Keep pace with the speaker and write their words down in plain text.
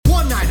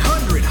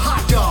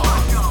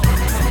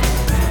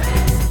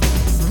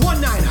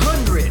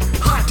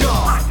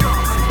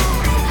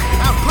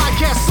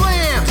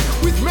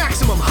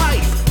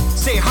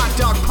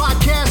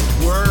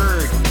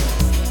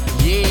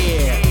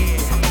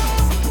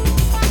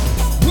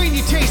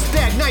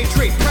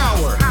hydrate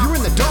power. You're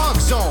in the dog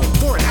zone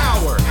for an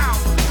hour.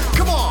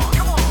 Come on,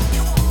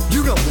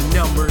 you know the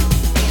number.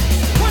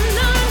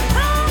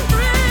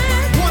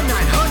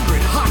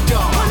 1-900 hot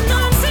dog.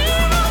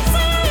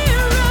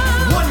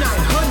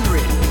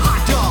 1-900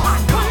 hot dog.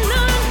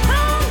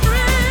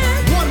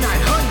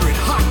 1-900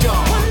 hot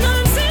dog.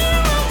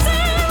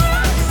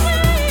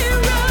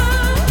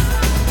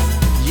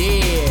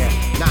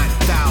 Yeah,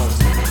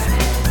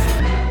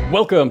 9,000.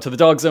 Welcome to the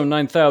Dog Zone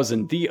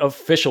 9000, the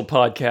official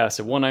podcast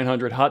of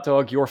 1-900 Hot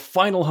Dog, your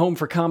final home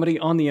for comedy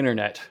on the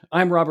internet.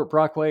 I'm Robert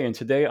Brockway, and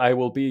today I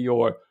will be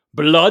your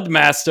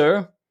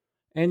Bloodmaster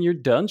and your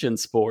Dungeon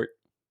Sport.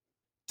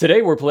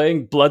 Today we're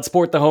playing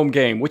Bloodsport the Home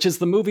Game, which is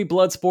the movie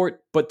Bloodsport,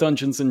 but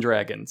Dungeons and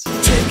Dragons.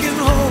 Taking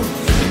hold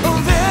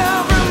of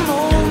every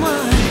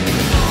moment,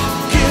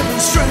 given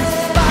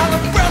strength by the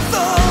breath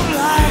of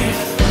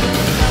life.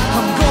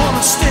 I'm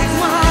gonna stake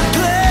my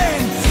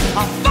claim.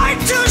 I'll fight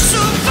to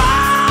survive.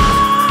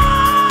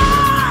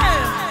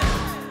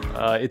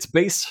 It's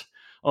based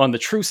on the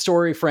true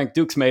story Frank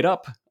Dukes made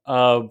up.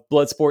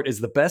 Bloodsport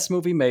is the best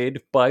movie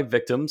made by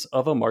victims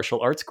of a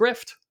martial arts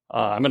grift.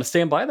 I'm going to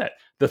stand by that.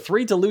 The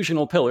three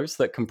delusional pillars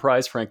that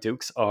comprise Frank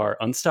Dukes are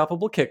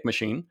Unstoppable Kick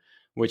Machine,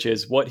 which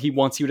is what he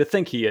wants you to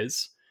think he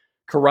is,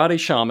 Karate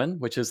Shaman,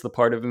 which is the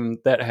part of him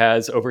that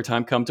has over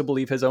time come to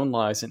believe his own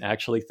lies and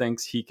actually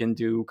thinks he can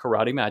do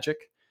karate magic,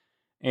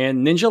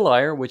 and Ninja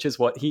Liar, which is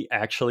what he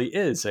actually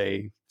is,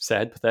 a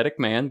sad, pathetic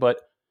man, but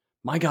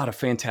my God, a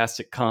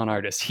fantastic con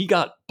artist. He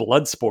got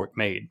Bloodsport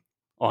made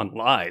on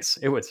lies.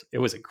 It was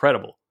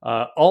incredible.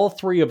 All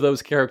three of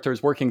those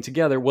characters working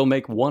together will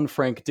make one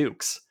Frank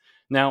Dukes.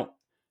 Now,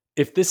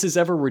 if this is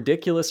ever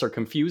ridiculous or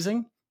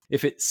confusing,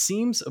 if it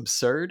seems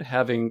absurd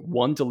having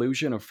one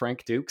delusion of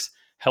Frank Dukes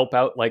help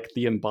out like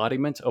the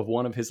embodiment of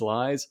one of his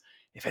lies,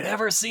 if it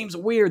ever seems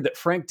weird that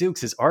Frank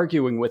Dukes is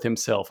arguing with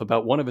himself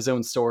about one of his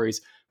own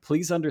stories,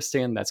 please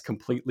understand that's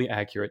completely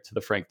accurate to the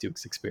Frank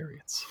Dukes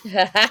experience.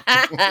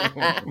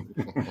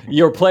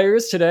 Your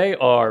players today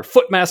are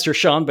Footmaster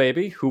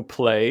Seanbaby, who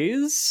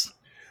plays...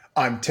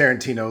 I'm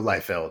Tarantino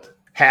Liefeld.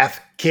 Half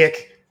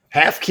kick,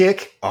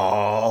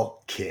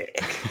 all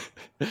kick.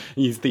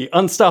 He's the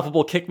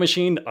Unstoppable Kick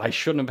Machine. I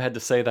shouldn't have had to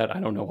say that.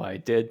 I don't know why I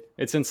did.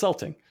 It's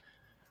insulting.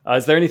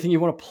 Is there anything you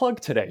want to plug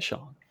today,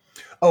 Sean?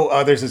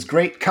 There's this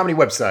great comedy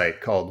website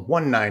called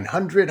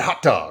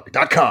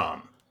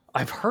 1900hotdog.com.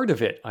 I've heard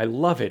of it. I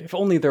love it. If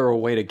only there were a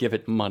way to give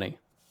it money.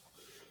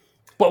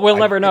 But we'll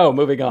never know.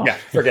 Moving on. Yeah,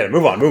 forget it.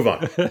 Move on.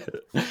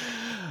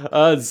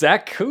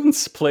 Zak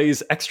Koonce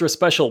plays extra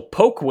special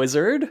Poke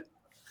Wizard.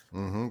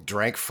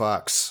 Drank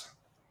fucks.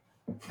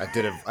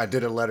 I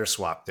did a letter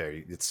swap there.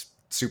 It's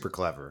super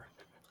clever.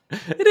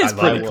 It is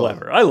pretty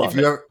clever. I love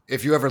it.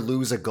 If you ever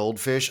lose a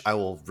goldfish, I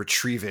will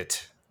retrieve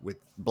it with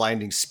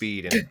blinding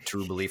speed and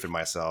true belief in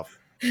myself.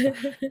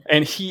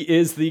 And he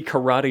is the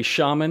Karate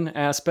Shaman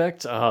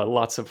aspect.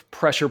 Lots of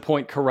pressure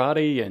point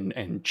karate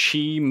and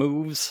chi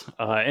moves.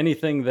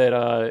 Anything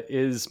that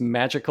is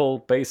magical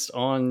based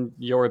on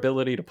your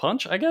ability to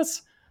punch, I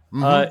guess,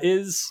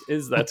 is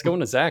that's going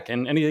to Zach.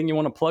 And anything you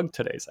want to plug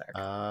today, Zach?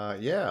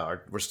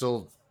 We're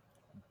still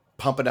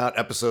pumping out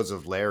episodes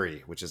of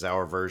Larry, which is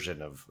our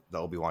version of the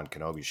Obi-Wan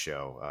Kenobi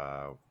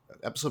show.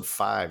 Episode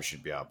 5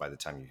 should be out by the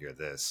time you hear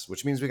this,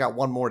 which means we got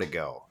one more to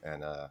go,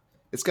 and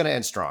it's going to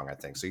end strong, I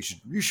think. So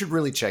you should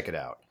really check it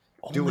out.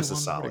 Do us a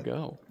solid.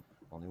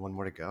 Only one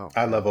more to go.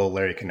 I love old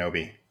Larry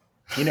Kenobi.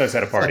 He knows how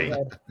to party.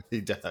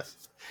 He does.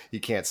 He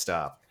can't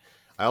stop.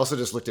 I also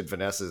just looked at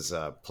Vanessa's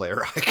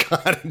player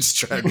icon and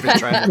just been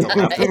trying to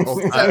laugh the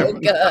whole time. So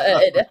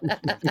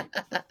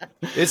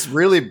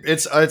good.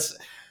 It's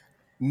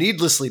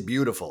needlessly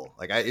beautiful.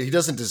 Like he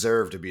doesn't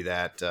deserve to be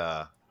that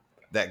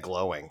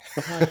glowing.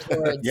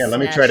 Yeah, let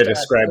me try to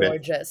describe it.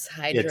 Gorgeous,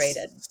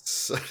 hydrated.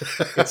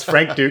 It's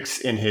Frank Dukes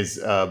in his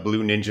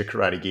blue ninja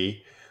karate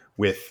gi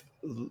with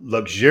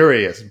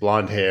luxurious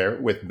blonde hair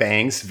with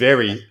bangs,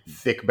 very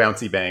thick,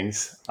 bouncy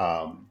bangs,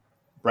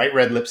 bright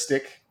red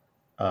lipstick,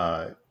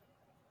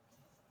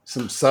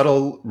 some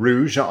subtle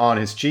rouge on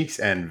his cheeks,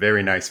 and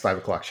very nice 5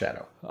 o'clock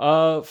shadow.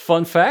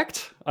 Fun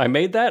fact, I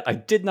made that. I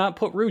did not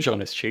put rouge on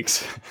his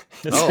cheeks.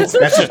 That's just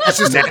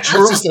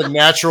natural. That's just a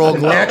natural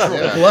glow.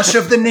 The blush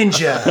of the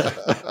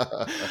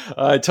ninja.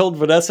 I told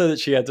Vanessa that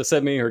she had to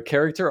send me her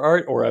character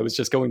art, or I was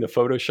just going to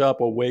Photoshop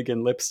a wig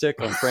and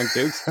lipstick on Frank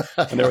Dukes.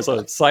 And there was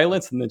a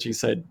silence, and then she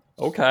said,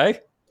 "Okay,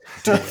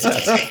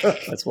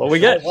 that's what we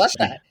get." What's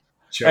that?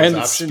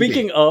 And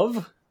speaking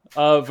of,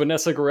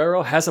 Vanessa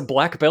Guerrero has a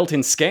black belt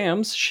in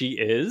scams. She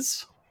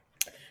is.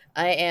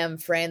 I am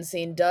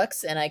Francine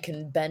Dux, and I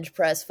can bench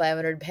press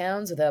 500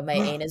 pounds without my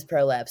anus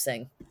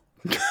prolapsing.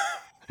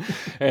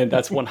 And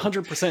that's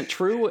 100%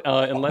 true,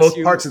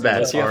 Both parts of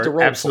that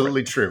are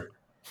absolutely true.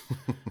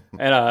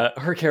 And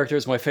her character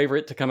is my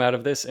favorite to come out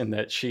of this, in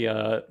that she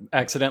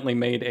accidentally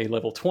made a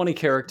level 20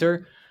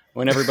 character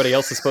when everybody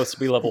else is supposed to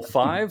be level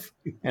 5,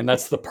 and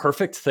that's the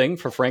perfect thing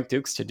for Frank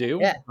Dukes to do.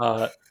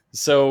 Yeah.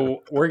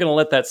 So we're going to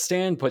let that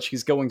stand, but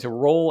she's going to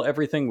roll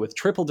everything with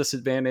triple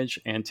disadvantage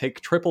and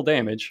take triple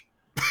damage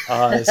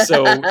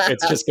So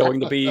it's just going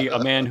to be a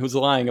man who's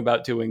lying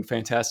about doing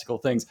fantastical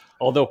things.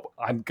 Although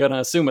I'm going to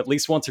assume at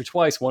least once or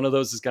twice, one of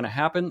those is going to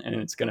happen, and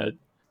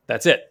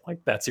that's it. Like,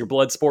 that's your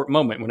Bloodsport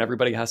moment when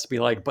everybody has to be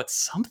like, but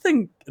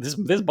something, this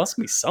must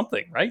be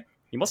something, right?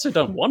 He must have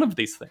done one of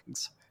these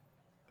things.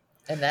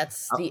 And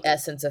that's the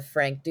essence of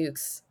Frank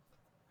Dukes.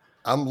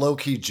 I'm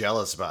low-key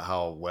jealous about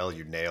how well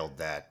you nailed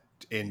that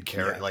in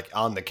character, like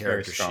on the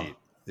character sheet.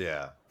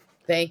 Yeah.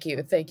 Thank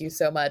you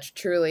so much.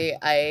 Truly,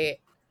 I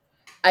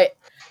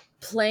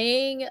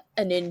playing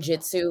a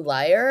ninjutsu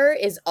liar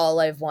is all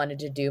I've wanted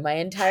to do my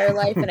entire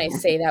life, and I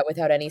say that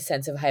without any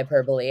sense of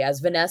hyperbole. As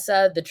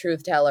Vanessa, the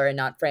truth teller, and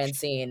not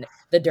Francine,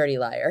 the dirty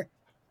liar.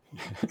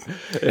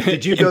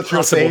 Did you go through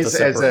a phase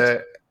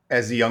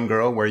as a young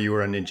girl where you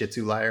were a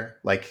ninjutsu liar?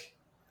 Like,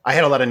 I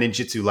had a lot of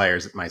ninjutsu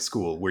liars at my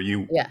school. Were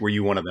you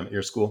one of them at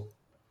your school?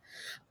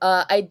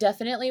 I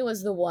definitely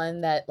was the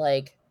one that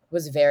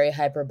was very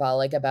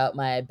hyperbolic about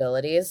my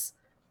abilities.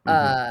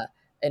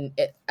 And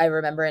I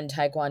remember in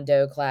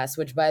Taekwondo class,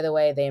 which, by the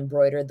way, they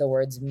embroidered the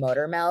words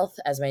motor mouth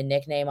as my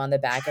nickname on the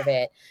back of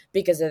it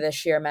because of the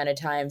sheer amount of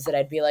times that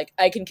I'd be like,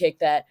 I can kick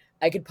that,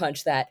 I could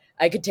punch that,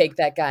 I could take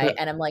that guy,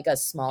 and I'm like a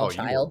small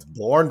child.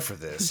 You were born for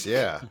this,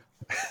 yeah.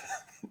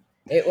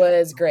 It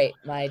was great.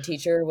 My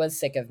teacher was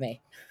sick of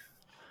me.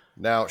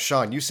 Now,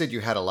 Sean, you said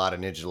you had a lot of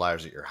ninja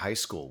liars at your high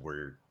school.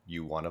 Were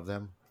you one of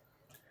them?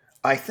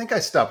 I think I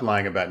stopped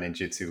lying about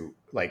ninjutsu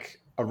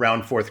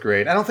around fourth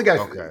grade. I don't think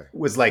I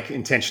was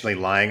intentionally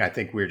lying. I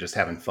think we were just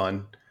having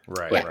fun.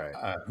 Right, but,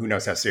 right. Who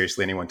knows how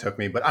seriously anyone took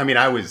me? But I mean,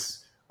 I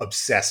was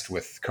obsessed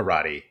with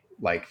karate.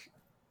 Like,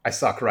 I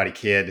saw Karate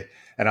Kid,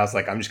 and I was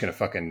like, I'm just going to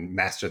fucking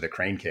master the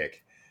crane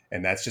kick.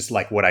 And that's just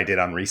like what I did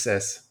on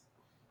recess.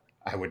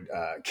 I would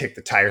kick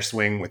the tire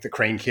swing with the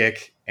crane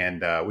kick.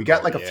 And we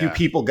got a few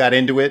people got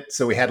into it.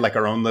 So we had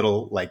our own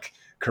little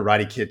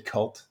Karate Kid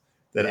cult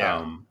that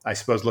I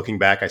suppose looking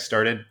back I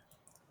started.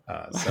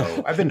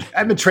 So I've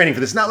been training for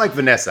this. Not like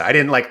Vanessa. I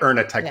didn't earn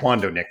a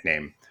Taekwondo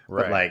nickname.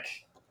 Right.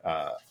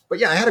 But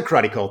yeah, I had a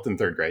karate cult in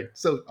third grade.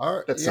 So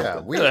that's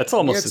something. That's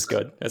almost as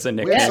good as a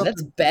nickname. Yeah,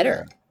 that's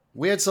better.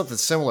 We had something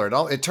similar.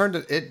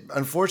 It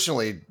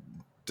unfortunately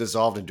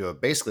dissolved into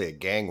basically a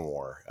gang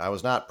war. I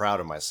was not proud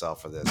of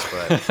myself for this,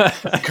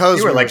 but because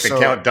you were the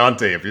Count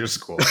Dante of your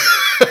school.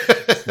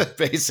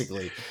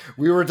 Basically,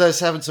 we were just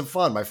having some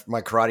fun.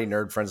 My karate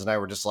nerd friends and I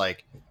were just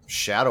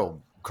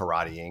shadow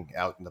karateing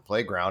out in the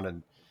playground,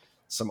 and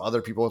some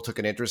other people took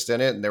an interest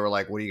in it, and they were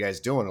like, "What are you guys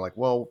doing?" We're like,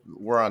 "Well,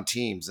 we're on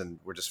teams, and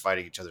we're just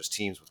fighting each other's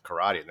teams with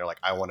karate." And they're like,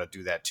 "I want to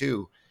do that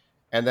too."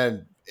 And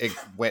then it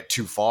went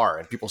too far,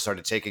 and people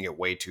started taking it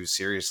way too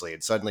seriously.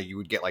 And suddenly, you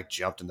would get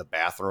jumped in the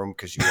bathroom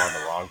because you were on the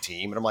wrong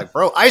team. And I'm like,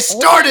 "Bro, I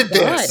started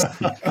this."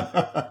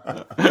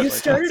 You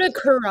started a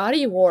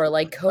karate war,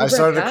 like Cobra I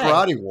started Kai. a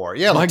karate war.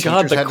 Yeah, my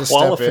God, the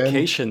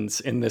qualifications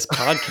in this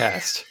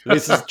podcast.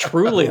 This is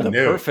truly the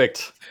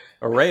perfect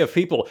array of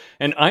people.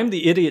 And I'm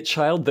the idiot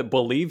child that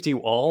believed you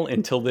all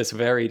until this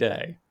very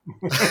day.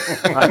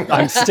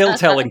 I'm still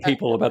telling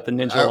people about the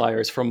ninja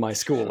liars from my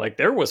school.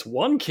 There was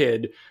one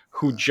kid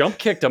who jump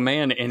kicked a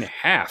man in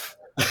half,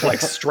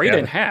 straight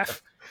in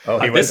half. Oh,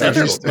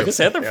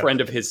 this other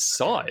friend of his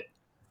saw it.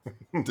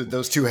 Did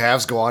those two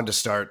halves go on to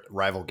start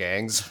rival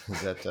gangs?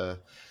 Is that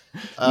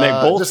they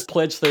both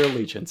pledged their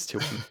allegiance to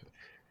him.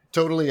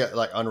 Totally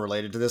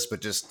unrelated to this,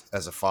 but just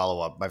as a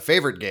follow-up, my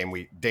favorite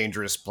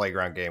dangerous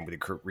playground game we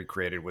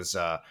recreated was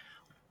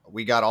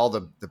we got all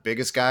the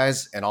biggest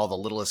guys and all the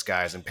littlest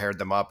guys and paired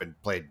them up and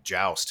played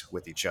joust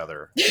with each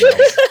other.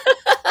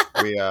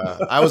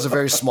 I was a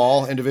very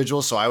small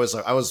individual, so I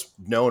was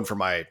known for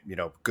my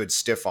good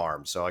stiff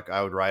arm. So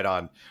I would ride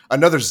on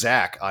another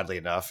Zak. Oddly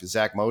enough,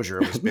 Zak Mosier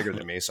was bigger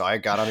than me, so I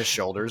got on his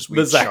shoulders.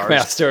 The Zak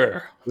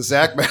Master,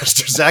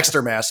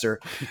 Zakster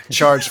Master,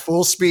 charged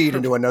full speed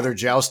into another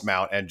joust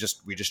mount, and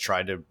we just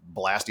tried to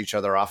blast each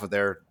other off of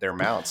their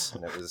mounts,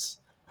 and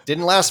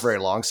didn't last very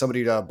long.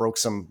 Somebody broke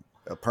some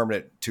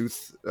permanent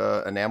tooth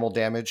enamel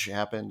damage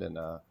happened, and.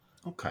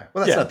 Okay.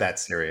 Well, that's not that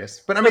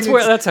serious. But I mean,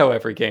 that's how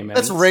every game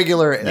ends. That's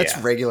regular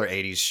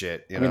 80s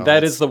shit. I mean,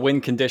 that is the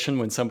win condition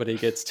when somebody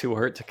gets too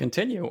hurt to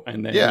continue,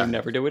 and then you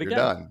never do it again.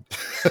 Done.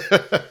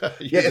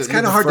 It's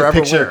kind of hard to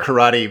picture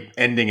karate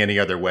ending any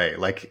other way.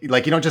 Like you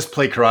don't just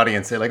play karate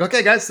and say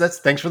okay, guys,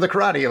 thanks for the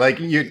karate.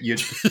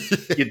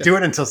 You do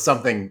it until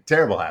something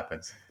terrible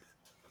happens.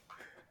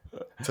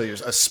 Until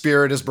a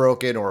spirit is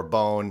broken or a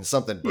bone,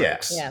 something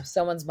breaks. Yeah,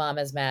 someone's mom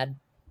is mad.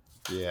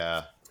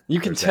 Yeah. You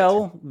can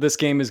tell this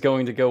game is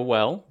going to go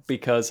well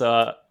because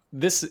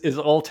this is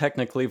all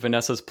technically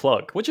Vanessa's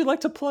plug. Would you like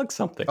to plug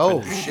something?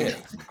 Oh, shit.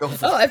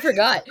 I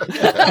forgot.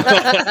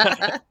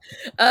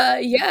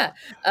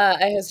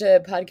 I host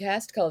a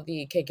podcast called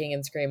the Kicking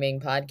and Screaming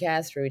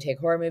Podcast, where we take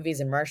horror movies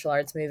and martial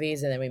arts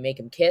movies and then we make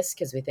them kiss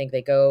because we think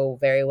they go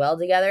very well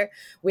together.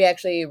 We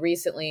actually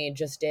recently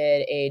just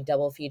did a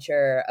double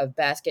feature of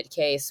Basket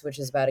Case, which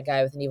is about a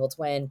guy with an evil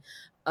twin,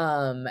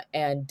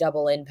 and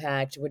Double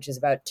Impact, which is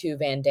about 2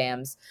 Van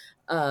Dams.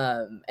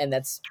 And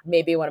that's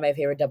maybe one of my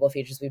favorite double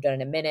features we've done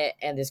in a minute.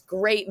 And this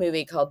great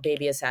movie called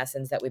Baby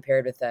Assassins that we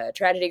paired with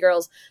Tragedy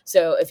Girls.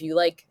 So if you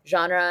like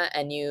genre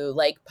and you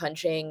like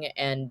punching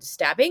and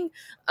stabbing,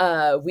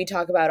 we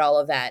talk about all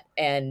of that.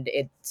 And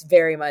it's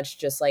very much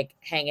just like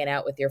hanging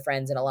out with your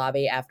friends in a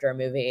lobby after a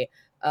movie.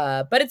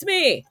 But it's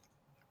me.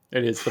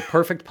 It is the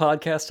perfect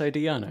podcast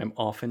idea, and I'm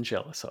often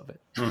jealous of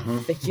it.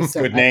 Thank you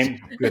so Good much. name,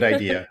 good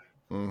idea.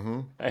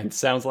 And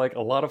sounds like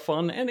a lot of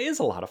fun, and is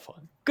a lot of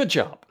fun. Good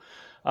job.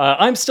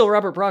 I'm still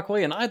Robert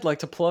Brockway, and I'd like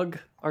to plug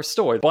our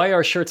store. Buy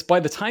our shirts. By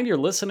the time you're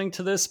listening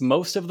to this,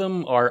 most of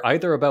them are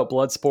either about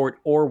Bloodsport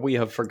or we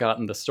have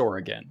forgotten the store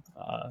again.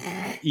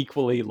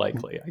 Equally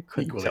likely. I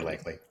couldn't Equally tell you.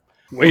 likely.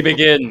 We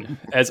begin,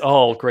 as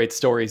all great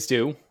stories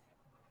do,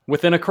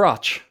 within a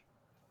crotch.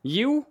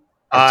 You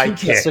are I two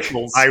kick.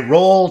 testicles. I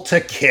roll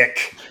to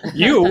kick.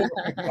 You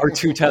are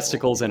 2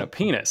 testicles and a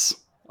penis.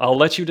 I'll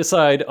let you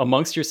decide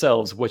amongst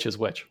yourselves which is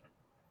which.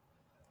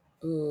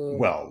 Ooh.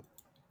 Well,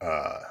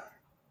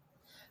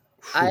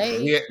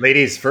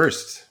 Ladies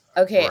first.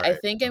 Okay, I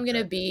Right, think I'm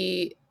gonna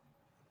be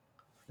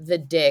the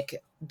dick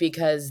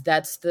because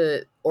that's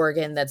the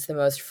organ that's the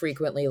most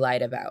frequently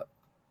lied about.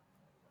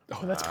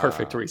 Oh, that's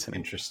perfect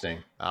reasoning. Interesting.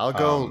 I'll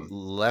go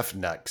left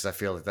nut because I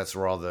feel like that's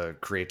where all the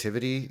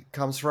creativity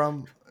comes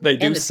from. They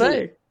do And the say.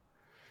 teeth.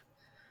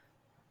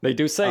 They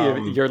do say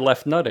you're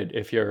left nutted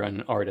if you're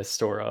an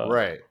artist or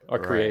a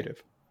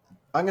creative.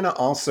 I'm going to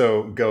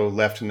also go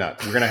left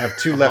nut. We're going to have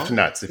 2 left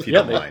nuts, if you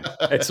don't mind.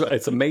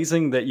 It's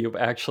amazing that you've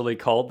actually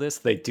called this.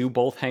 They do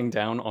both hang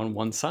down on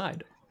one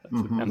side.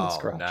 And this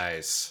crotch.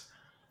 Nice.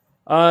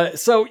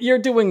 So you're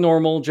doing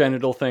normal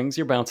genital things.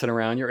 You're bouncing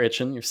around. You're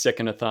itching. You're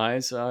sticking to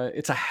thighs.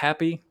 It's a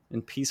happy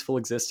and peaceful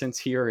existence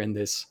here in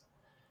this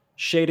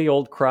shady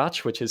old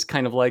crotch, which is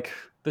kind of like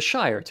the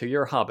Shire to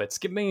your hobbits.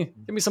 Give me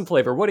some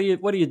flavor. What are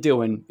you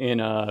doing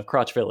in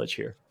Crotch Village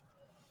here?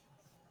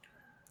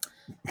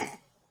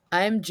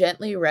 I'm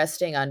gently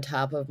resting on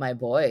top of my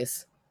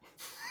boys.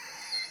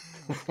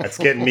 That's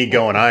getting me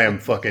going. I am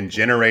fucking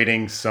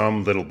generating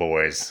some little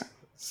boys.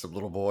 Some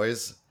little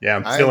boys. Yeah,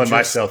 I'm filling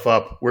myself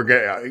up. We're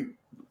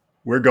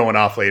going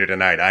off later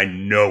tonight. I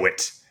know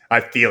it.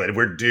 I feel it.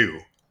 We're due.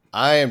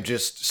 I am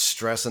just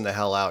stressing the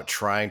hell out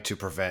trying to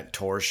prevent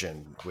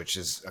torsion, which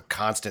is a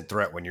constant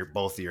threat when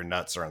both of your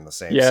nuts are on the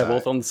same side. Yeah,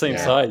 both on the same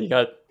side. You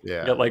got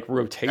like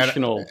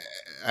rotational.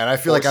 And I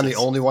feel like I'm the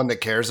forces. only one that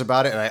cares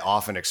about it, and I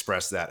often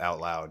express that out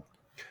loud.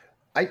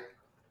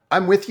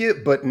 I'm with you,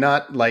 but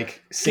not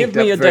like Give synced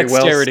me a up very well.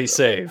 dexterity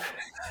save.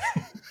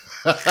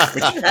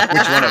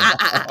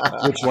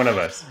 Which one of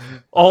us?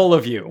 All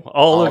of you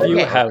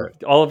Okay.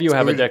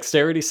 have a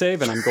dexterity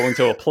save, and I'm going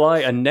to apply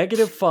a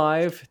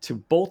 -5 to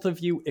both of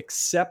you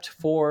except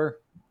for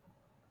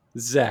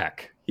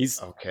Zach.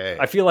 He's Okay.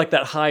 I feel like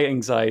that high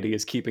anxiety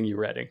is keeping you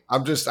ready.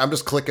 I'm just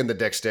clicking the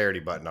dexterity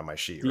button on my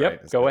sheet. Yep,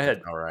 Right? go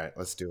ahead. All right,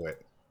 let's do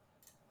it.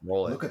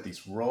 Roll it. Look at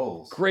these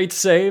rolls. Great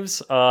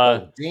saves.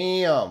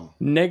 Damn.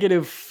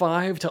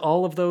 -5 to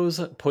all of those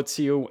puts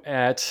you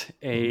at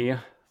a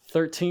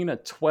 13, a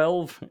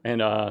 12,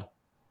 and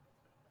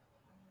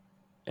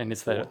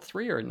is that a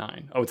 3 or a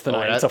 9? Oh, it's the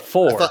 9. It's a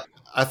 4.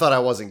 I thought I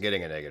wasn't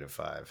getting a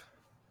 -5.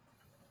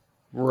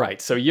 Right.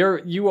 So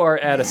you are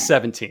at a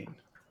 17.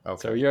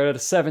 Okay. So you're at a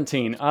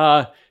 17.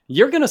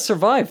 You're going to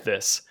survive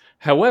this.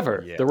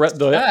 However, Yes.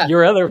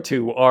 your other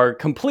 2 are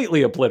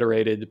completely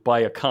obliterated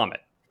by a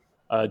comet.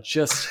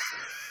 Just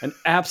an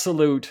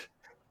absolute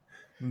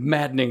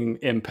maddening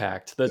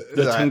impact. The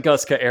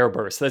Tunguska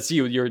airburst. That's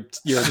you. You're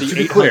the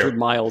be clear, 800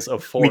 miles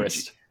of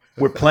forest.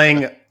 We're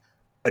playing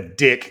a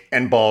dick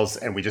and balls,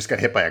 and we just got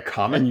hit by a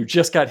comet. And you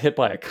just got hit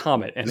by a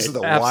comet. And This it is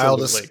the absolutely-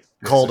 wildest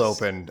cold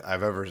open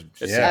I've ever seen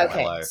in my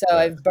Okay, life. so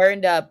I've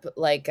burned up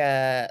like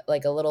a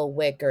little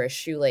wick or a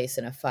shoelace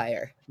in a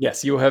fire.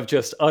 Yes, you have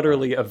just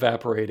utterly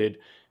evaporated.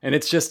 And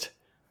it's just,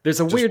 there's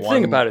a weird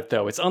thing about it,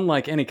 though. It's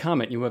unlike any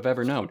comet you have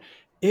ever known.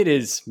 It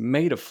is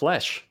made of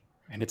flesh,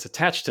 and it's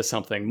attached to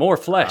something. More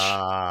flesh.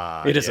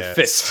 It is a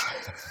fist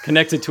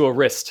connected to a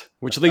wrist,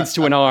 which leads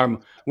to an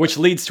arm, which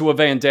leads to a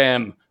Van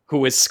Damme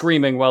who is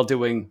screaming while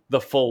doing the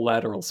full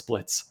lateral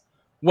splits.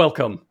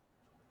 Welcome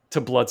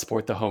to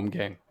Bloodsport, the home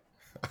game.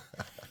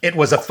 It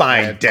was a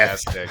fine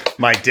Fantastic. death,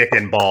 my dick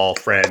and ball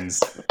friends.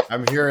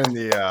 I'm hearing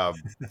the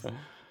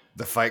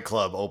Fight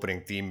Club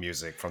opening theme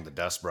music from the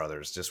Dust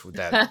Brothers, just with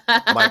that,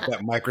 that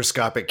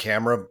microscopic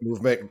camera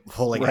movement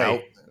pulling Right.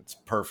 out. It's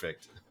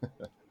perfect.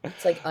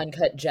 It's like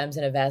uncut gems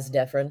in a vas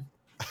deferens.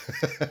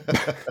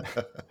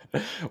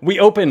 We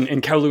open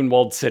in Kowloon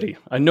Walled City,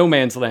 a no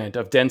man's land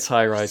of dense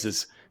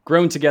high-rises,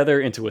 grown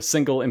together into a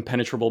single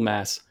impenetrable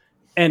mass.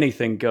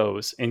 Anything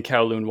goes in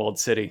Kowloon Walled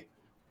City.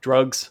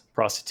 Drugs,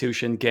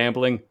 prostitution,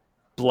 gambling,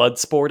 blood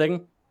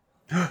sporting.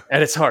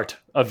 At its heart,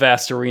 a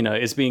vast arena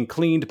is being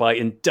cleaned by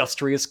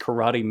industrious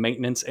karate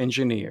maintenance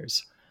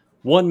engineers.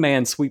 One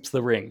man sweeps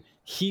the ring.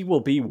 He will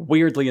be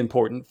weirdly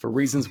important for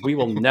reasons we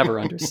will never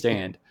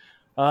understand.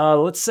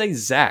 Let's say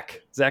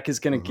Zach. Zach is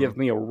going to give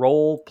me a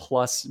roll,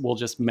 plus we'll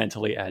just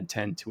mentally add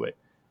 10 to it.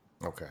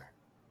 Okay.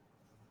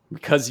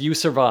 Because you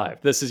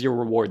survived. This is your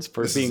rewards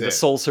for This being is the it.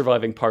 sole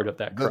surviving part of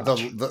that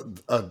crotch.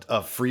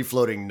 A free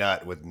floating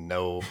nut with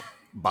no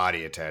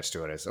body attached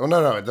to it. Oh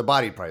no, the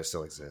body probably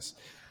still exists.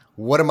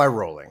 What am I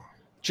rolling?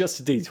 Just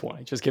a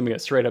D20. Just give me a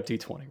straight up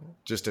D20 roll.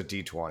 Just a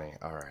D20.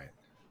 All right.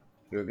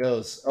 Here it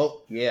goes.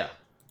 Oh, yeah.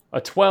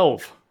 A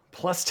 12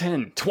 plus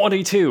 10,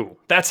 22.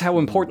 That's how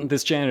important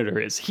this janitor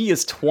is. He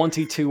is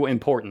 22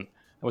 important.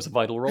 That was a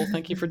vital roll.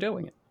 Thank you for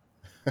doing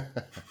it.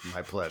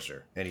 My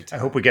pleasure. Anytime.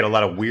 I hope we get a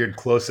lot of weird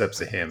close-ups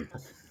of him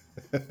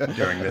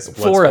during this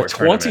For a Bloodsport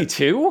tournament.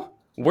 22?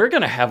 We're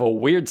going to have a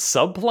weird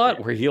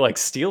subplot where he like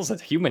steals a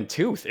human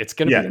tooth. It's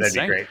going to be insane.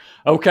 That'd be great.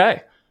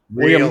 Okay.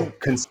 Real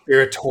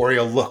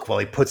conspiratorial look while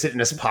he puts it in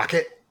his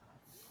pocket.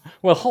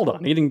 Well, hold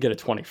on. He didn't get a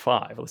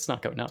 25. Let's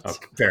not go nuts.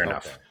 Okay, fair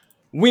enough.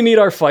 We meet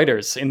our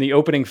fighters in the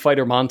opening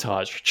fighter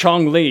montage.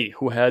 Chong Li,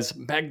 who has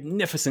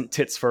magnificent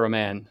tits for a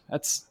man.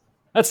 That's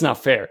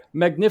not fair.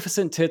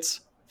 Magnificent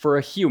tits for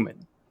a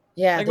human.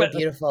 Yeah, Like they're that-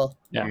 beautiful.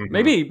 Yeah,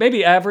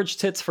 maybe average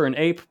tits for an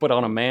ape, but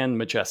on a man,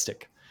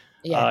 majestic.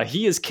 Yeah.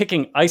 He is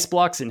kicking ice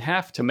blocks in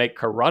half to make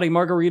karate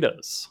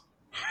margaritas.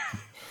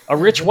 A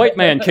rich white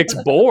man kicks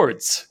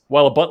boards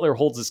while a butler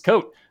holds his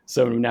coat.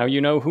 So now you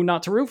know who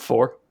not to root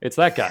for. It's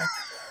that guy.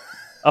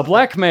 A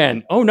black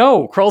man, oh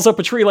no, crawls up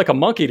a tree like a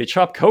monkey to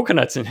chop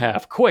coconuts in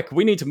half. Quick,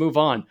 we need to move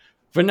on.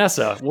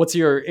 Vanessa, what's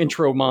your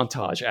intro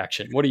montage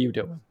action? What are you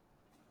doing?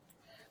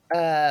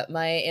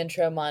 My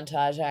intro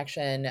montage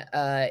action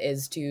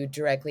is to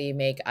directly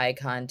make eye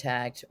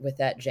contact with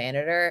that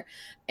janitor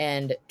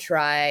and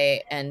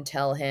try and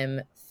tell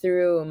him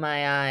through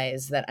my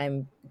eyes that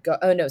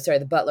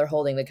the butler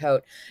holding the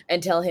coat,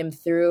 and tell him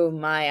through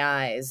my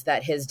eyes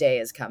that his day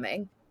is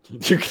coming.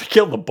 You're going to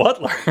kill the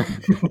butler.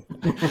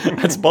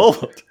 That's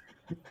bold.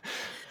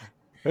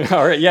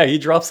 All right, yeah, he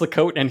drops the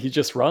coat and he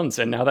just runs,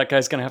 and now that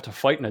guy's going to have to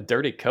fight in a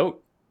dirty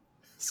coat.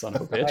 Son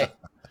of a bitch. Right.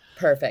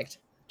 Perfect.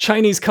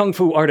 Chinese kung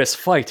fu artists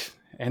fight,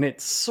 and it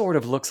sort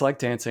of looks like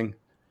dancing.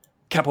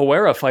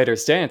 Capoeira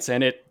fighters dance,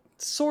 and it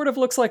sort of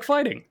looks like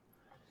fighting.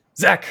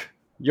 Zach,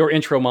 your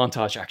intro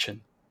montage action.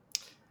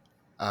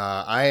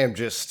 I am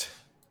just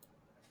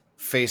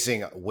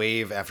facing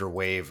wave after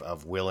wave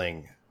of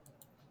willing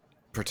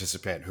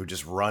participant who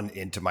just run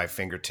into my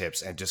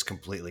fingertips and just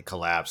completely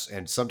collapse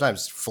and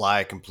sometimes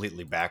fly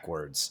completely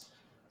backwards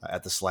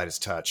at the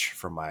slightest touch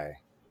from my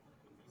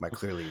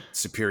clearly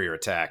superior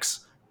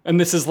attacks. And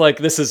this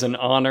is an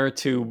honor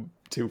to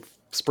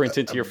sprint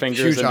into your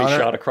fingers and be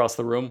shot across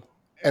the room.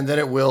 And then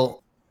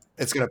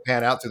it's going to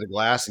pan out through the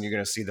glass, and you're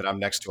going to see that I'm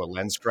next to a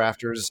lens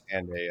crafters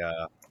and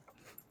a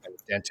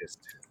dentist.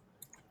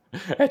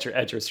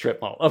 At your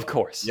strip mall, of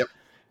course. Yep.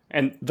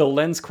 And the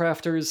lens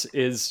crafters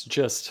is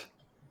just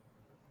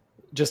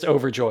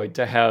overjoyed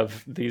to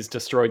have these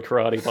destroyed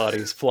karate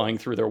bodies flying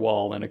through their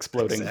wall and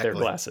exploding their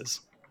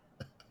glasses.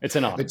 It's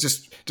an honor. It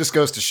just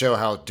goes to show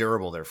how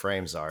durable their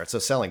frames are. It's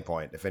a selling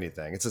point, if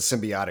anything. It's a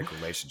symbiotic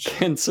relationship.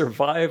 Can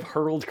survive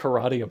hurled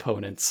karate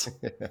opponents.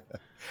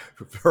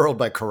 Hurled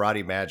by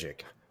karate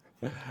magic.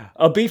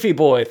 A beefy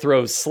boy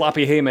throws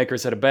sloppy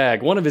haymakers at a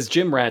bag. One of his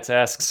gym rats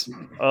asks,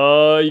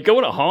 you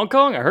going to Hong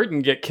Kong? I heard you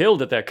can get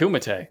killed at that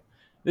Kumite.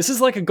 This is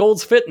like a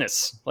Gold's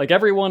Fitness. Like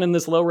everyone in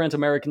this low-rent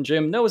American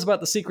gym knows about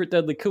the secret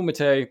deadly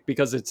Kumite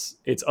because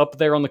it's up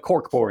there on the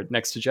corkboard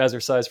next to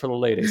Jazzercise for the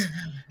ladies.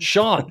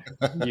 Sean,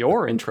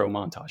 your intro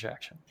montage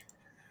action.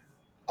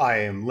 I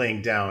am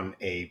laying down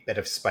a bed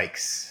of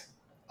spikes.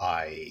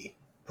 I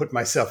put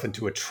myself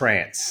into a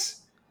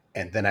trance,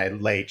 and then I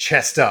lay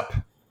chest up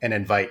and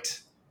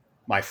invite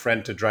my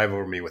friend to drive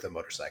over me with a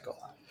motorcycle,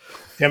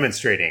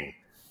 demonstrating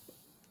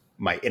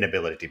my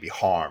inability to be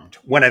harmed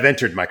when I've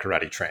entered my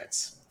karate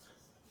trance.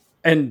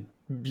 And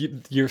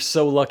you're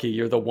so lucky.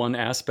 You're the one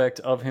aspect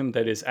of him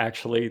that is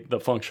actually the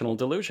functional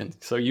delusion.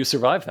 So you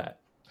survive that.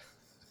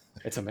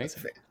 It's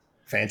amazing.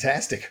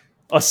 Fantastic.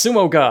 A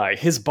sumo guy,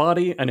 his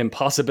body an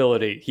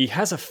impossibility. He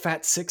has a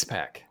fat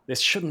six-pack. This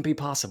shouldn't be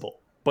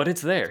possible, but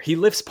it's there. He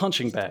lifts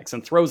punching bags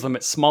and throws them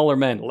at smaller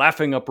men,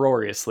 laughing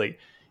uproariously.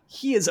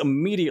 He is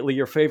immediately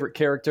your favorite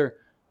character,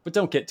 but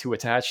don't get too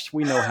attached.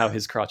 We know how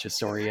his crotch's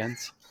story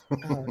ends.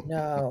 Oh,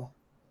 no.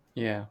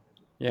 Yeah,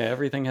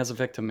 everything has a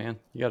victim, man.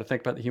 You got to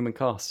think about the human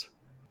cost.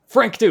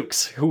 Frank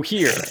Dukes, who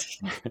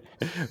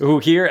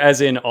here,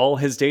 as in all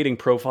his dating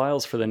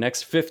profiles for the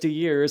next 50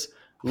 years,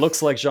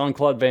 looks like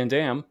Jean-Claude Van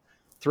Damme,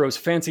 throws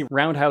fancy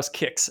roundhouse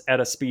kicks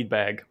at a speed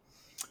bag.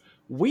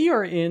 We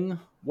are in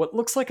what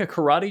looks like a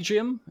karate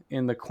gym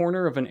in the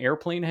corner of an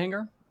airplane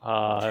hangar,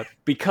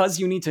 because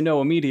you need to know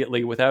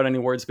immediately, without any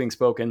words being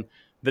spoken,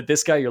 that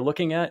this guy you're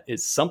looking at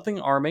is something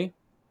army,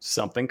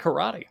 something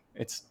karate.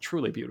 It's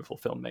truly beautiful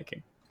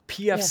filmmaking.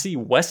 PFC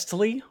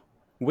Westley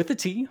with a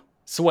T,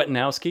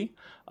 Swetanowski.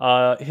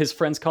 His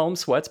friends call him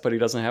Sweats, but he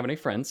doesn't have any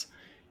friends.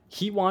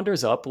 He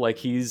wanders up like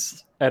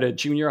he's at a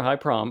junior high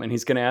prom, and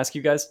he's going to ask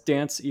you guys to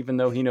dance, even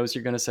though he knows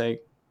you're going to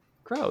say,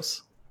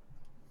 gross.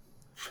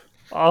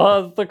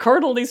 The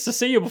colonel needs to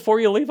see you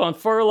before you leave on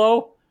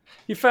furlough.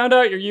 He found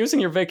out you're using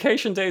your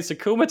vacation days to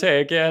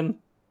Kumite again.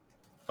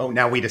 Oh,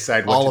 now we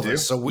decide what all to of do?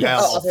 us. So we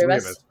Yes. all All three three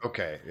of of us. us.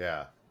 Okay,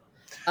 yeah.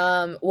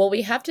 Well,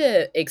 we have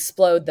to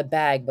explode the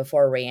bag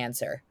before we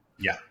answer.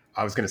 Yeah,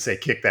 I was going to say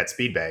kick that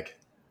speed bag.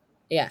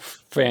 Yeah.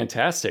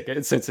 Fantastic.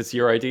 And since it's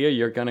your idea,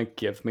 you're going to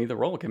give me the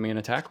roll. Give me an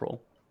attack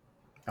roll.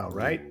 All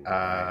right.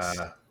 Nice.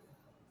 Let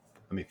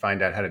me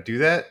find out how to do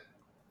that.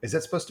 Is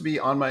that supposed to be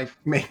on my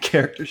main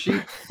character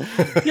sheet?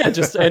 Yeah,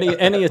 just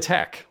any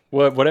attack.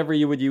 Whatever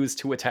you would use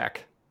to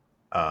attack.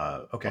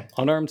 Okay.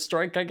 Unarmed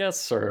strike, I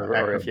guess,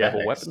 or if you have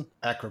a weapon.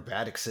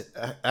 Acrobaticist.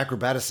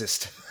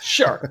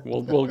 Sure,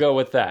 we'll go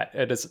with that.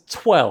 It is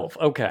 12.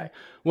 Okay.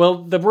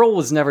 Well, the roll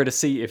was never to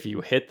see if you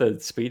hit the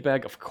speed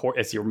bag. Of course,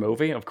 it's your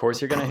movie. Of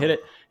course, you're going to hit it.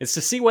 It's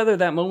to see whether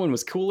that moment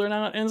was cool or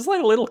not. And it's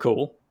like a little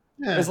cool.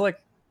 Yeah. It's like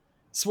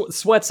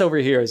Sweats over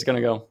here is going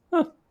to go,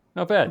 huh,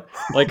 not bad.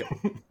 Like,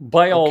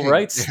 by all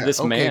rights,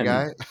 this man,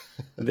 guy.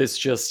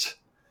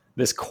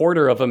 this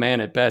quarter of a man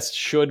at best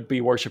should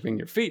be worshiping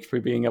your feet for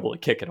being able to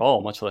kick at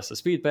all, much less a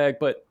speed bag.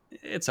 But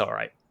it's all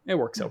right. It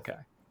works okay.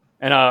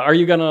 And are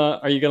you gonna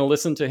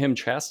listen to him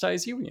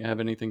chastise you? You have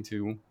anything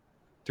to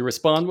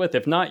respond with?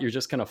 If not, you're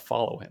just gonna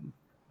follow him.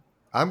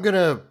 I'm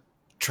gonna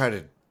try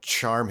to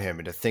charm him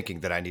into thinking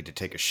that I need to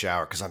take a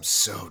shower because I'm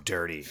so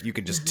dirty. You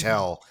can just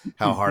tell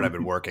how hard I've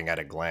been working at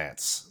a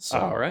glance. So,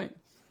 All right,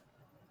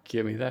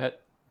 give me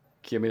that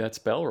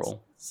spell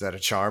roll. is that a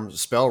charm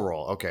spell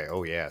roll? Okay.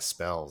 Oh yeah,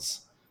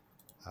 spells.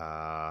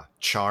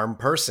 Charm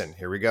person.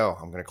 Here we go.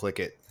 I'm gonna click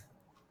it.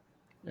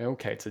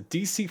 Okay, it's a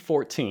DC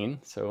 14,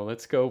 so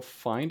let's go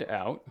find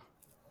out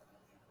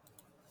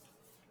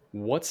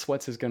what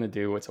Sweats is going to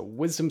do. It's a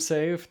wisdom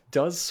save.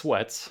 Does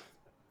Sweats.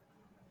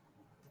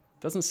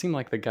 Doesn't seem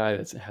like the guy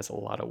that has a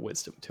lot of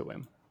wisdom to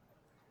him.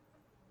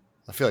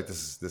 I feel like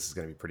this is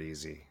gonna be pretty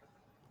easy.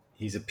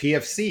 He's a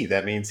PFC.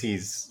 That means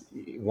he's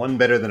one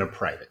better than a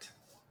private.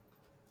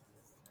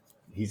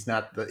 He's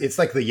not it's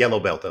like the yellow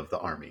belt of the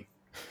army.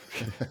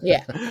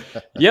 Yeah.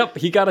 Yep,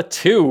 he got a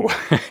 2.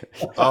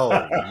 Oh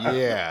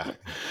yeah,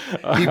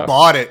 he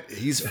bought it.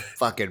 He's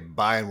fucking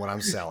buying what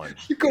I'm selling.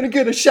 You're going to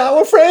get a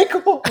shower, Frank?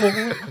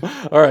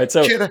 All right,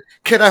 so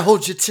Can I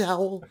hold your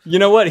towel? you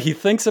know what? He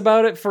thinks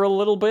about it for a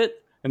little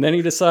bit, and then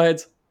he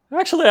decides,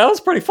 actually, that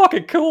was pretty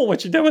fucking cool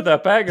what you did with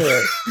that bag of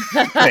there.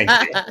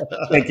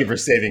 Thank you for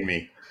saving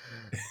me.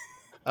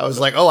 I was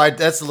like,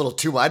 that's a little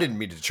too. I didn't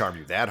mean to charm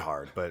you that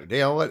hard, but you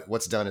know what?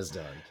 What's done is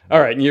done. All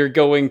right, and you're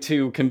going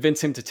to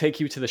convince him to take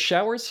you to the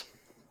showers?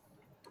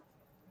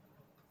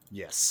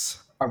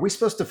 Yes. Are we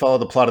supposed to follow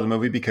the plot of the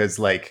movie? Because,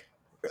 like,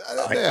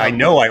 Yeah. I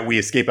know we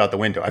escape out the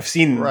window. I've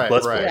seen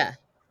Bloodsport right. Yeah.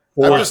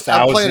 I'm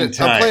 4,000 playing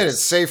times. it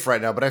safe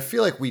right now, but I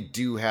feel like we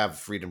do have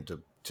freedom to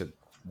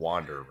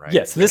wander, right?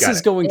 Yes, this got is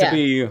it. going to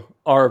be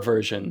our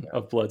version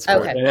of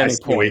Bloodsport Okay. at any That's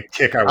the way we point.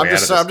 kick our way I'm out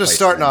just of this I'm just place,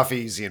 starting man. off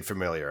easy and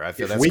familiar. I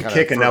feel If that's we kinda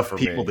kick for enough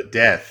me. people to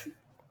death,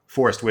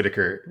 Forrest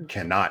Whitaker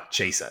cannot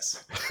chase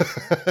us.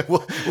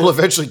 we'll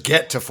eventually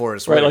get to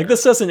Forrest Right, Whitaker. like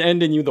this doesn't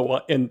end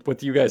in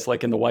with you guys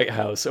like in the White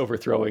House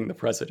overthrowing the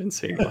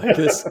presidency. Like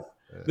this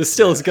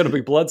still is going to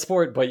be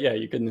Bloodsport, but yeah,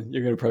 you can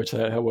approach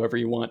that however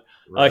you want.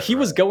 He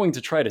was going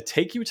to try to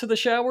take you to the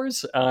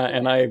showers,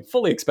 and I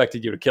fully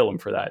expected you to kill him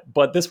for that.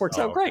 But this works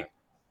out great.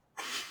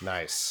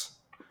 Nice.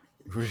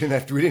 We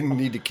didn't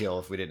need to kill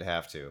if we didn't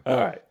have to. All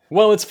right.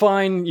 Well, it's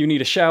fine. You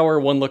need a shower.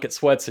 One look at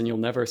Sweats, and you'll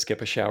never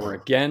skip a shower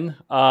again.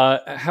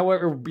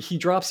 However, he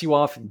drops you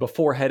off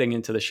before heading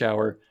into the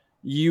shower.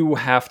 You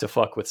have to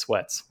fuck with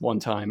Sweats one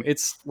time.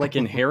 It's like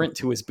inherent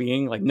to his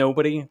being. Like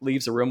nobody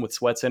leaves a room with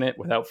Sweats in it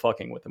without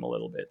fucking with him a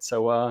little bit.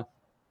 So, how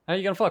are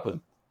you gonna fuck with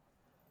him?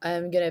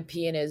 I'm gonna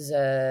pee in his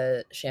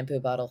shampoo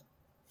bottle.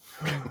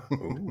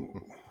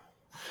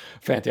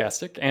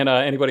 Fantastic. And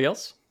anybody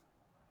else?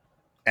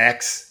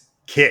 Axe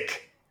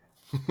kick.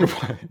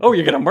 Oh,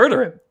 you're gonna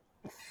murder him.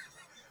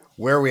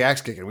 Where are we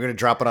axe kicking? We're gonna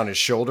drop it on his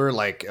shoulder,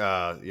 like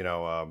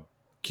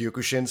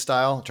Kyokushin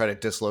style. Try to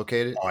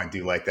dislocate it. Oh, I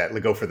do like that.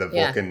 Go for the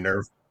Yeah. Vulcan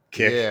nerve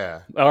kick.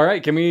 Yeah. All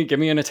right, give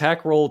me an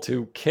attack roll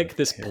to kick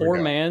this Here we poor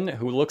go. man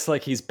who looks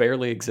like he's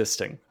barely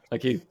existing.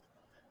 Like he.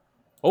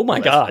 Oh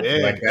my god!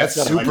 big. Like, That's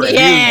that's super huge.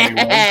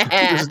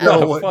 Yeah.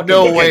 Fucking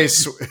No way.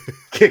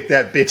 Kick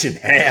that bitch in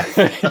half.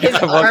 His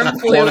arm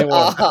flew 21.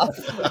 off.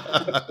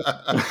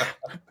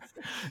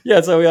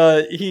 Yeah,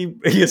 so he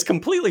is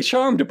completely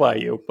charmed by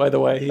you. By the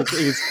way, he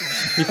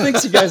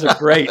thinks you guys are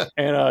great,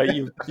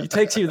 and he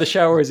takes you to the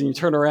showers, and you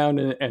turn around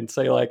and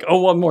say like,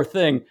 "Oh, one more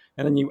thing,"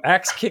 and then you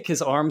axe kick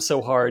his arm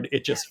so hard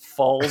it just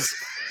falls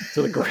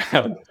to the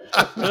ground.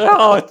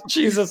 Oh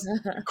Jesus!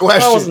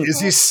 Question: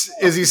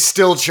 Is he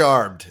still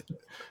charmed?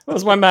 That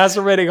was my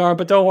masturbating arm,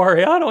 but don't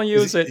worry, I don't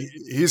use it.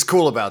 He's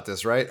cool about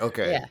this, right?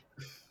 Okay. Yeah.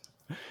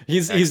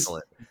 He's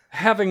Excellent.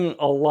 having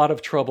a lot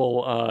of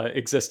trouble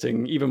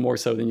existing, even more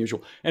so than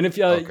usual. And if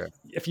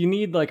you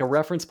need like a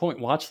reference point,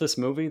 watch this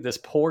movie. This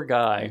poor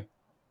guy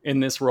in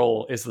this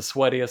role is the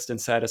sweatiest and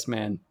saddest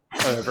man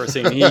I've ever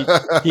seen.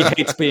 He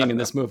hates being in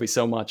this movie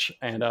so much,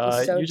 and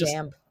He's so you just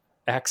damp.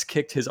 axe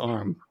kicked his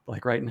arm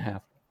like right in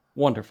half.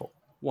 Wonderful.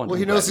 Well,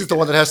 he knows he's the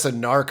one that has to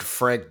narc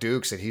Frank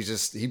Dukes, and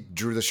he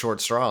drew the short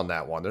straw on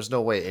that one. There's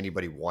no way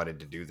anybody wanted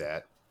to do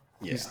that.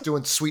 Yeah. He's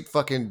doing sweet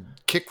fucking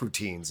kick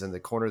routines in the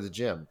corner of the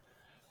gym.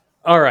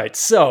 All right,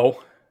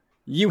 so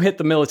You hit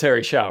the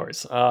military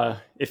showers.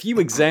 If you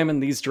examine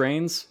these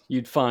drains,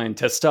 you'd find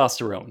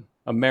testosterone,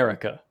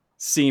 America,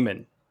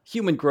 semen,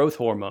 human growth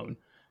hormone,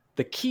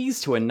 the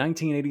keys to a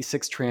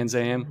 1986 Trans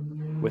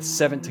Am with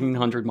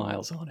 1,700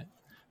 miles on it.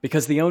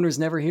 Because the owner's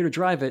never here to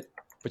drive it,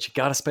 but you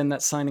gotta spend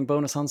that signing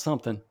bonus on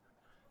something.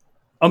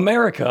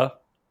 America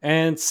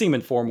and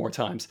semen 4 more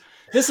times.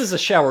 This is a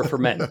shower for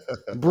men.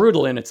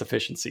 Brutal in its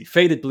efficiency.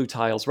 Faded blue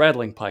tiles,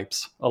 rattling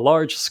pipes, a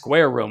large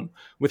square room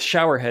with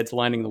shower heads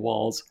lining the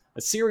walls,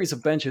 a series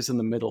of benches in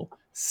the middle,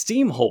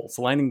 steam holes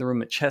lining the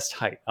room at chest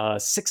height,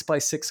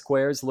 6x6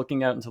 squares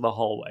looking out into the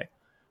hallway.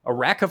 A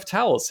rack of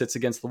towels sits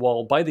against the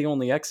wall by the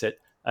only exit,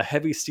 a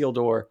heavy steel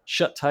door,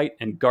 shut tight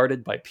and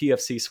guarded by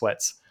PFC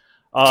sweats.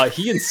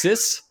 He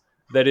insists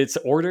that it's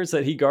orders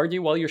that he guard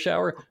you while you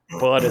shower,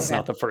 but it's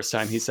not the first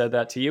time he said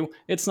that to you.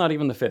 It's not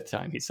even the 5th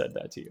time he said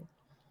that to you.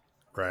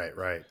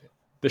 Right.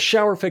 The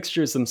shower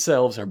fixtures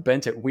themselves are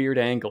bent at weird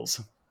angles.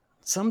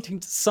 Some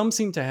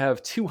seem to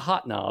have 2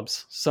 hot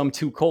knobs, some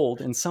too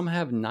cold, and some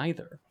have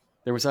neither.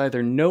 There was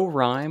either no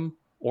rhyme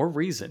or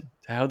reason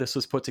to how this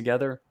was put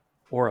together,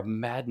 or a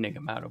maddening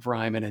amount of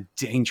rhyme and a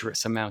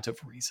dangerous amount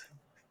of reason.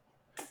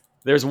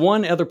 There's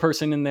one other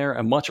person in there,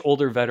 a much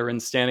older veteran,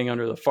 standing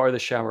under the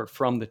farthest shower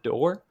from the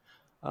door.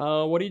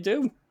 What do you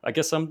do? I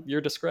guess you're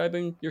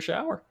describing your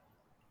shower.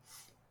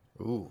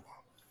 Ooh.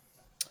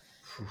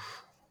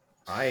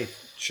 I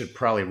should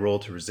probably roll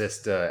to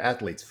resist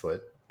athlete's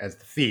foot as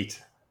the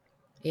feet.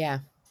 Yeah.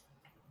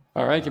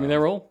 All right, give me that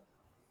roll.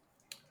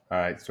 All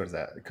right, so what is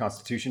that? A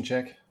constitution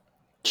check?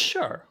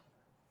 Sure.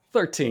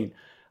 13.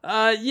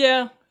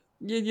 Yeah,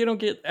 you don't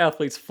get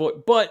athlete's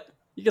foot, but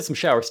you get some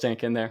shower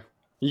stank in there.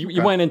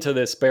 You went into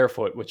this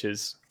barefoot, which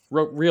is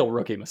real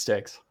rookie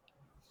mistakes.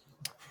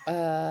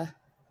 Can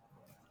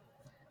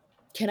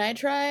I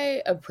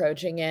try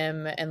approaching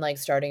him and like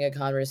starting a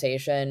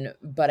conversation,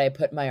 but I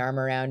put my arm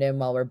around him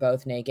while we're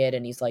both naked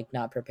and he's like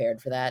not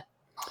prepared for that?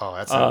 Oh,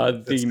 that's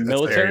the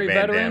military very Van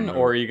veteran, Damme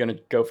or are you going to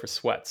go for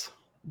sweats?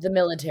 The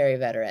military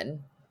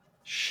veteran.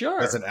 Sure.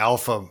 That's an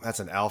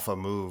alpha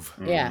move.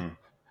 Yeah.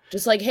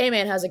 Just like, hey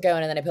man, how's it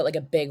going? And then I put like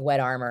a big wet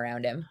arm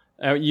around him.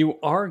 You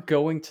are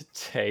going to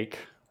take...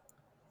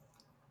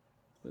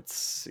 Let's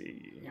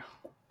see.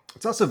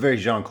 It's also very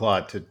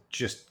Jean-Claude to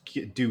just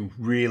do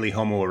really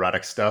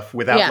homoerotic stuff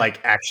without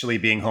like actually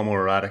being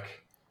homoerotic.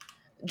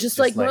 Just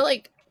like more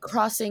like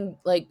crossing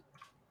like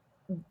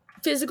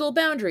physical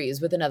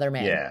boundaries with another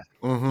man. Yeah.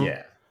 Mm-hmm.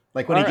 Yeah.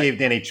 Like when he gave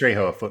Danny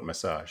Trejo a foot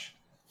massage.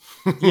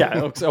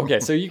 Yeah. Okay.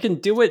 So you can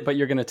do it, but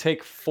you're going to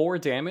take 4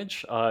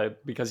 damage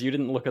because you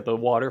didn't look at the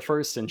water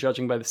first. And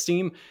judging by the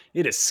steam,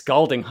 it is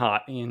scalding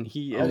hot, and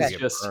he is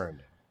just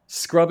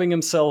scrubbing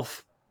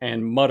himself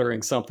and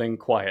muttering something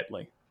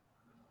quietly.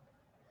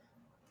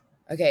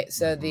 Okay,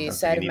 so the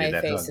side of my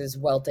face is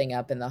welting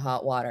up in the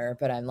hot water,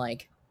 but I'm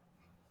like...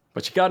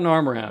 But you got an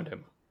arm around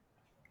him.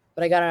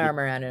 But I got an arm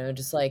around him, and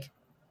just like,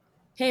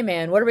 hey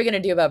man, what are we going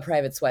to do about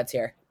private sweats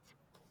here?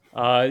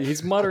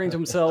 He's muttering to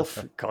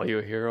himself, call you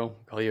a hero,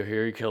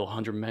 you kill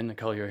 100 men, they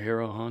call you a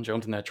hero, huh?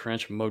 Jumped in that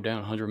trench and mowed down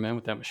 100 men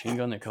with that machine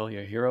gun, they call you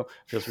a hero.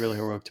 Feels really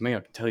heroic to me, I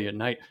can tell you at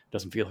night,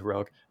 doesn't feel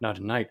heroic, not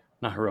at night,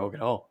 not heroic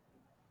at all.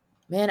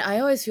 Man, I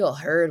always feel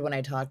heard when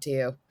I talk to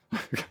you.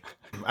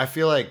 I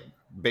feel like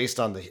based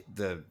on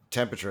the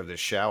temperature of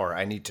this shower,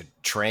 I need to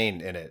train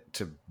in it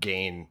to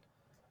gain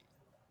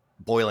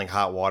boiling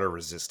hot water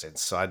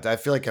resistance. So I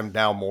feel like I'm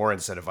now more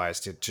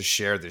incentivized to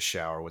share this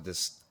shower with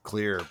this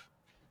clear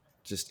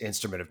just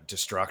instrument of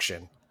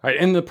destruction. All right,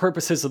 in the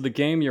purposes of the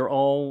game, you're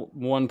all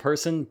one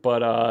person,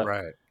 but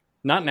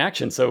not in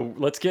action. So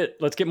let's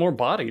get more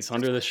bodies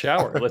under the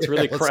shower. Let's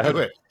really crowd. Let's do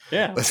it.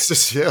 Yeah.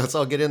 Let's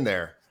all get in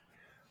there.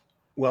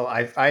 Well,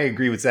 I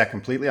agree with Zach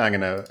completely. I'm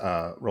going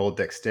to roll a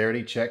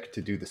dexterity check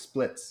to do the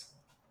splits.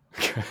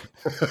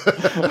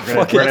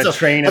 We're going to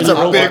train. That's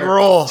a big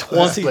roll.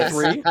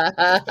 23.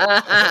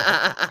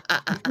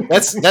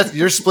 That's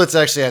your splits.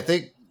 Actually, I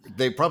think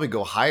they probably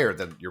go higher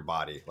than your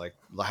body, like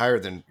higher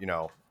than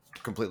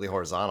completely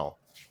horizontal.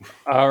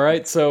 All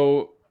right,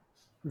 so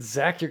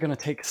Zach, you're going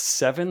to take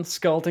 7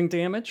 scalding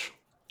damage.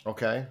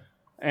 Okay.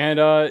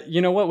 And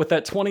you know what? With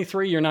that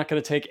 23, you're not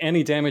going to take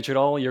any damage at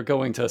all. You're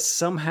going to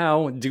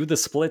somehow do the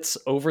splits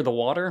over the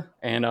water,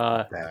 and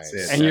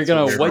you're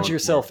going to wedge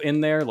yourself in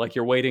there like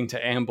you're waiting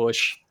to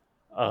ambush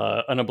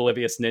an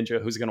oblivious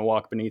ninja who's going to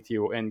walk beneath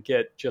you and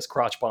get just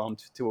crotch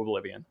bombed to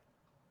oblivion.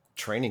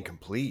 Training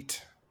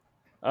complete.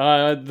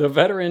 The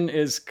veteran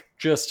is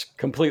just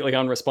completely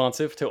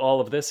unresponsive to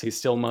all of this. He's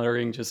still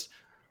muttering, just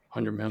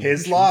 100 men.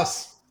 His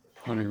loss.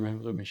 100 men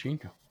with a machine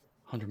gun.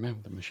 100 men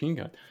with a machine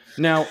gun.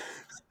 Now,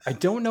 I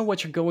don't know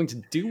what you're going to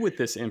do with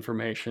this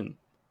information,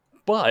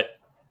 but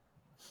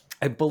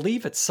I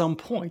believe at some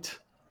point,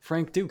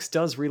 Frank Dukes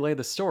does relay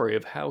the story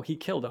of how he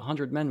killed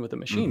 100 men with a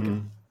machine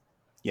gun.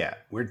 Yeah,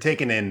 we're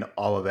taking in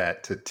all of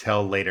that to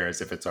tell later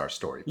as if it's our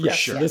story. Yes,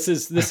 sure. This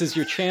is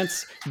your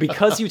chance.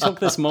 Because you took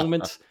this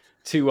moment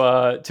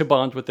to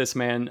bond with this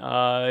man,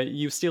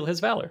 you steal his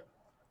valor.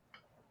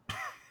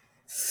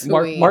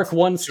 Mark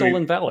 1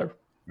 stolen valor,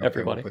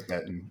 everybody. We'll put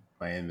that in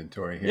my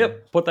inventory here.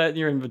 Yep, put that in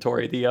your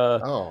inventory. The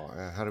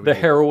how do we the do it?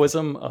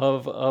 heroism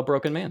of a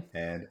broken man.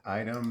 And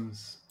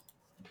items.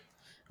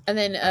 And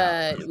then,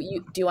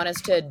 do you want us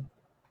to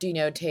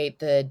denotate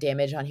the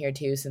damage on here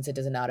too, since it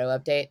does an auto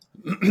update?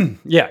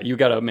 Yeah, you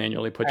got to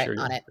manually put All right, your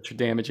on it. put your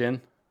damage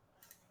in.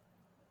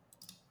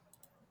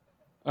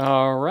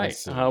 All right.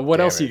 Let's see, What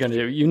else are you damage.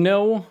 gonna do? You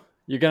know,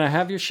 you're gonna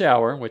have your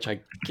shower, which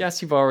I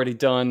guess you've already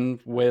done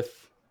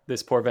with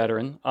this poor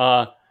veteran.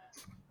 How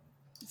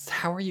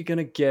are you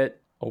gonna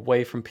get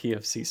away from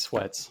PFC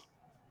sweats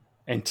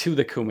and to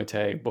the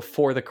Kumite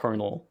before the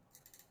Colonel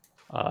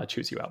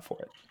chews you out for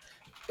it?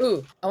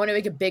 Ooh, I want to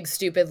make a big,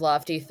 stupid,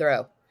 lofty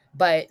throw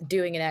by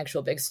doing an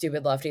actual big,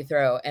 stupid, lofty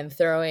throw and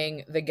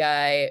throwing the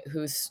guy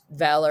whose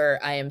valor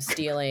I am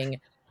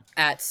stealing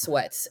at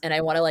Sweats. And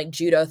I want to like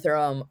judo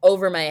throw him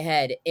over my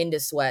head into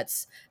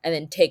Sweats and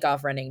then take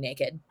off running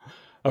naked.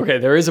 Okay,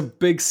 there is a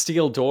big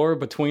steel door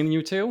between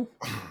you two.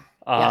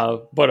 Yeah.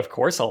 But of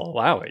course I'll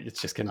allow it.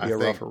 It's just going to be a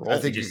rougher roll. I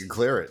think you can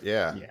clear it.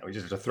 Yeah. Yeah, we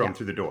just have to throw him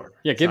through the door.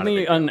 Yeah, It's give not a me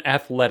big- an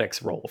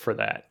athletics roll for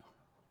that.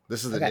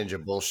 This is the Okay. ninja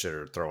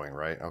bullshitter throwing,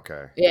 right?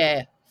 Okay.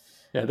 Yeah.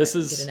 Yeah, this Get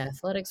is an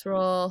athletics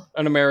roll.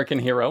 an American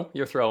hero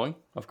you're throwing,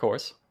 of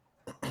course.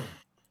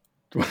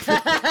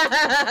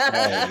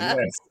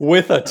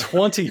 With a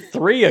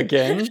 23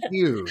 again.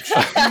 Huge.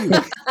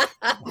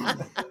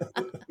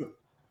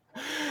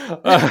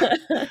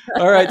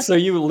 All right, so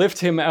you lift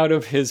him out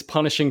of his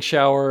punishing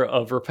shower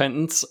of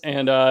repentance,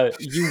 and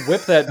you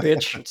whip that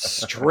bitch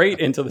straight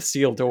into the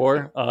steel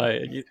door.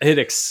 It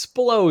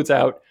explodes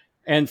out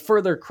and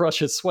further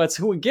crushes Sweats,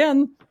 who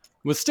again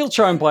was still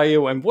charmed by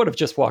you and would have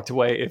just walked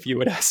away if you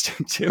had asked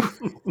him to.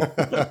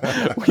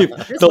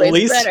 This the way's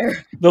least,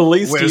 better. the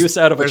least Where's- use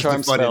out of a where's the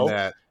charm fun in spell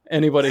that?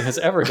 anybody has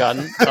ever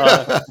gotten.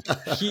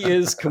 He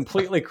is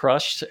completely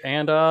crushed,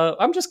 and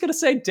I'm just gonna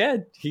say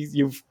dead.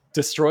 You've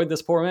destroyed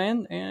this poor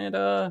man,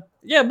 and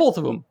yeah, both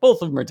of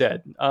them are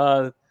dead.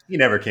 He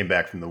never came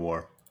back from the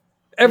war.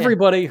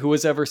 Everybody who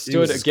has ever was stood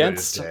as good as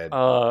against, dead.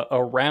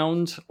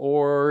 around,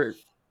 or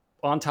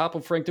on top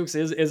of Frank Dukes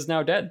is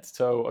now dead.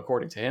 So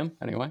according to him,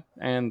 anyway,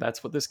 and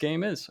that's what this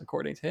game is,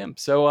 according to him.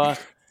 So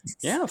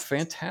yeah,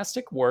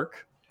 fantastic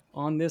work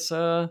on this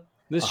shower.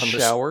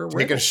 Take a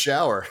riddle.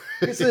 shower.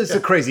 This is a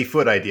crazy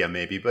foot idea,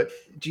 maybe, but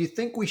do you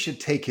think we should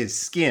take his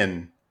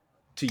skin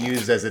to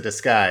use as a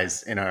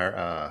disguise in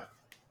our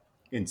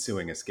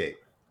ensuing escape?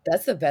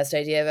 That's the best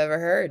idea I've ever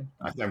heard.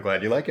 I'm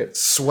glad you like it.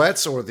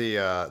 Sweats or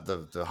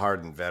the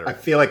hardened veteran? I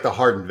feel like the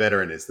hardened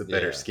veteran is the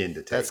better Yeah. skin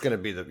to take. That's going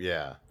to be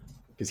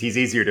because he's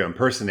easier to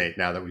impersonate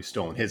now that we've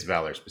stolen his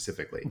valor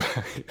specifically.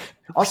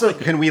 Also,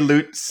 can we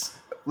loot?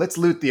 Let's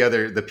loot the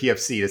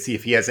PFC to see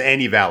if he has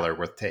any valor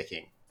worth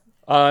taking.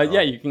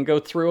 Yeah, you can go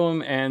through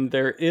them, and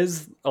there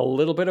is a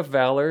little bit of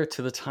valor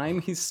to the time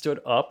he stood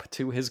up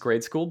to his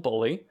grade school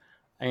bully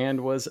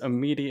and was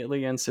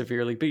immediately and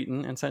severely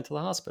beaten and sent to the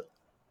hospital.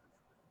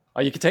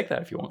 You can take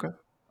that if you want.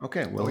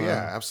 Okay. Well, Oh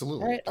yeah,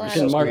 absolutely. All right, Do we I'll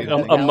still You can mark need a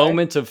anything?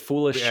 moment of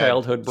foolish We had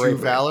childhood bravery.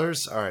 2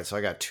 valors. All right, so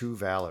I got 2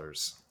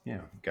 valors. yeah,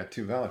 we've got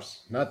 2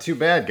 valors. Not too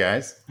bad,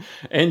 guys.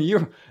 And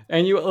you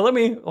let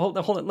me hold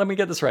on, let me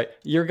get this right.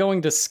 You're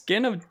going to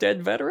skin a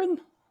dead veteran?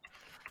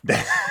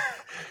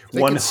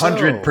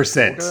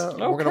 100%.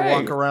 We're gonna Okay.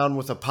 walk around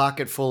with a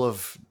pocket full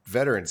of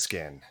veteran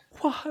skin.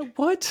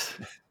 What?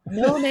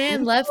 No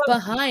man left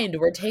behind.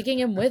 We're taking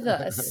him with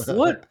us.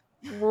 What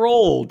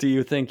role do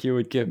you think you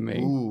would give me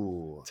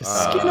Ooh, to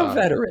skin a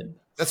veteran?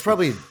 that's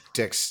probably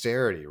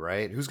dexterity,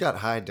 right? Who's got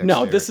high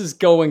dexterity? No, this is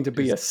going to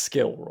be a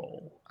skill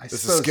roll.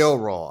 This is a skill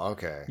roll.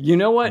 Okay. You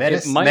know what?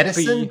 It might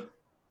medicine? be.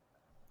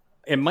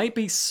 It might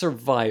be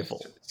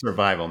survival,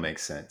 Survival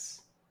makes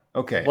sense.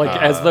 Okay. like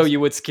as though you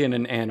would skin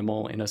an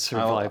animal in a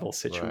survival right.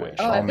 situation.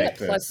 Oh, I'll I've make got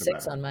that plus 6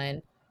 survival. on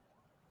mine.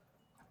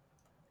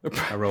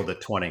 I rolled a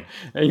 20.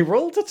 And you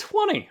rolled a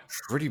 20.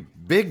 Pretty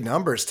big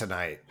numbers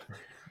tonight.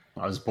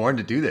 I was born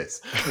to do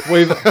this.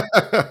 We've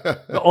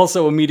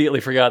also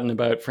immediately forgotten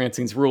about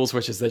Francine's rules,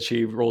 which is that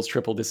she rolls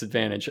triple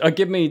disadvantage.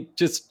 Give me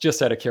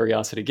just out of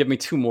curiosity, give me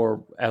 2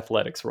 more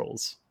athletics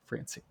rolls,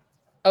 Francine.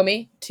 Oh,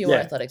 me? 2 more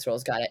Yeah. athletics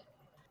rolls. Got it.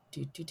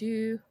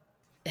 Do.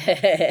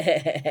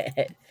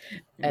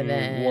 And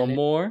then 1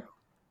 more.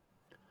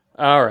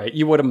 All right,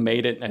 you would have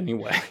made it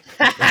anyway.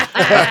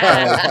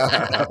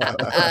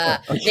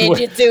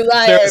 Ninjutsu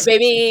liar,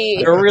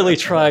 baby. I really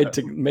tried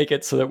to make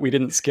it so that we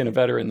didn't skin a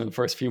veteran in the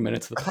first few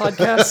minutes of the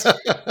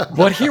podcast,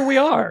 but here we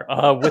are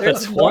with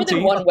There's a more than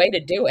 20. one way to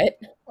do it.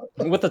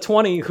 With a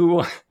 20, who,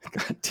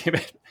 God damn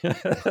it,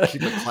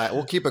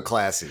 We'll keep it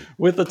classy.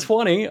 with a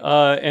 20,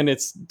 and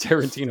it's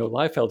Tarantino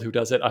Liefeld who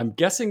does it. I'm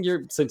guessing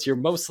since you're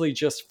mostly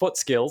just foot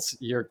skills,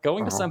 you're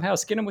going to somehow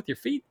skin him with your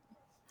feet.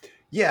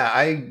 Yeah,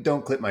 I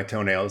don't clip my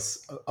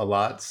toenails a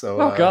lot, so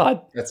Oh,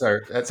 God. that's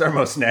our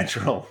most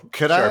natural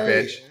Could sharp I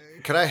edge.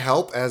 could I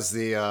help as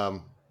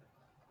the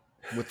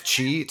with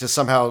chi to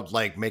somehow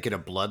like make it a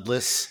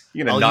bloodless?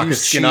 You're gonna I'll knock his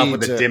use skin chi off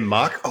with to- a dim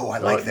mock. Oh, I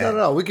like that.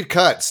 No. We could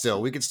cut still.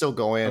 We could still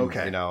go in.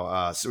 Okay.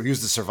 So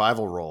use the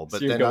survival roll, but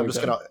So you're then I'm going just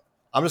to- gonna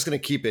I'm just going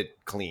to keep it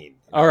clean.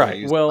 All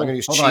right. I'm going to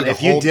use Hold chi on. to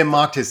If you hold-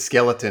 dim-mocked his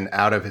skeleton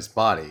out of his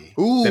body,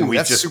 Ooh, then we'd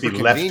that's just be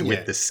super left convenient.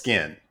 with the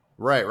skin.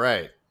 Right.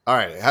 All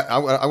right.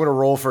 I'm going to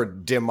roll for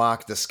dim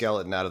mock the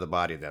skeleton out of the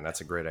body then.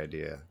 That's a great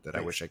idea that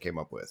I wish I came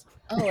up with.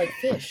 Oh, like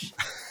fish.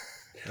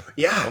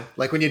 Yeah,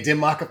 like when you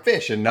dim-mock a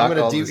fish and knock I'm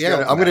all going the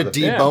skeleton to out of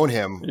the- debone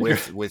him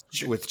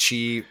with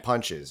chi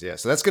punches. Yeah.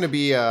 So that's going to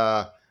be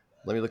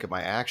let me look at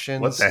my actions.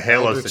 What the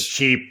hell is Eldritch-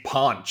 the chi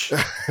punch?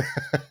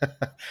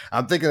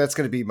 I'm thinking that's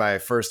going to be my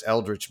first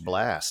Eldritch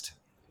Blast.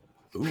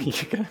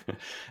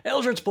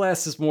 Eldritch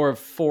Blast is more of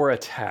 4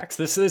 attacks.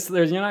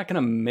 You're not going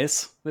to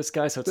miss this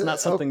guy, so it's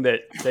not something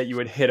that you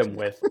would hit him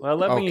with.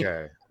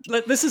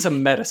 This is a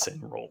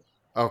medicine roll.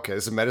 Okay,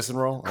 this is a medicine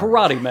roll?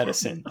 Karate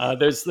medicine.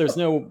 There's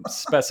no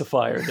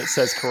specifier that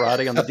says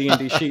karate on the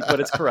D&D sheet, but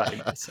it's karate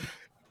medicine.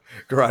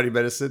 Karate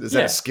medicine? Is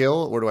that a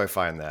skill? Where do I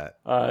find that?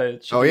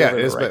 It Oh, yeah,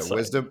 it is right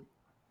wisdom.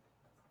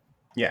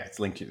 Yeah, it's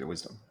linked to the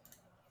wisdom.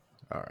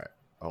 All right,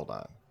 hold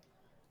on.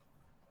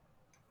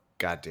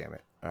 God damn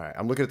it. All right,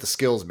 I'm looking at the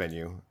skills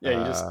menu. Yeah,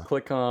 you just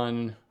click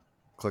on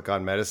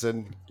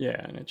medicine.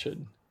 Yeah, and it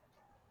should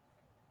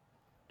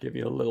give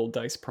you a little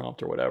dice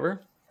prompt or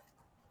whatever.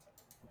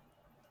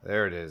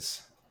 There it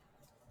is.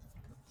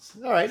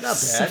 All right, not bad.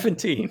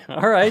 17.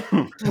 All right.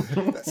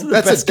 That's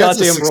That's a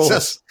goddamn roll.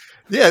 success.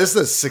 Yeah, this is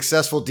a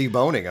successful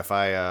deboning. If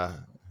I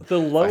The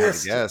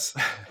lowest. Yes.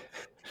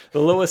 The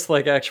lowest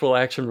actual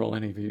action roll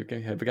any of you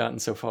have gotten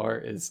so far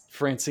is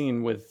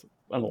Francine with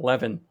an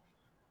 11.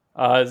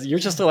 You're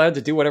just allowed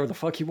to do whatever the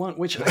fuck you want,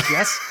 which I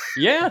guess,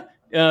 yeah,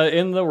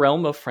 in the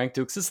realm of Frank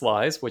Dukes'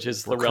 lies, which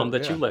is the realm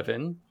that you live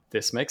in,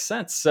 this makes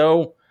sense.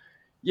 So,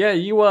 yeah,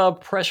 you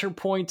pressure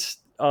point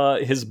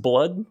his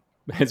blood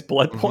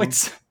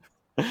points,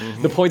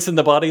 the points in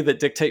the body that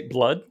dictate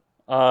blood,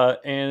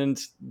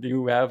 and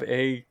you have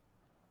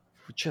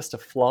just a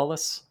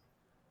flawless,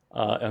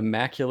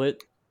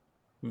 immaculate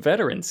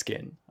veteran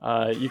skin.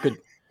 You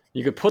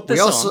could put this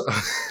on.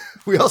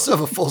 We also have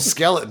a full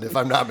skeleton, if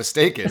I'm not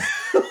mistaken.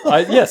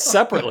 Yes,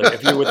 separately,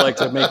 if you would like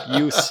to make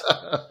use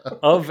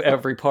of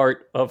every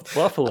part of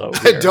Buffalo.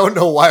 Here. I don't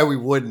know why we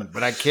wouldn't,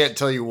 but I can't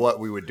tell you what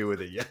we would do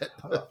with it yet.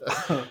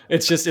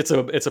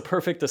 It's a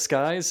perfect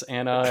disguise,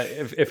 and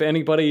if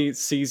anybody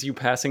sees you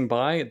passing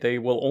by, they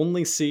will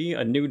only see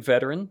a nude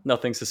veteran,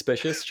 nothing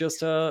suspicious,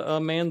 just a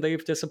man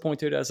they've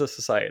disappointed as a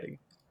society.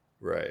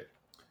 Right.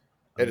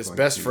 And his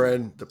best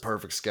friend, the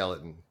perfect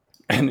skeleton.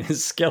 And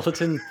his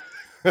skeleton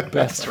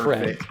best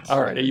friend. All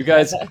right, are you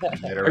guys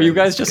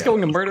just going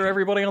to murder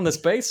everybody on this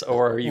base,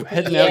 or are you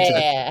heading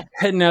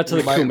out to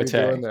the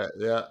Kumite?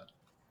 Yeah.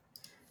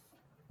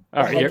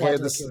 All right, we're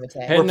playing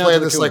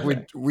this like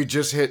we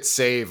just hit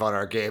save on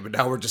our game, and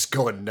now we're just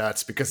going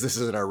nuts because this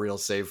isn't our real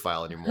save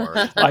file anymore.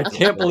 I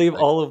can't believe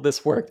all of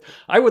this worked.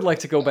 I would like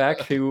to go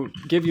back to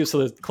give you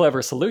some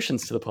clever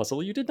solutions to the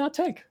puzzle you did not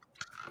take.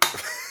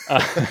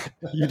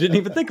 You didn't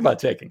even think about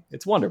taking.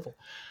 It's wonderful.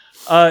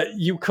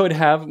 You could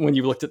have, when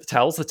you looked at the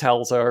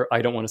towels are,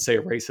 I don't want to say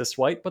a racist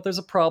white, but there's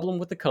a problem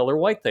with the color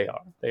white they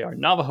are. They are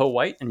Navajo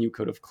white, and you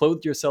could have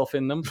clothed yourself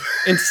in them.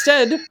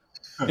 Instead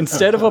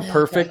of a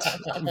perfect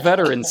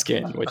veteran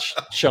skin, which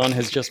Sean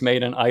has just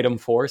made an item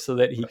for so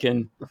that he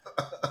can...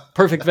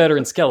 Perfect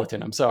veteran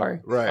skeleton, I'm sorry.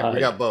 Right, we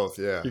got both,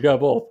 yeah. You got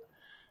both.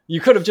 You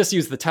could have just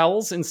used the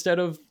towels instead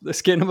of the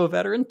skin of a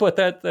veteran, but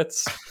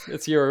it's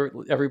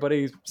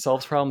everybody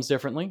solves problems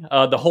differently.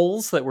 The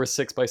holes that were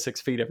 6 by 6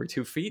 feet every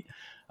 2 feet,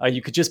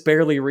 you could just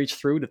barely reach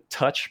through to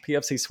touch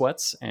PFC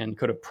Sweats, and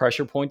could have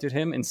pressure pointed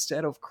him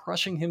instead of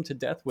crushing him to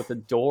death with a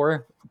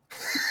door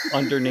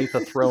underneath a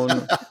thrown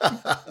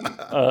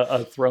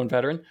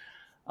veteran.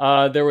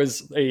 There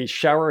was a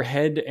shower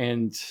head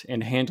and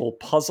handle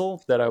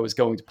puzzle that I was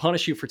going to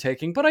punish you for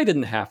taking, but I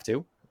didn't have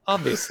to.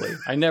 Obviously,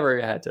 I never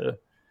had to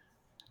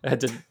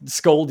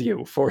scold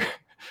you for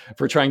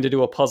trying to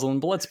do a puzzle in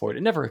Bloodsport.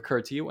 It never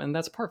occurred to you, and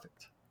that's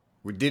perfect.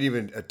 We didn't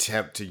even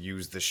attempt to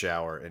use the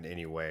shower in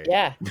any way.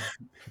 Yeah.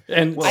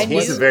 And we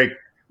have a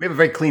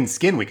very clean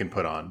skin we can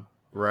put on.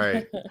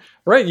 Right.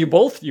 Right. You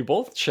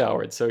both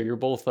showered, so you're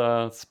both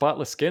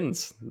spotless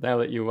skins now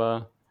that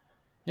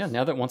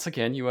now that once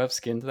again you have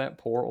skinned that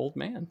poor old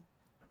man.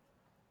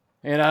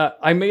 And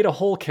I made a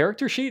whole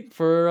character sheet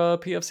for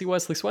PFC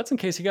Wesley Sweats in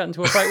case you got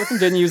into a fight with him.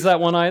 Didn't use that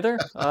one either.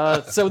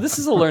 So this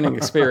is a learning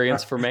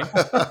experience for me.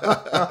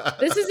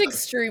 This is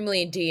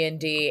extremely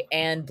D&D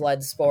and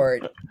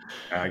Bloodsport.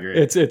 I agree.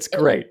 It's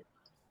great.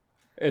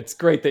 It's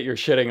great that you're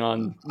shitting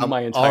on my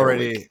entire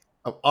week.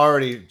 I'm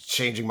already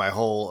changing my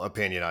whole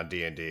opinion on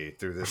D&D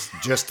through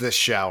this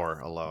shower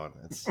alone.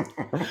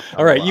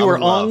 All right, you are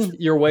on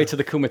your way to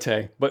the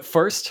Kumite, but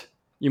first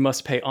you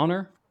must pay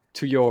honor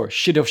to your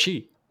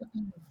Shidoshi.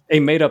 A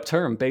made-up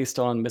term based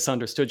on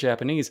misunderstood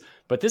Japanese,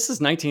 but this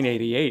is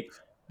 1988,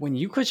 when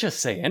you could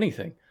just say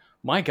anything.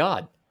 My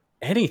God,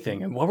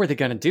 anything. And what were they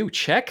going to do?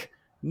 Check?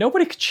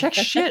 Nobody could check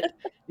shit.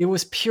 It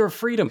was pure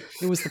freedom.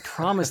 It was the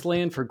promised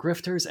land for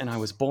grifters, and I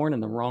was born in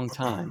the wrong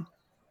time.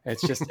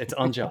 It's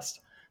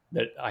unjust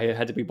that I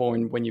had to be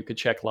born when you could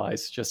check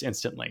lies just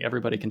instantly.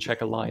 Everybody can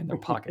check a lie in their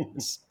pocket.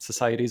 This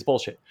society is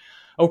bullshit.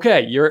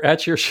 Okay, you're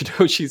at your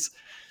Shidoshi's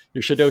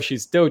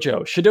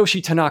dojo.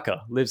 Shidoshi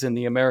Tanaka lives in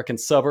the American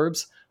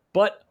suburbs,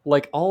 but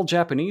like all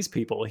Japanese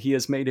people, he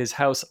has made his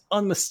house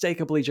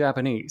unmistakably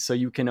Japanese, so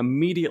you can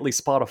immediately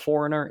spot a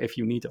foreigner if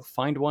you need to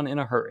find one in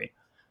a hurry.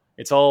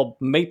 It's all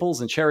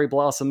maples and cherry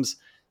blossoms,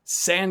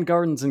 sand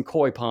gardens and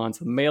koi ponds.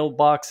 The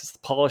mailbox is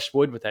polished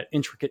wood with that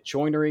intricate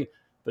joinery.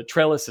 The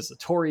trellis is a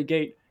torii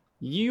gate.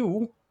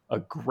 You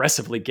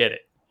aggressively get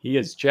it. He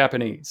is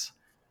Japanese.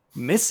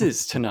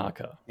 Mrs.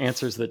 Tanaka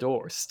answers the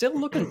door, still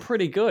looking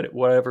pretty good at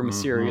whatever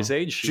mysterious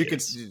age she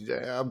is.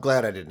 I'm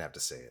glad I didn't have to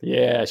say it.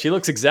 Yeah, she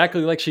looks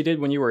exactly like she did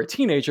when you were a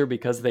teenager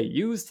because they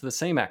used the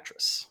same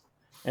actress.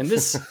 And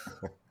this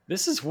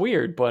is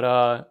weird,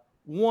 but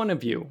one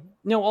of you,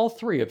 no, all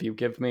three of you,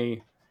 give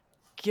me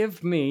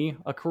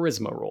a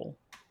charisma roll.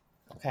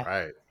 Okay. All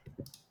right.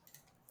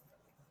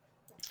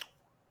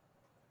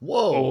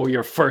 Whoa! Oh,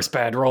 your first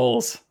bad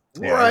rolls.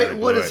 Yeah, right, really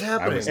what is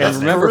happening? And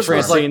remember,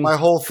 Francine, like my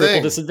whole triple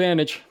thing.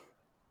 Disadvantage.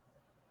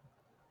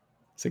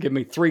 So give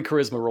me 3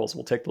 charisma rolls.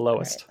 We'll take the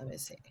lowest. Right, let me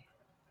see.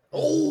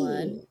 Oh.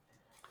 1.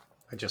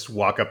 I just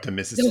walk up to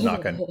Mrs.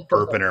 Tanaka and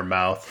burp in her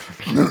mouth.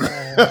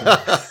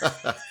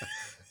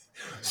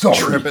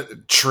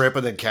 Trip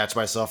and then catch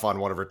myself on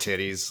one of her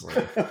titties.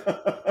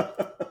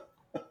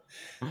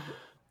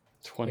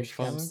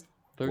 25,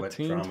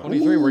 13, drama.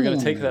 23. We're going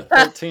to take that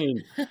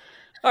 13.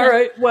 All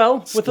right.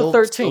 Well, with the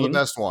 13. Still the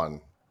best one.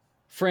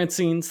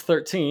 Francine's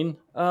 13.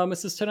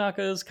 Mrs.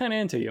 Tanaka is kind of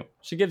into you.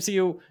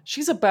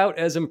 She's about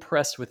as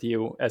impressed with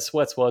you as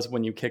Sweats was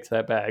when you kicked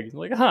that bag.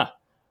 Like,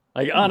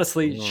 Like,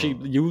 honestly,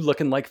 you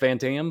looking like Van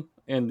Damme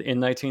in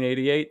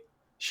 1988,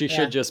 she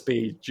should just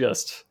be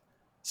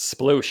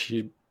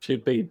sploosh.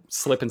 She'd be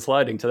slip and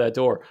sliding to that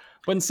door.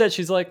 But instead,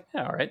 she's like,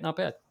 yeah, all right, not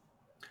bad.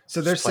 So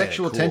there's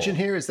sexual tension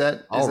here? Is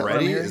that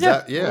already? Is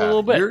that a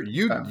little bit.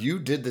 You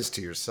did this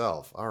to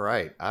yourself. All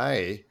right.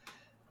 I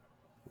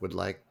would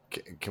like.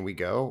 Can we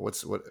go?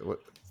 What?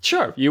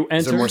 Sure. You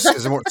enter.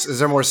 Is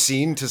there more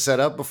scene to set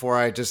up before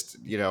I just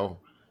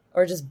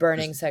or just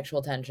burning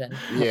sexual tension?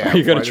 Yeah.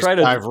 You're gonna try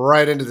to dive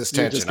right into this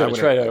tension. You're just gonna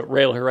try to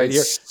rail her right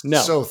here. No.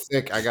 So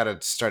thick. I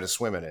gotta try to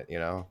swim in it.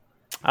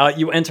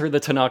 You enter the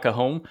Tanaka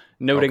home,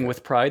 noting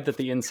with pride that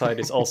the inside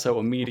is also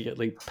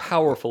immediately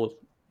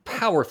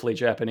powerfully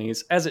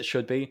Japanese, as it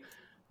should be.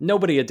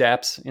 Nobody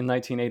adapts in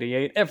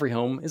 1988. Every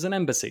home is an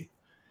embassy.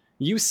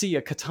 You see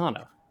a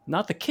katana,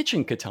 not the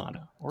kitchen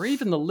katana, or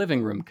even the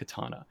living room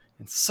katana,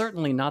 and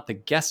certainly not the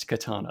guest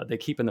katana they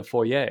keep in the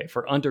foyer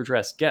for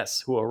underdressed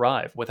guests who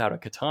arrive without a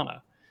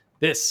katana.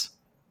 This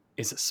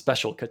is a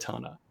special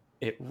katana.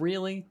 It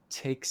really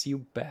takes you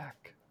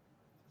back.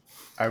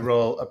 I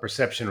roll a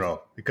perception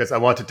roll because I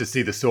wanted to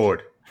see the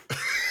sword.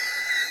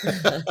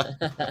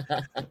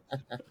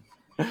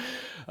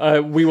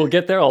 We will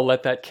get there. I'll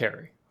let that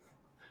carry.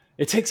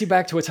 It takes you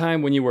back to a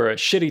time when you were a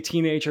shitty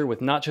teenager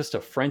with not just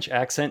a French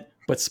accent,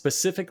 but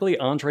specifically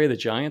Andre the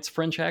Giant's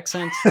French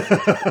accent.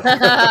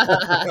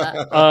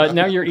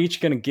 Now you're each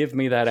going to give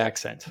me that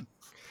accent.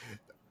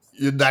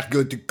 You're not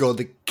going to go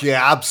to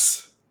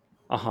cabs.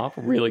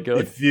 Really good.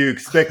 If you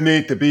expect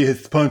me to be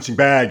his punching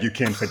bag, you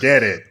can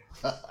forget it.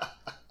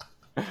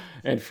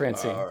 And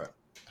Francine. All right.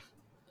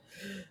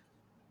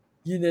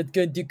 You're not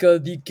going to call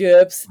the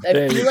cops.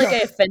 I feel like I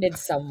offended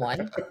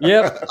someone.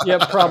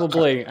 Yep,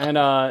 probably. And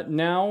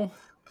now,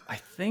 I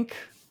think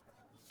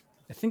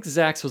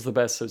Zach's was the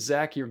best. So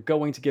Zach, you're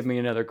going to give me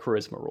another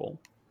charisma roll.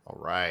 All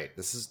right,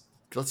 let's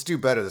do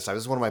better this time.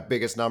 This is one of my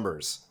biggest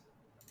numbers.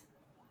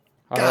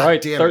 All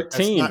right, damn 13. It,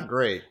 that's not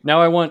great.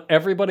 Now I want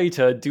everybody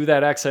to do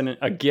that accent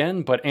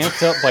again, but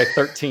amped up by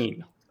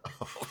 13.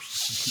 Oh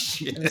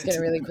shit! I'm just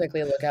gonna really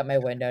quickly look out my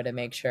window to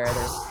make sure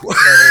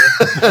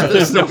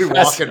there's nobody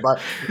walking by.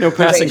 No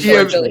passing.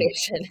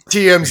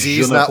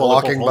 TMZ's not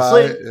walking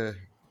by.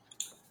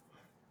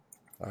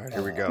 All right,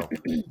 here we go.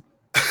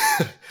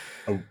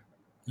 Go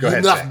You're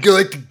ahead, not Zach.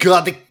 going to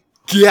go the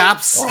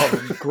gaps.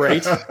 Oh,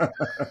 great.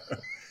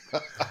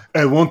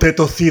 I wanted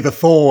to see the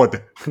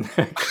sword.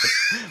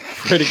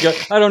 Pretty good.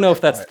 I don't know if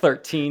that's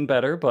 13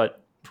 better,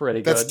 but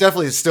pretty good. That's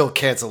definitely still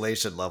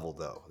cancellation level,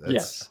 though.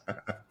 Yes.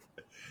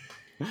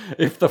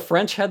 If the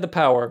French had the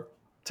power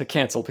to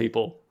cancel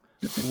people,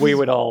 we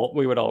would all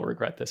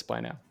regret this by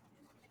now.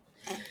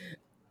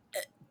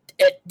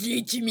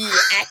 Teach me,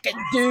 I can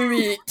do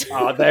it.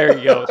 Oh, there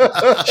you go.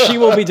 She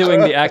will be doing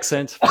the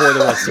accent for the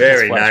rest of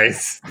this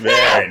Nice.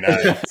 Very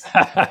nice.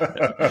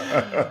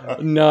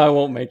 No, I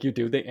won't make you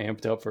do the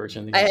amped up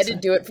version. I had to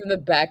do it from the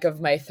back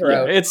of my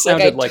throat. Yeah, it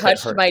sounded like like I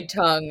touched my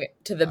tongue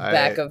to the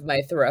back of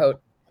my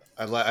throat.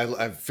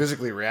 I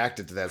physically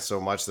reacted to that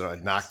so much that I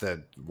knocked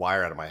that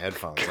wire out of my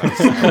headphones.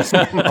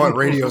 I went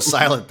radio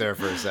silent there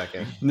for a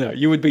second. No,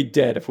 you would be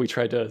dead if we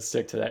tried to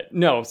stick to that.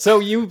 No, so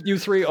you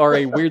three are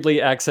a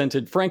weirdly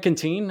accented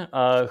Frankentine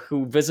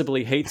who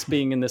visibly hates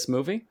being in this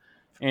movie,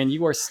 and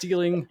you are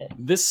stealing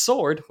this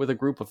sword with a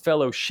group of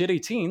fellow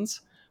shitty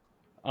teens.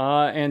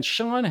 And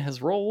Sean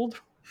has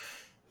rolled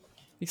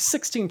a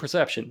 16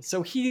 perception,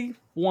 so he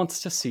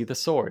wants to see the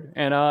sword.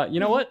 And you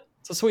know what?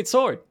 It's a sweet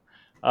sword.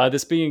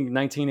 This being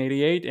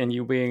 1988 and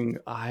you being,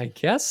 I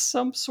guess,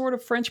 some sort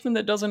of Frenchman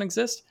that doesn't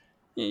exist,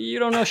 you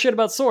don't know shit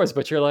about swords,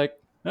 but you're like,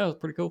 that was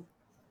pretty cool.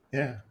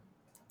 Yeah.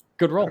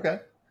 Good roll. Okay.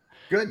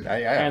 Good.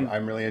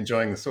 I'm really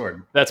enjoying the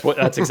sword. That's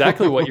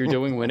exactly what you're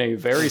doing when a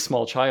very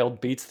small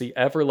child beats the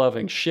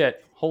ever-loving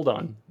shit. Hold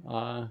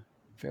on.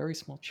 Very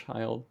small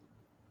child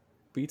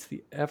beats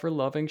the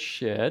ever-loving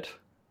shit.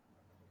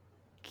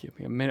 Give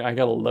me a minute. I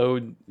gotta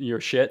load your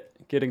shit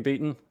getting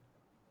beaten.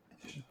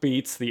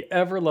 Beats the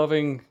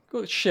ever-loving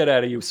shit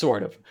out of you,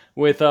 sort of.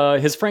 With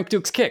his Frank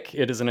Dukes kick.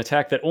 It is an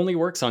attack that only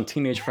works on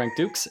teenage Frank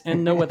Dukes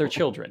and no other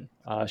children.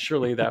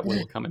 Surely that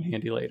will come in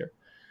handy later.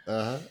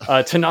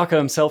 Tanaka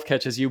himself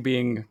catches you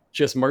being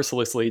just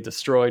mercilessly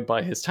destroyed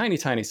by his tiny,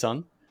 tiny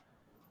son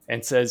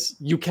and says,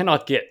 you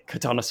cannot get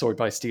katana sword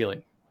by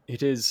stealing.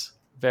 It is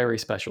very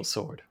special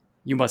sword.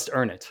 You must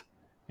earn it.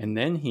 And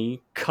then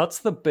he cuts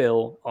the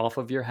bill off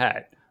of your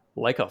hat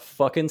like a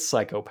fucking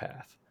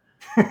psychopath.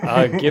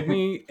 Give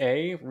me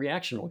a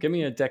reaction roll. Give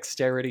me a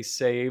dexterity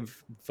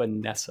save,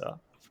 Vanessa,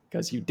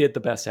 because you did the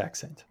best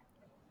accent.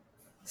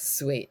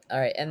 Sweet. All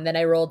right. And then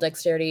I roll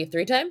dexterity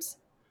 3 times?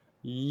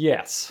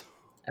 Yes.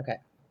 Okay.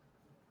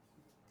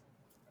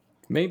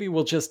 Maybe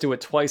we'll just do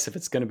it twice if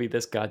it's going to be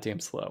this goddamn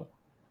slow.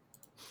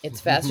 It's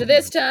faster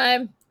this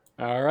time.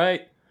 All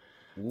right.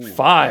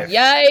 5.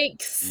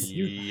 Yikes.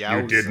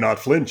 You did not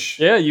flinch.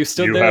 Yeah, you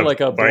stood there like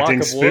a block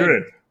of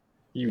wood.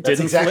 You That's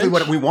didn't exactly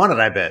flinch. what we wanted,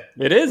 I bet.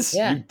 It is.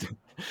 Yeah.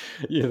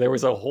 Yeah, there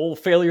was a whole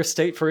failure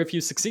state for if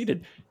you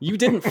succeeded. You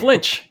didn't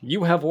flinch.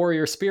 You have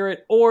warrior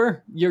spirit,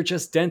 or you're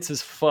just dense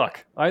as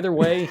fuck. Either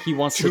way, he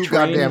wants to Too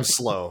train goddamn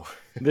slow.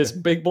 this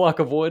big block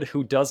of wood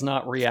who does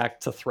not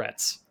react to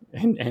threats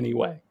in any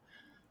way.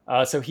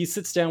 So he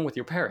sits down with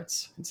your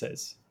parents and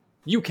says,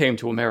 you came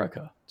to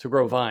America to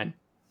grow vine.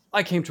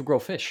 I came to grow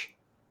fish.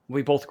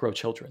 We both grow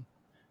children.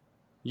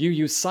 You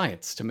use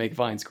science to make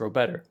vines grow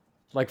better.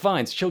 Like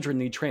vines, children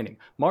need training.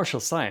 Martial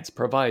science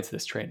provides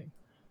this training.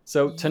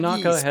 So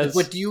Tanaka has...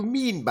 What do you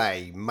mean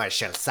by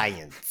martial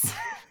science?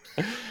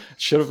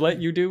 Should have let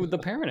you do the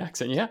parent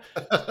accent, yeah.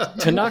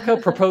 Tanaka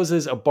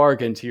proposes a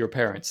bargain to your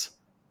parents.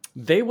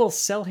 They will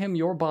sell him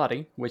your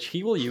body, which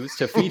he will use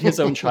to feed his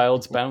own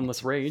child's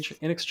boundless rage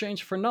in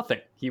exchange for nothing.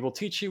 He will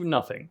teach you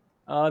nothing.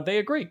 They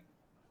agree.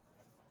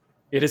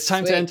 It is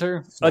time to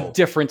enter a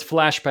different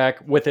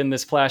flashback within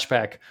this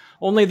flashback.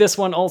 Only this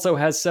one also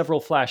has several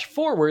flash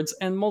forwards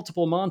and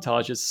multiple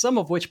montages, some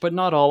of which, but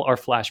not all, are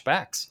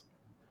flashbacks.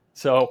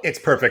 So it's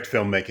perfect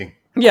filmmaking.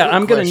 Yeah,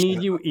 I'm going to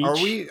need you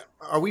each.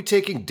 Are we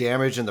taking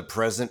damage in the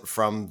present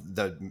from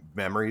the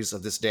memories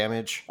of this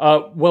damage?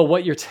 Well,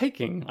 what you're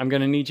taking, I'm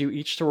going to need you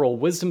each to roll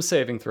wisdom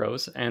saving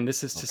throws, and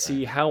this is to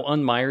see how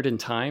unmired in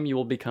time you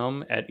will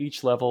become at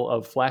each level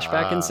of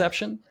flashback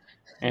inception.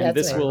 And That's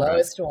this my will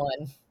lowest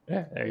one.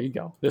 Yeah, there you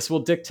go. This will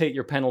dictate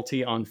your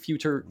penalty on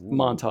future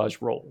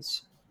montage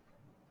rolls.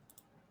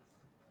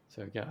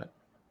 So we got,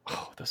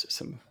 those are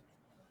some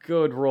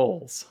good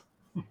rolls.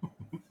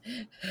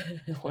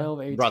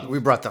 12, 18. We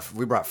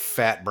brought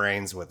fat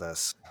brains with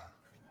us.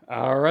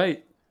 All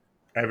right.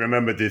 I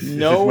remember this. This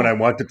is when I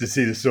wanted to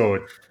see the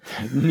sword.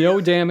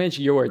 No damage.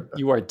 You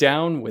are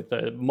down with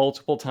the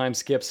multiple time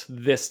skips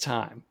this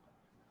time.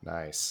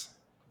 Nice.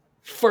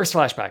 First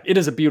flashback. It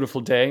is a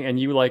beautiful day, and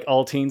you, like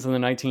all teens in the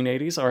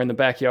 1980s, are in the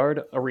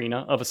backyard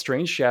arena of a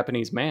strange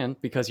Japanese man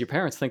because your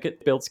parents think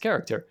it builds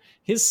character.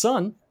 His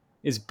son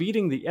is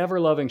beating the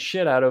ever-loving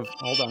shit out of...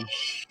 Hold on.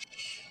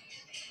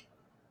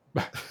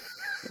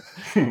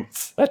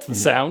 That's the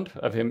sound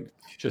of him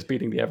just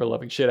beating the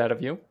ever-loving shit out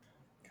of you.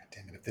 God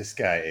damn it. If this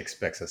guy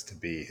expects us to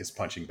be his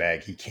punching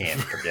bag, he can't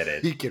forget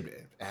it. He can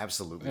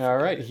absolutely All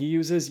right. He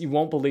uses... You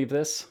won't believe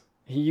this.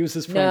 He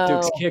uses Frank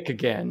Duke's kick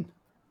again.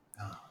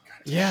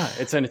 Yeah,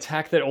 it's an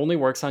attack that only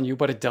works on you,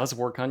 but it does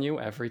work on you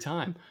every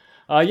time.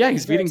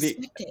 He's beating the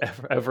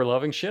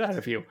ever-loving shit out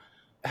of you.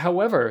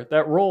 However,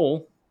 that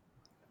roll,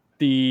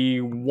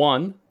 the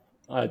 1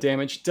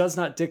 damage, does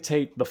not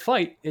dictate the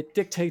fight. It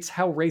dictates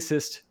how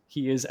racist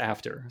he is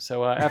after.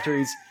 So after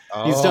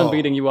he's done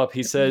beating you up,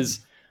 he says,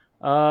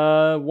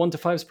 1 to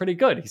 5 is pretty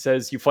good. He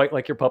says, you fight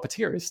like your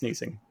puppeteer is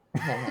sneezing.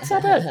 It's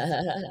not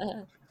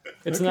bad.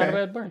 It's not a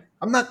bad burn.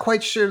 I'm not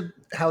quite sure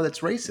how that's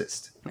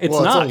racist. It's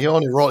not. He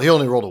only rolled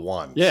a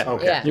 1. Yeah. So.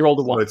 Okay. Yeah. He rolled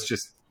a 1. So it's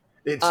just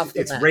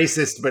it's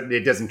racist, but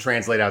it doesn't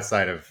translate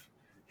outside of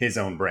his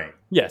own brain.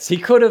 Yes, he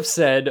could have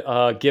said,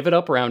 give it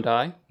up, round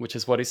eye, which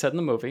is what he said in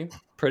the movie.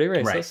 Pretty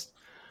racist. Right.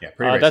 Yeah,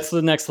 pretty racist. That's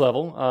the next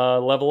level.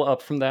 Level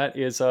up from that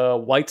is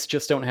whites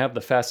just don't have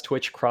the fast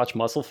twitch crotch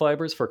muscle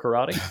fibers for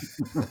karate.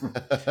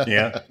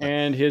 Yeah.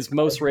 And his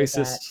most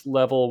racist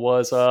level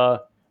was,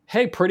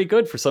 hey, pretty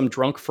good for some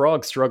drunk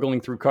frog struggling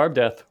through carb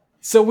death.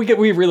 So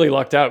we really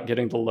lucked out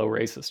getting the low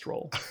racist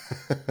roll.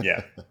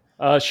 Yeah.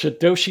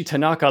 Shidoshi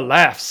Tanaka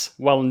laughs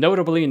while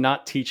notably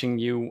not teaching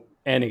you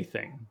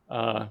anything.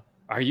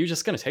 Are you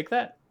just going to take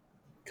that?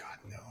 God,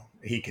 no.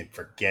 He can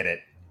forget it.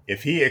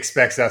 If he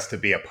expects us to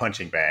be a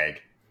punching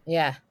bag,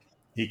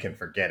 he can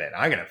forget it.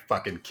 I'm going to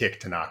fucking kick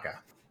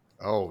Tanaka.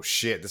 Oh,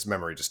 shit. This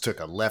memory just took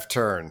a left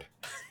turn.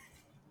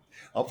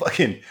 I'll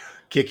fucking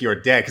kick your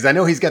dad, because I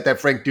know he's got that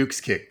Frank Dukes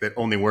kick that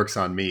only works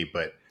on me,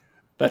 but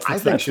I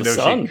think that's the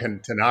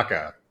son.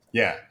 Tanaka,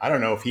 yeah, I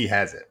don't know if he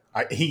has it.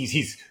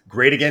 He's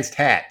great against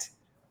hat,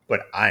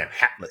 but I am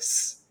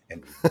hatless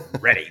and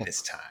ready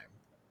this time.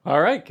 All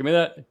right, give me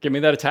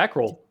that attack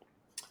roll.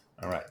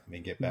 All right, let me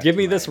get back. Give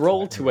me this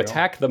roll to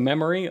attack the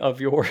memory of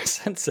your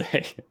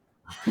sensei.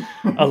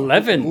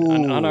 11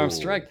 on unarmed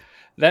strike.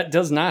 That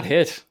does not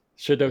hit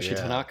Shidoshi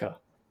Tanaka.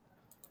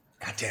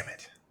 God damn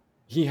it.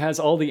 He has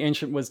all the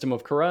ancient wisdom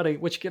of karate,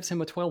 which gives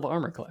him a 12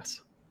 armor class.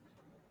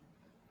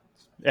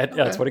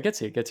 That's what it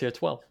gets you. It gets you a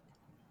 12.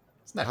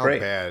 It's not How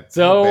great. bad?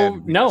 So, How bad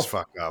did we no. just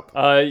fuck up?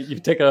 You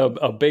take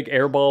a big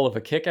airball of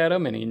a kick at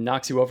him, and he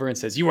knocks you over and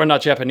says, "You are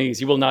not Japanese.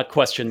 You will not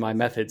question my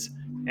methods."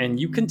 And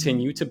you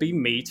continue to be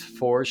meat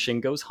for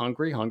Shingo's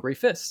hungry, hungry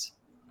fists.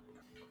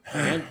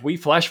 And we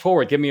flash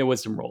forward. Give me a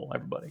wisdom roll,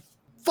 everybody.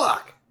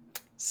 Fuck.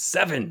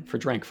 7 for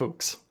Drank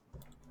Fuchs.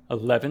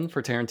 11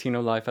 for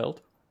Tarantino Liefeld.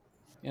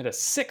 And a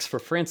 6 for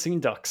Francine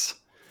Dux.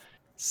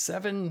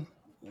 7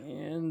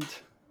 and...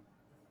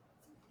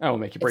 I will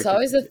make you break It's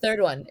always the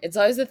third one. It's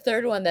always the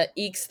third one that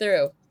ekes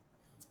through.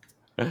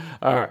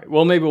 All right.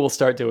 Well, maybe we'll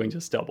start doing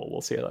just double.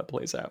 We'll see how that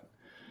plays out.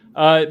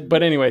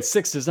 But anyway,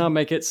 6 does not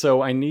make it,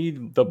 so I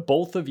need the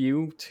both of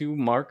you to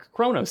mark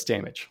Chronos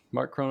damage.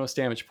 Mark Chronos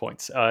damage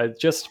points.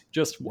 Just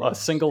a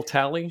single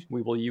tally.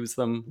 We will use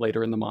them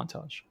later in the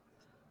montage.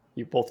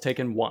 You've both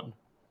taken 1.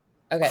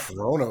 Okay.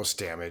 Chronos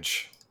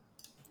damage.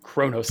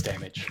 Chronos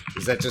damage.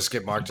 Does that just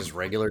get marked as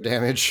regular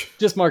damage?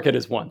 Just mark it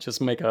as 1. Just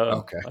make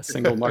a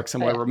single mark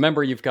somewhere. Yeah.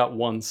 Remember, you've got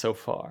 1 so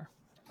far.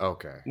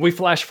 Okay. We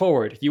flash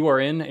forward. You are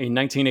in a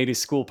 1980s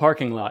school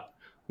parking lot,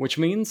 which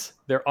means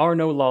there are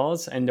no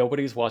laws and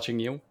nobody's watching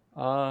you.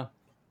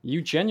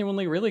 You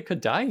genuinely really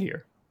could die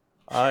here.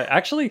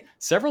 Actually,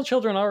 several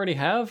children already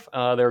have.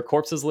 There are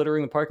corpses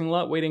littering the parking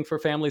lot waiting for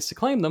families to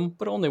claim them,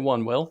 but only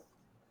one will.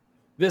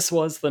 This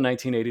was the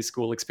 1980s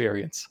school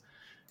experience.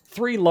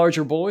 3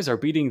 larger boys are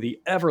beating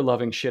the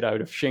ever-loving shit out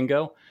of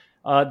Shingo.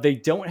 They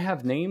don't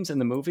have names in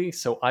the movie,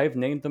 so I've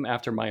named them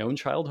after my own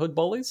childhood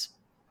bullies.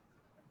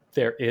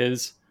 There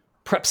is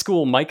Prep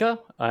School Micah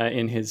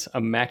in his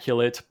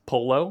immaculate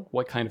polo.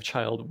 What kind of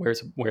child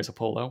wears a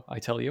polo, I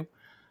tell you.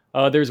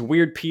 There's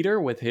Weird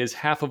Peter with his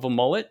half of a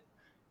mullet.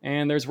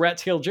 And there's Rat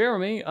Tail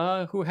Jeremy,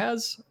 who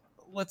has,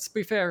 let's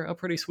be fair, a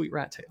pretty sweet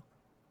rat tail.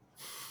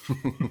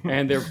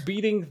 And they're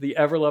beating the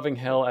ever-loving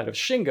hell out of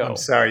Shingo. I'm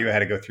sorry you had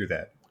to go through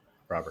that,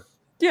 Robert.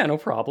 Yeah, no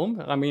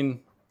problem. I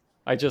mean,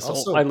 I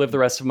live the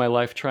rest of my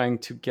life trying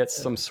to get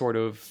some sort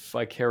of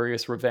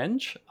vicarious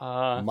revenge.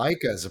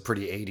 Micah is a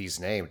pretty 80s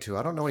name, too.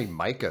 I don't know any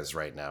Micahs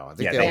right now. I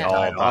think Yeah, they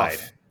all died.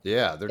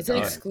 Yeah, they're It's an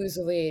done.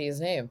 exclusively 80s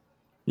name.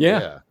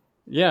 Yeah.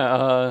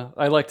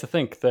 I like to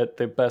think that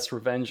the best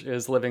revenge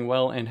is living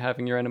well and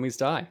having your enemies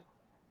die.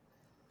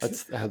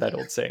 That's how that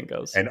old saying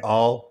goes. And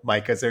all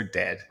Micahs are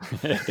dead.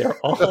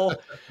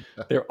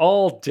 they're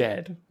all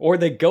dead. Or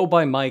they go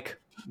by Mike.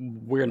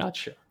 We're not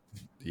sure.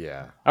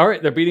 Yeah. All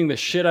right, they're beating the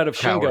shit out of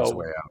Coward's Shingo.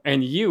 way out.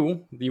 And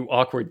you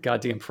awkward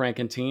goddamn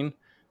Frankentine,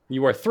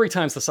 you are 3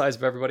 times the size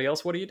of everybody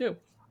else. What do you do?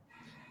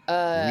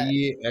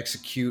 We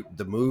execute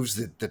the moves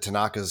that the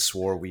Tanakas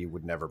swore we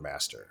would never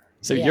master.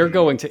 So Yeah. you're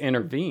going to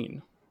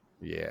intervene.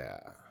 Yeah.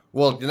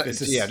 Well,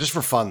 This is- just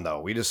for fun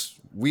though.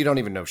 We don't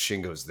even know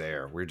Shingo's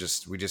there. We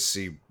just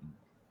see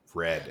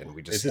red and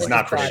we just This is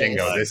not for bodies.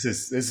 Shingo. This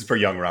is for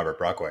young Robert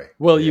Brockway.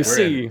 Well, you We're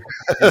see, in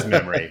his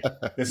memory.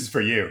 This is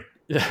for you.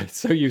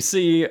 so you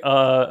see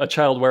a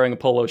child wearing a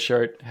polo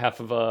shirt, half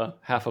of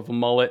a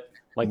mullet,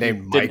 like he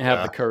Named didn't have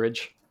the Micah.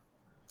 courage,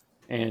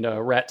 and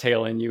a rat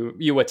tail, and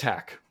you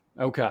attack.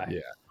 Okay. Yeah.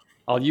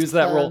 I'll use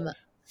that roll. Um,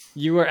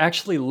 You are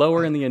actually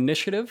lower in the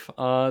initiative.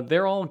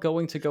 They're all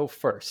going to go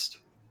first.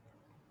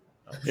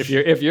 If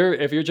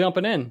you're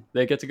jumping in,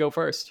 they get to go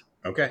first.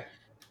 Okay.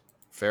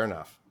 Fair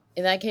enough.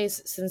 In that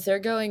case, since they're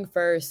going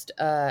first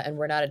and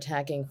we're not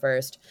attacking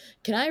first,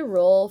 can I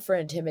roll for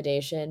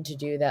intimidation to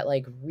do that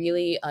like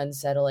really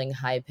unsettling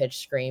high-pitched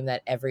scream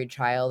that every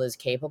child is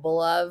capable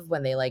of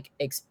when they like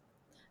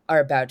are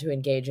about to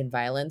engage in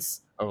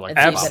violence? Oh, like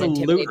And see if that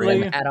intimidates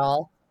Absolutely. them at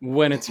all?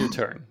 When it's your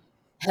turn.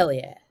 Hell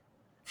yeah.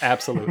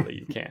 Absolutely,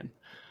 you can.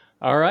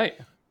 All right.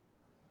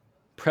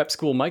 Prep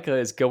School Micah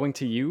is going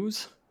to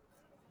use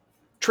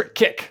Trick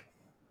Kick.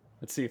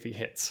 Let's see if he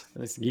hits.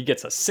 He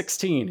gets a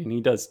 16, and he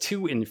does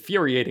 2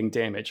 infuriating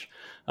damage.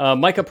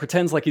 Micah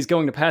pretends like he's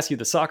going to pass you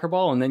the soccer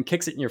ball and then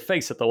kicks it in your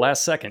face at the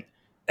last second.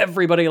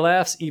 Everybody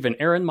laughs, even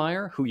Aaron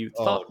Meyer, who you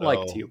thought no.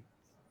 liked you.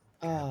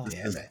 Oh,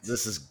 Damn it.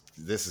 This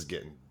is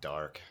getting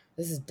dark.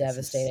 this is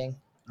devastating.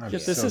 I'm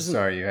Yes, so this isn't-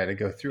 sorry you had to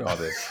go through all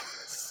this.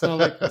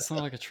 It's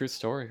not like a true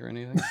story or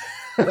anything.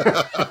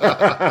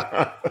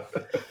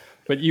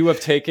 But you have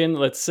taken,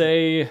 let's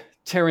say,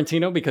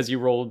 Tarantino, because you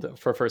rolled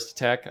for first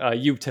attack,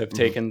 you have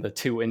taken the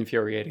 2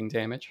 infuriating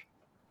damage.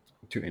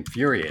 Too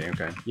infuriating.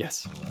 Okay.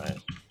 Yes.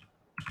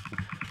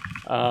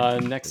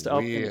 Right. Next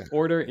up in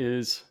order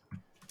is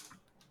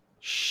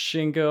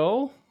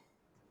Shingo.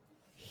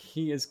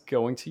 He is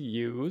going to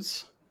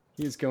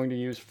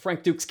use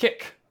Frank Duke's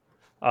kick.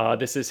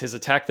 This is his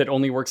attack that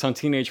only works on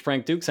teenage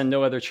Frank Dukes and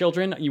no other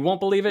children. You won't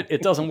believe it.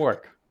 It doesn't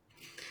work.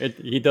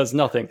 He does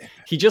nothing.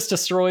 He just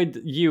destroyed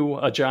you,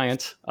 a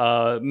giant,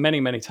 many,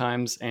 many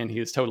times, and he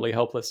is totally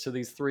helpless to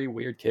these 3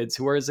 weird kids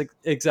who are his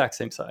exact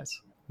same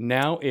size.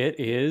 Now it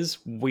is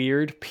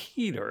Weird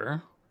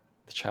Peter,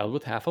 the child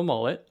with half a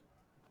mullet,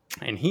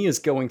 and he is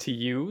going to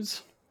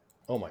use...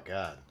 Oh my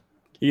god.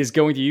 He is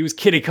going to use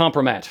Kitty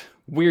Compromat.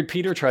 Weird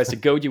Peter tries to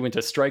goad you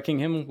into striking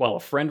him while a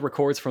friend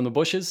records from the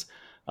bushes.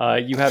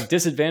 You have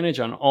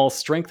disadvantage on all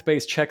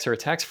strength-based checks or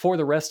attacks for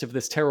the rest of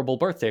this terrible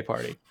birthday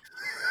party.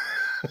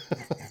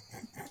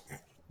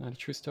 Not a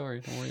true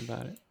story. Don't worry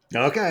about it.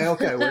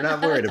 Okay. We're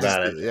not worried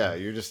about it. Yeah,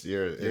 you're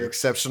an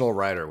exceptional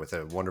writer with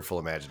a wonderful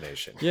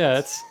imagination. Yeah,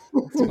 it's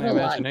my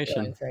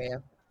imagination. Going for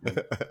you.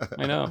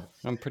 I know.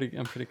 I'm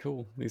pretty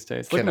cool these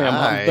days. Can Look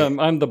at me.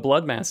 I'm the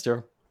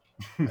Bloodmaster.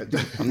 I'm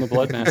the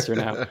Bloodmaster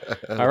now.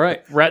 All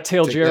right. Rat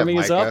Tail Take Jeremy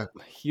that, is up.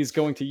 He's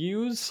going to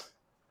use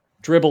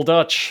Dribble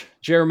Dutch.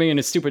 Jeremy and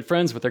his stupid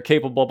friends with their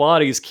capable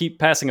bodies keep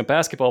passing a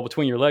basketball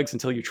between your legs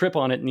until you trip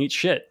on it and eat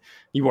shit.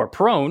 You are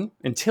prone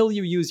until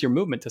you use your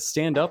movement to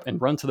stand up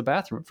and run to the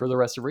bathroom for the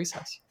rest of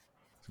recess.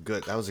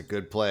 Good. That was a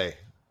good play.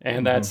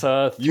 And that's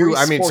 3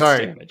 sports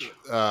damage.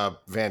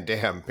 Van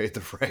Damme made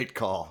the right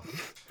call.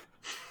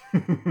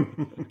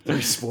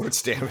 3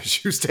 sports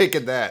damage. Who's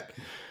taking that?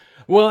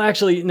 Well,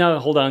 actually, no,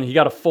 hold on. He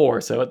got a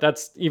 4, so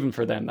that's even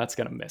for them. That's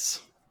going to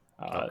miss.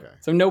 Okay.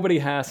 So nobody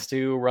has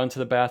to run to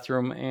the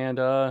bathroom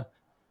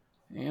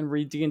and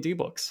read D&D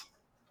books.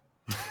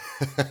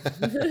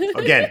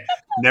 Again,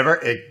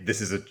 this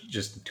is a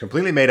just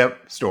completely made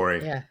up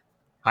story. Yeah.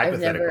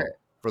 Hypothetical.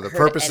 For the heard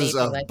purposes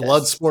of anything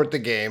like this. Bloodsport the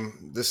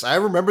game, I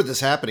remember this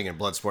happening in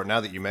Bloodsport. Now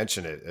that you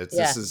mention it,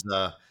 this is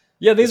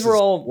Yeah, these This were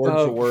is all word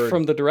for word.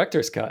 from the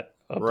director's cut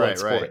of Right,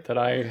 Bloodsport right. that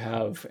I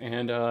have,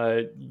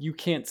 and you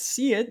can't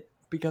see it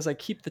because I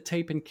keep the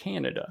tape in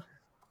Canada.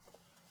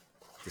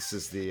 this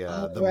is the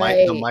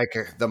right.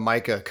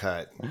 Micah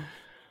cut.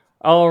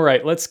 All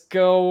right, let's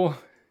go.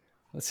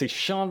 Let's see.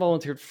 Sean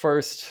volunteered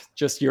first.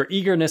 Just your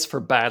eagerness for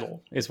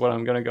battle is what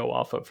I'm going to go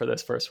off of for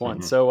this first one.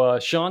 Mhm. So,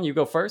 Sean, you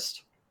go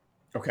first.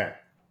 Okay.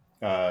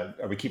 Are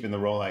we keeping the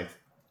roll I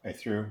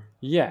threw?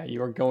 Yeah,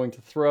 you are going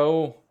to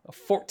throw a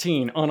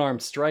 14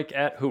 unarmed strike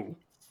at who?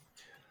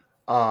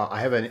 I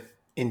have an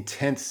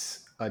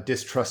intense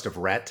distrust of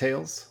rat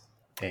tails.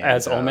 And,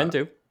 As all men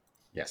do.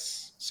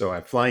 Yes. So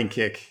I flying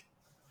kick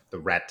the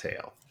rat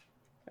tail.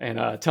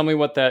 And tell me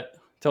what that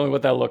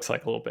looks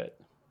like a little bit.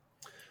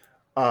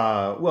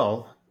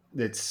 Well,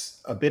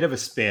 it's a bit of a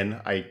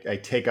spin. I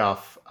take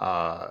off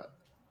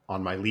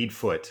on my lead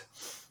foot,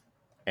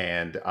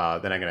 and then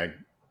I'm going to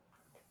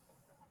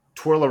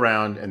twirl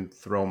around and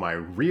throw my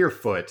rear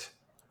foot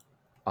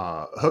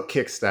hook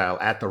kick style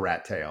at the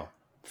rat tail.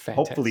 Fantastic.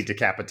 Hopefully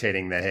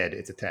decapitating the head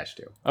it's attached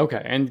to.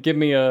 Okay, and give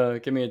me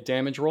a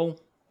damage roll.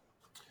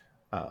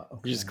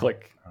 Okay. You just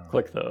click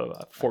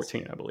the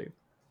 14, I believe.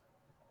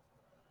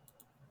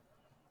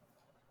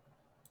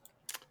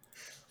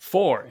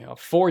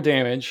 4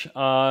 damage.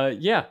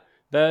 Yeah,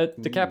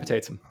 that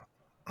decapitates him.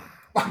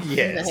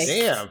 Yes. Nice.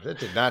 Damn, that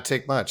did not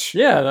take much.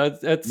 Yeah,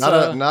 that's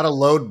Not a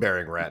load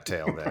bearing rat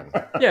tail then.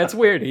 yeah, it's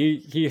weird.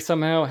 He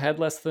somehow had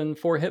less than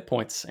 4 hit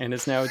points and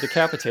is now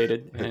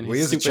decapitated. And We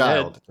his as a stupid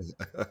child.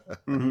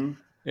 Mhm.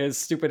 his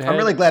stupid head. I'm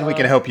really glad we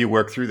can help you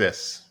work through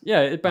this.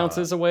 Yeah, it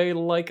bounces away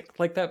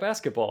like that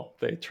basketball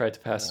they tried to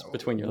pass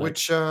between your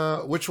legs.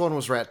 Which one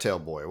was Rat Tail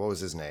Boy? What was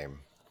his name?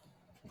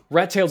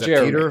 Rat Tail Is that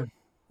Jeremy Peter?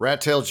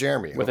 Rat Tail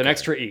Jeremy. with an okay.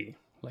 extra E,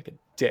 like a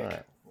dick. All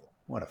right.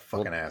 What a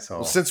fucking asshole.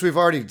 Well, since we've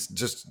already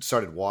just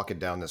started walking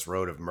down this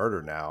road of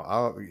murder now,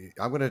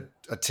 I'm going to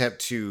attempt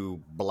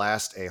to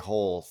blast a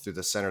hole through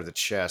the center of the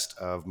chest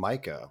of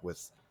Micah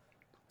with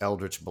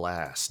Eldritch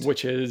Blast.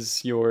 Which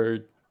is your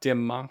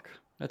dim mock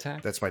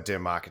attack. That's my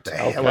dim mock the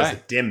attack. hell is Okay.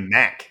 a dim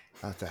mac?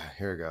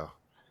 Here we go.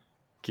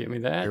 Give me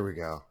that. Here we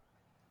go.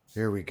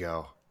 Here we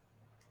go.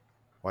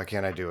 Why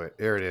can't I do it?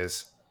 There it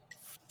is.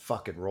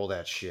 Fucking roll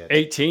that shit.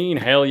 18,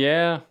 hell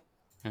yeah.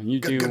 And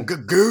you do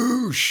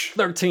Goosh.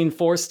 13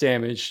 force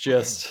damage.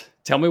 Just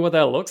tell me what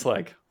that looks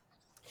like.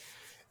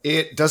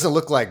 It doesn't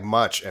look like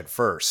much at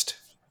first.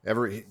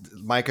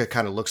 Micah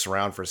kind of looks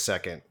around for a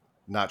second,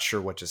 not sure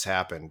what just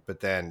happened, but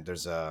then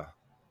there's a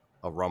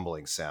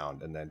rumbling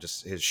sound, and then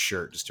just his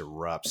shirt just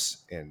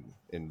erupts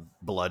in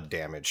blood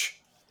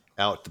damage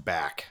out the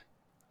back.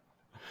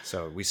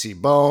 So we see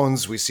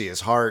bones, we see his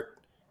heart,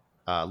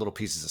 little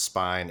pieces of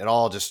spine. It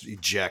all just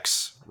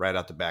ejects right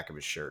out the back of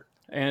his shirt.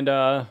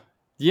 And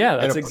yeah,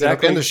 that's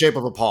exactly in the shape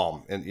of a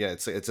palm. And yeah,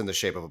 it's in the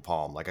shape of a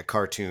palm, like a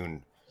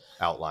cartoon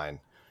outline.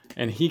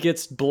 And he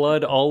gets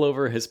blood all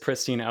over his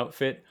pristine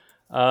outfit,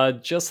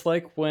 just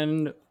like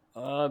when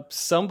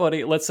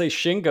somebody, let's say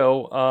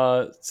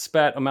Shingo,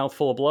 spat a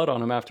mouthful of blood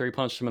on him after he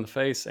punched him in the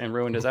face and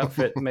ruined his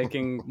outfit,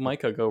 making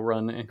Micah go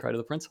run and cry to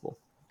the principal.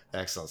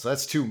 Excellent. So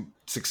that's 2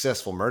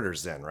 successful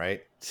murders then,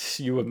 right?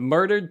 You have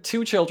murdered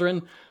 2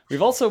 children.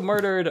 We've also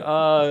murdered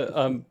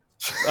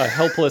a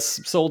helpless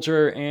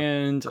soldier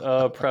and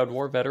a proud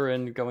war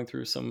veteran going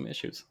through some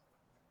issues.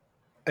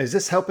 Is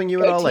this helping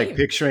you at all? Like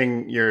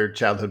picturing your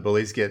childhood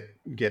bullies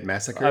get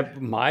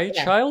massacred? My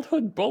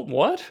childhood?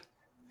 What?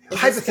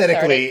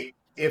 Hypothetically,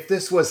 if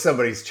this was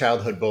somebody's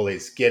childhood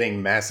bullies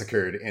getting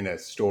massacred in a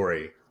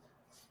story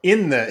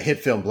in the hit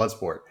film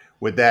Bloodsport,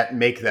 would that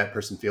make that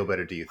person feel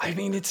better, do you think? I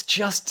mean, it's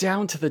just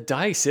down to the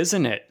dice,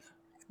 isn't it?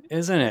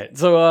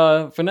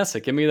 So, Vanessa,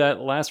 give me that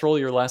last roll.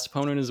 Your last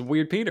opponent is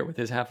Weird Peter with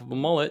his half of a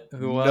mullet.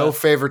 Who no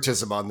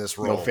favoritism on this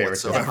roll. No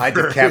favoritism. I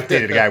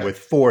decapitated a guy with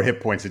 4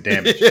 hit points of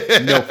damage.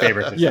 No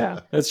favoritism.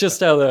 Yeah, it's just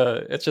how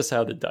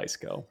the dice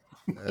go.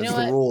 That's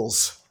the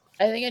rules.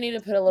 I think I need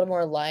to put a little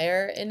more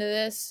liar into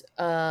this.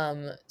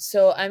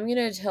 So I'm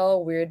gonna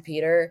tell Weird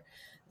Peter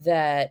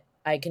that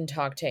I can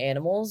talk to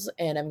animals,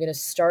 and I'm gonna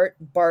start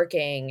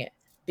barking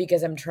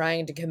because I'm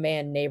trying to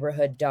command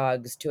neighborhood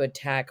dogs to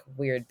attack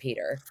Weird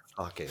Peter.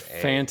 Okay,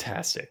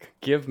 fantastic.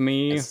 Give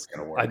me.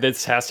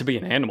 This has to be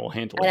an animal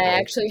handling. And I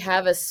actually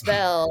have a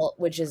spell,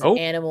 which is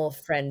animal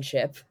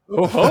friendship.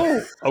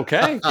 Oh,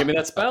 okay. Give me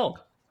that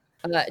spell.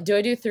 Do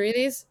I do 3 of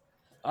these?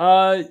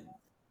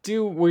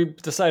 We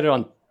decided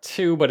on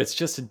 2, but it's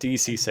just a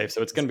DC save,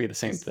 so it's going to be the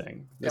same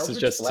thing. This is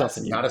just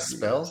something not a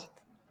spell.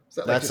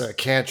 That's a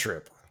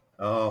cantrip.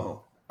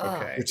 Oh,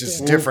 okay. Which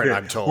is different,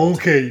 I'm told.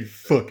 Okay, you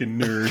fucking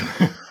nerd.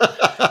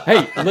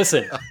 Hey,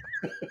 listen.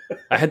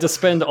 I had to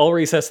spend all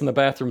recess in the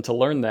bathroom to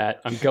learn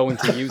that. I'm going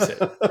to use it.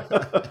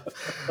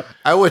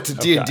 I went to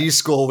D&D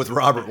school with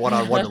Robert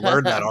one-on-one to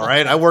learn that, all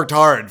right? I worked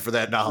hard for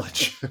that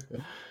knowledge.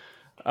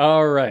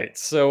 All right.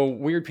 So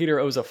Weird Peter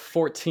owes a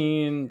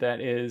 14. That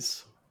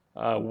is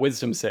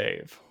wisdom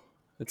save.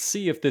 Let's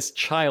see if this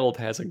child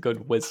has a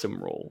good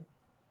wisdom roll.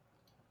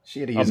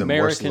 She had to use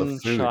American a morsel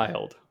of food.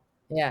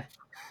 Yeah. Child.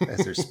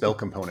 As their spell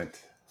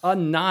component. A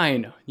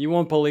 9. You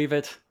won't believe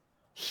it.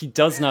 He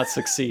does not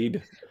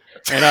succeed.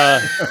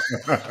 And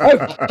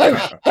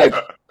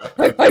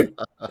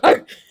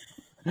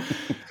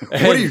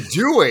what are you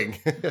doing?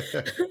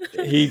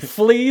 He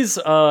flees,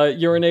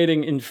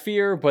 urinating in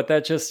fear, but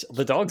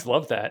the dogs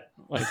love that.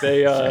 Like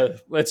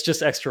it's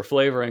just extra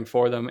flavoring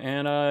for them.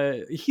 And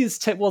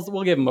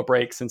we'll give him a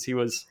break since he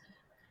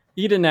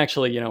didn't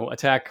actually,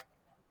 attack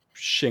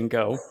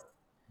Shingo.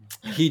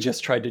 He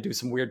just tried to do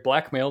some weird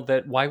blackmail.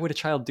 Why would a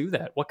child do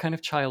that? What kind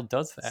of child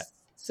does that?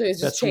 So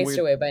he's just chased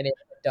away by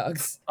neighborhood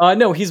dogs.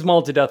 No, he's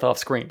mauled to death off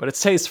screen, but it's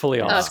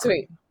tastefully off. Oh,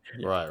 sweet.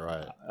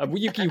 Right.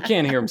 You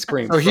can't hear him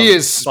scream. So he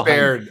is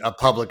spared a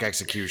public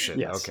execution.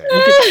 Yes. Okay.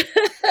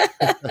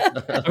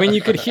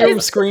 You could hear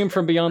him scream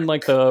from beyond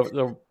like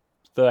the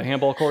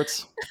handball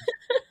courts.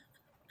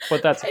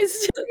 But I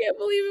still can't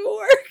believe it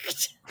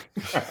worked.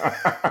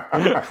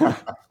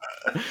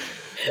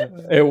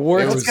 It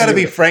worked. It's got to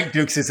be Frank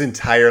Dukes'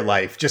 entire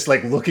life, just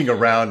like looking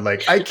around,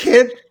 like I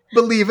can't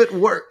believe it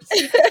worked.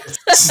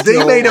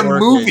 They made a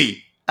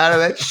movie out of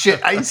that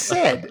shit I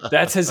said.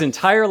 That's his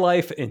entire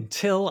life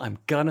until I'm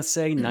gonna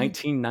say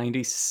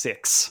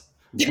 1996,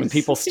 when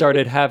people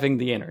started having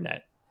the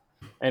internet,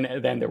 and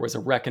then there was a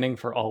reckoning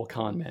for all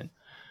con men.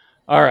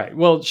 All right.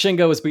 Well,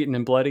 Shingo is beaten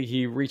and bloody.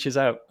 He reaches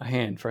out a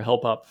hand for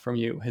help up from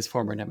you, his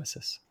former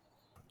nemesis.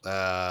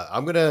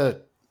 I'm gonna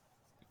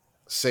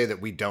say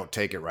that we don't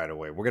take it right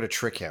away. We're gonna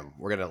trick him.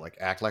 We're gonna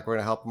act like we're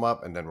gonna help him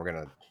up, and then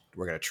we're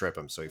gonna trip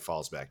him so he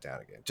falls back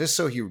down again, just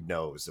so he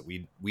knows that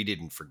we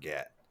didn't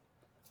forget.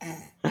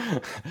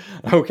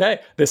 Okay,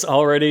 this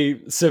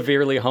already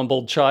severely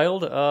humbled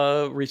child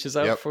reaches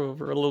out for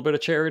a little bit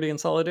of charity and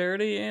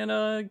solidarity,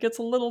 and gets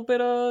a little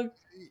bit of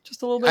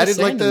sand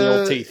in the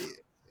old teeth.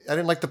 I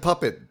didn't like the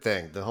puppet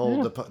thing. The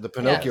whole the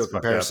Pinocchio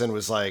comparison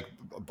was like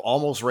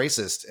almost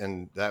racist,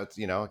 and that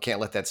I can't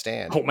let that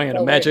stand. Oh man,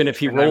 imagine if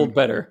he rolled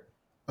better.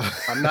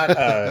 I'm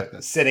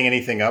not setting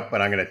anything up,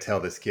 but I'm going to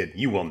tell this kid,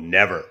 you will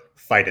never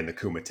fight in the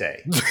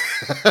Kumite.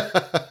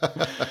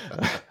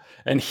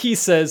 And he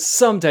says,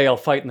 someday I'll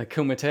fight in the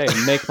Kumite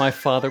and make my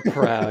father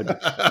proud.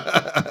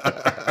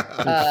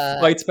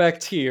 Fights back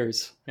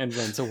tears and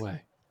runs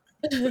away.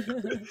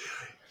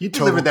 You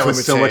delivered that with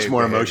so much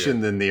more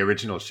emotion than the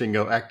original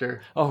Shingo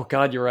actor. Oh,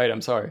 God, you're right.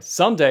 I'm sorry.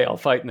 Someday I'll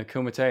fight in the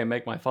Kumite and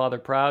make my father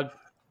proud.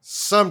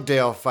 Someday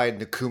I'll fight in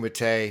the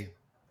Kumite.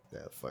 Yeah,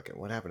 fucking,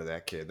 what happened to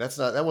that kid?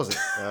 That wasn't,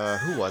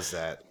 who was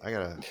that?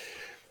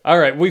 All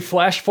right, we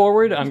flash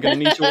forward. I'm going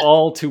to need you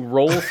all to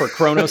roll for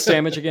Chronos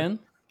damage again.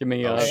 Give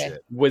me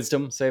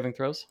wisdom saving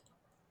throws.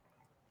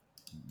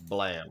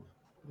 Blam.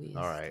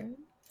 All right.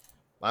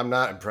 I'm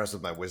not impressed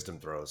with my wisdom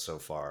throws so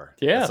far.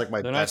 Yeah. That's like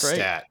my best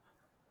stat.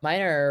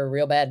 Mine are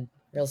real bad,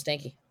 real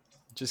stanky.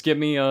 Just give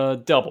me a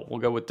double. We'll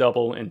go with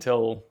double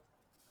until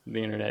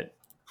the internet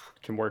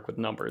can work with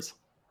numbers.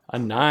 A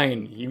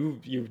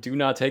 9. You do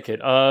not take it.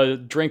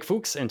 Drink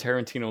Fuchs and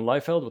Tarantino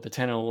Liefeld with a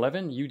 10 and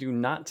 11. You do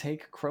not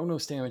take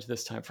Chronos damage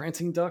this time.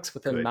 Francine Ducks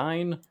with a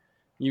 9.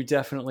 You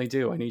definitely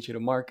do. I need you to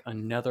mark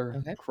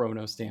another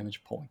Chronos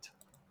damage point.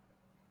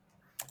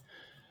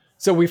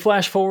 So we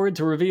flash forward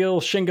to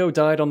reveal Shingo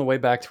died on the way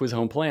back to his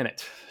home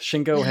planet.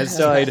 Shingo has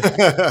died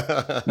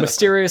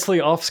mysteriously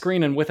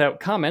off-screen and without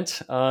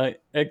comment.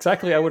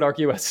 Exactly, I would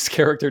argue, as his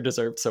character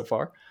deserved so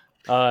far.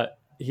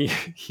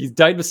 he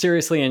died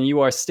mysteriously, and you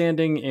are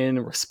standing in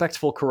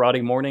respectful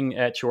karate mourning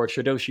at your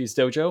Shidoshi's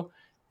dojo,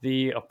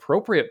 the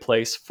appropriate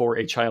place for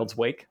a child's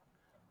wake.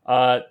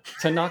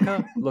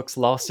 Tanaka looks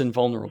lost and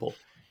vulnerable.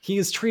 He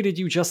has treated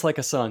you just like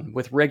a son,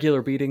 with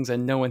regular beatings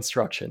and no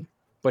instruction.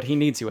 But he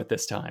needs you at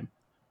this time,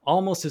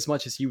 almost as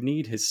much as you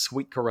need his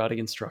sweet karate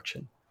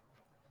instruction.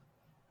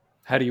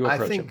 How do you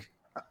approach him?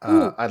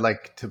 I'd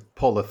like to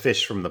pull a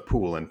fish from the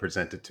pool and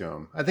present it to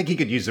him. I think he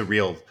could use a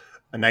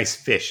nice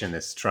fish in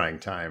this trying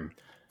time.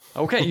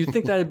 Okay, you'd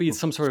think that'd be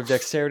some sort of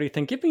dexterity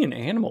thing. Give me an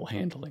animal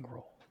handling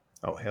roll.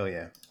 Oh, hell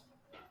yeah.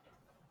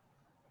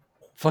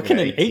 Fucking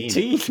an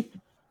 18?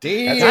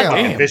 Damn. That's a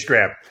fucking fish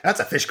grab. That's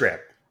a fish grab.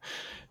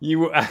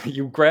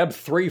 You grab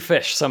 3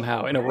 fish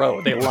somehow in a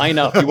row. They line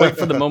up. You wait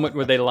for the moment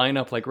where they line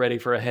up like ready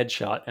for a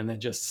headshot, and then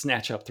just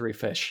snatch up 3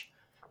 fish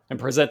and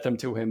present them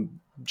to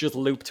him, just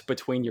looped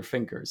between your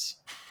fingers.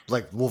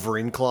 Like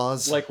Wolverine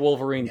claws? Like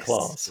Wolverine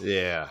claws.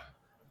 Yeah.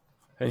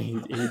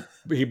 And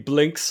he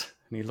blinks,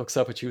 and he looks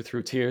up at you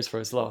through tears for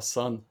his lost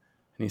son, and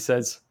he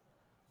says,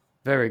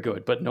 "Very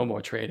good, but no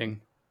more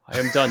trading. I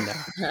am done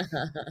now.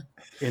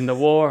 In the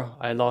war,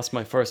 I lost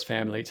my first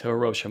family to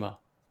Hiroshima.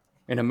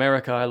 In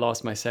America, I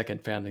lost my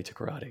second family to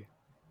karate.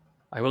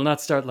 I will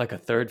not start like a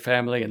third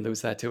family and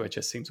lose that too. It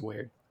just seems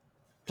weird.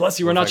 Plus,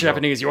 you are not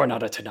Japanese. You are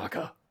not a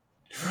Tanaka."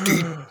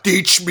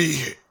 Teach me.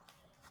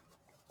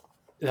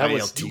 That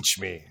was teach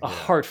me. a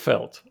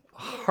heartfelt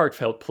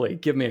plea.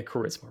 Give me a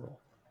charisma roll.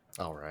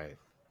 All right.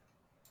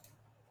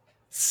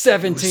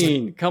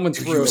 17 coming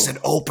through. Use an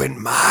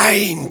open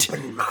mind.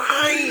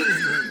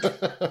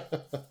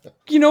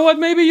 You know what?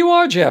 Maybe you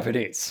are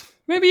Japanese.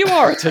 Maybe you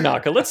are a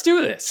Tanaka. Let's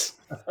do this.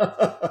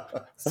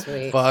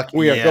 Sweet. Fuck.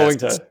 We are going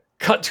to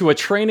cut to a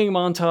training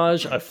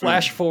montage, a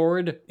flash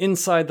forward,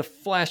 inside the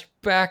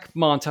flashback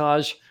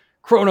montage,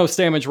 Chronos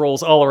damage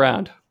rolls all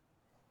around.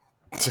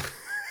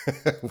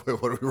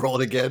 What are we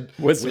rolling again?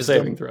 Wisdom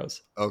saving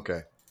throws.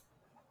 Okay.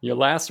 Your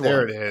last one.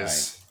 There it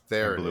is.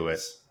 There I blew it it.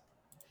 is.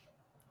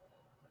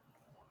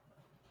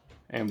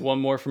 And one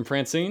more from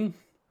Francine.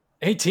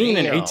 18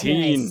 and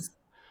 18. Nice.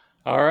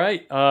 All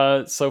right.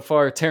 So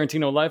far,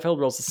 Tarantino Liefeld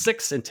rolls a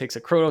 6 and takes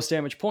a Chronos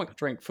damage point.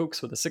 Frank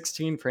Fuchs with a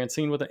 16.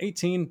 Francine with an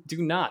 18.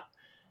 Do not.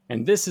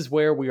 And this is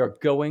where we are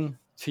going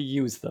to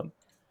use them.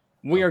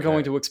 We are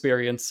going to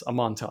experience a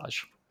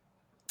montage.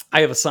 I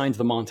have assigned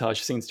the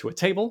montage scenes to a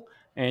table,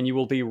 and you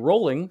will be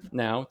rolling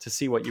now to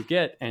see what you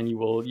get, and you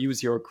will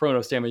use your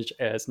Chronos damage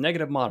as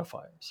negative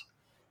modifiers.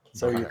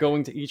 So you're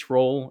going to each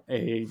roll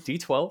a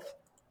d12,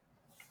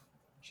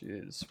 which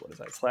is, what is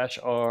that,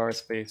 /r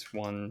space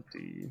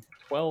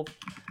 1d12,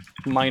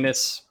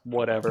 minus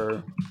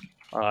whatever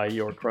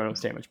your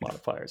Chronos damage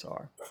modifiers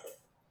are.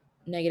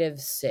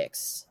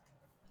 -6.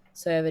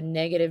 So I have a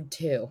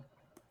 -2.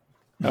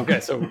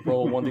 Okay, so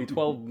roll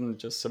 1d12 and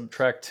just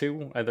subtract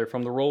 2, either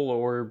from the roll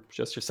or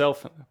just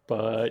yourself,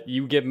 but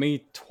you give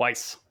me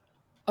twice.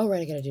 Oh,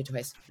 right, I gotta do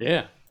twice.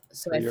 Yeah.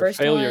 So my Your first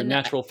failure, one,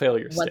 natural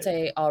failure once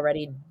state. I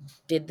already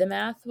did the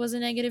math, was a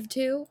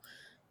 -2.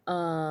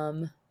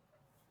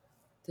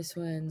 This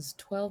one's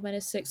 12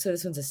 minus 6, so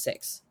this one's a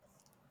 6.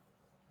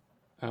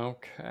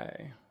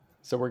 Okay.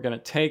 So we're going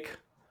to take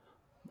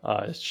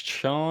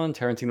Sean,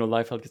 Tarantino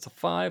Liefeld gets a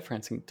 5,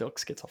 Francine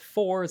Dux gets a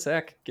 4,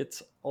 Zach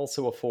gets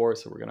also a 4,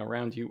 so we're going to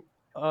round you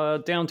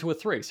down to a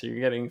 3. So you're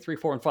getting 3,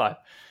 4, and 5.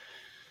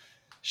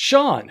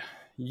 Sean,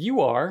 you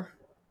are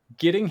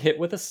getting hit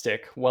with a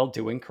stick while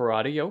doing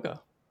karate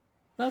yoga.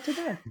 Not too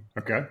bad.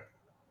 Okay.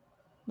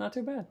 Not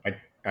too bad.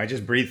 I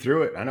just breathe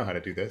through it. I know how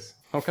to do this.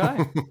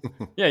 Okay.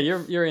 Yeah,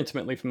 you're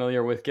intimately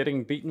familiar with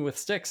getting beaten with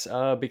sticks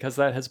because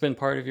that has been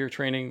part of your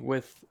training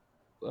with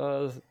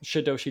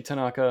Shidoshi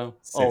Tanaka.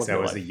 Since I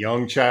was a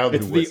young child,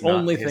 it's who the was not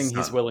only his thing son.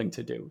 he's willing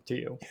to do to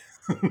you.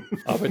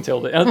 up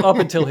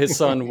until his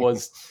son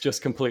was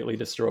just completely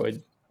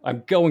destroyed.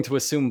 I'm going to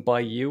assume by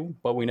you,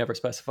 but we never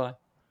specify.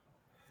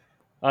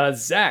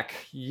 Zach,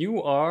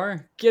 you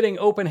are getting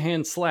open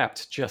hand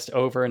slapped just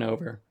over and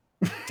over.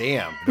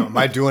 Damn. Am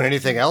I doing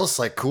anything else?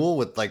 Like cool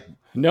with like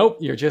Nope,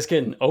 you're just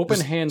getting open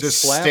hand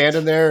just slapped.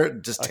 standing there,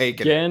 just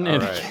taking again it.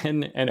 and All right.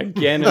 again and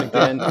again and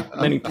again.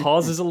 And then he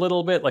pauses a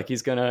little bit, like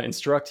he's gonna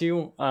instruct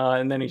you,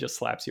 and then he just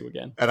slaps you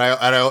again. And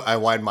I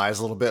widen my eyes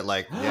a little bit,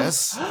 like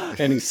yes.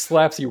 And he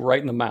slaps you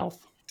right in the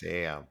mouth.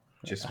 Damn.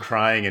 Just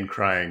crying and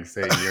crying,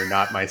 saying, "You're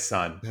not my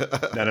son.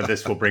 None of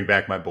this will bring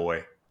back my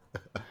boy."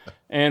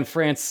 And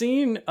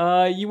Francine,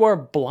 you are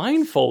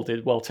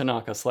blindfolded while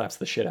Tanaka slaps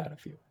the shit out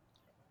of you.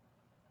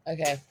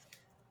 Okay.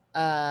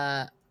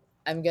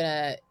 I'm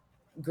gonna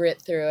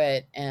grit through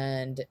it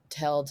and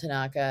tell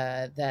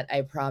Tanaka that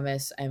I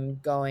promise I'm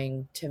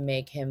going to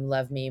make him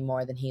love me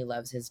more than he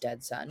loves his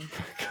dead son.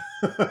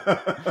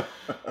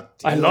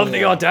 I love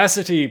the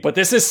audacity, but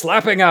this is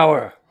slapping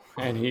hour.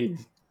 And he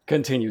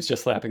continues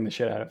just slapping the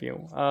shit out of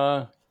you.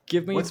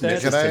 Give me What's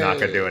that. Mrs.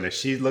 Tanaka doing? Is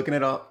she looking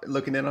in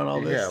on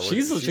all this? Yeah,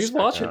 She's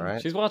watching. all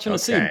right. She's watching the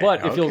Okay, scene.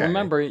 But if you'll okay.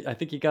 remember, I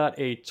think you got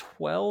a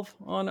 12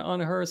 on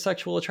her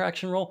sexual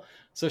attraction roll.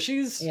 So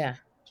she's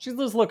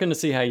just looking to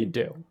see how you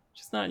do.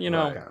 She's not,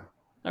 Okay.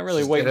 Not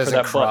really It waiting for hasn't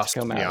that butt crossed to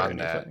come out or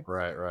beyond anything. that.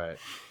 Right.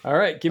 All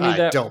right, give me I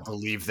that. don't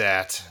believe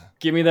that.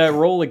 Give me that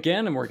roll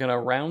again, and we're gonna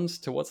round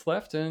to what's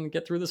left and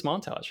get through this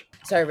montage.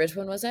 Sorry, which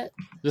one was it?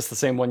 Just the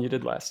same one you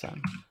did last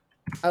time.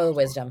 Oh,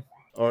 wisdom.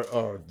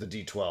 Or the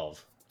D12.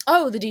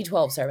 Oh, the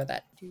D12. Sorry about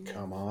that.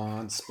 Come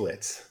on,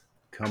 splits.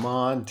 Come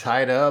on,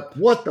 tied up.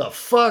 What the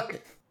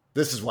fuck?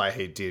 This is why I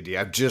hate D&D.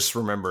 I'm just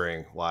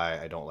remembering why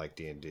I don't like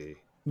D&D.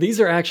 These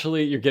are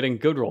actually, you're getting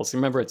good rolls.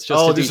 Remember, it's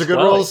just a these D12. are good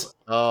rolls?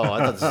 Oh, I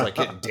thought this was like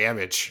getting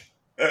damage.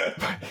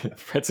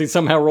 Betsy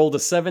somehow rolled a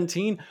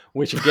 17,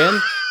 which again,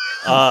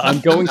 I'm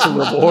going to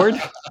reward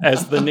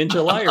as the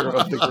ninja liar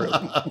of the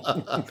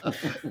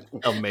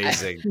group.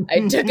 Amazing.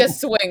 I took a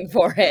swing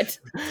for it.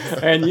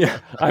 And yeah,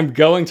 I'm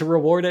going to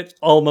reward it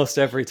almost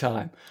every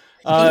time.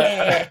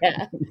 Yeah.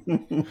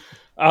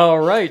 All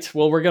right.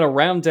 Well, we're going to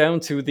round down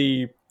to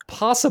the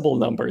possible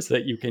numbers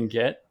that you can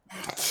get.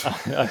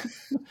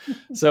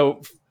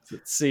 So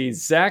let's see.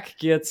 Zach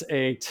gets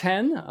a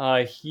 10.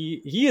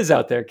 He is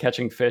out there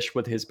catching fish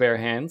with his bare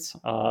hands.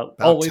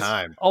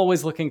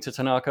 Always looking to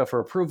Tanaka for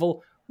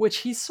approval, which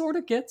he sort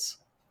of gets.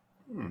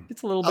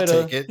 It's a little bit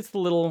of it's the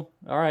little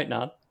all right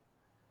nod.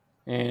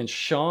 And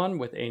Sean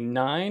with a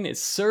 9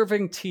 is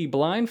serving tea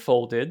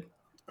blindfolded.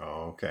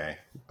 Okay.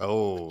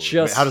 Oh,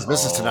 how does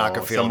Mrs.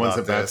 Tanaka feel someone's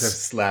about to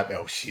this? slap.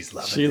 Oh, she's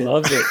loving it. She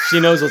loves it. She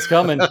knows what's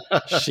coming.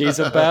 She's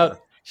about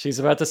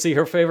to see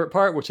her favorite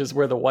part, which is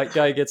where the white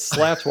guy gets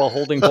slapped while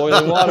holding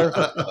boiling water.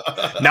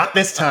 Not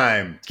this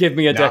time. Give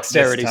me a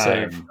dexterity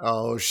save.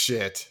 Oh,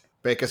 shit.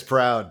 Make us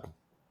proud.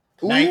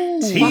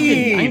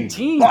 19.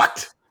 19.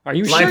 What? Are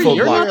you Blindfold sure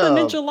you're block. not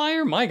the ninja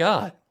liar? My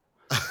God.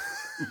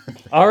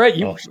 All right,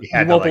 you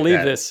won't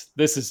believe this.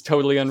 This is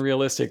totally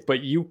unrealistic,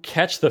 but you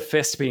catch the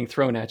fist being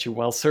thrown at you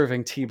while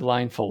serving tea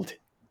blindfolded.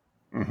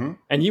 Mm-hmm.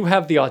 And you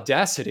have the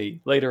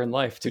audacity later in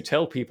life to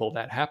tell people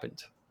that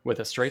happened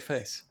with a straight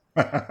face.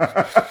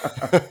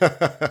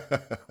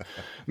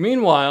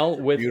 Meanwhile,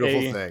 with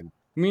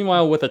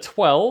a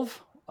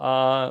 12,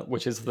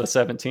 which is the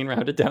 17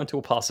 rounded down to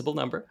a possible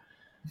number,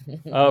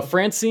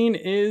 Francine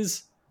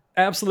is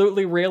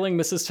absolutely railing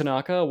Mrs.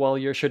 Tanaka while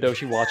your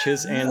Shidoshi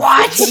watches and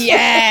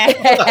Yeah.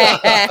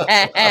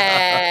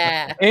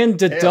 and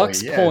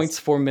deducts points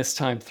for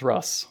mistimed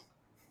thrusts.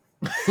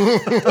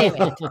 Damn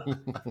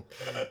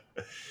it.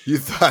 You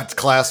thought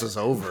class was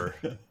over.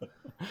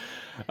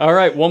 All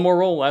right, one more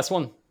roll, last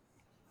one.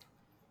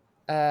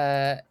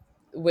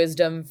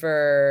 Wisdom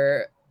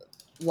for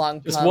long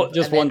pump.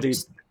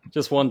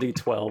 Just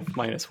 1d12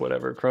 minus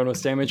whatever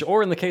Chronos damage,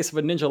 or in the case of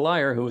a ninja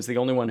liar, who is the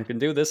only one who can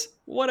do this,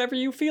 whatever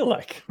you feel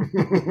like.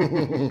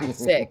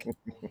 Sick.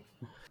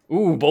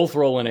 Ooh, both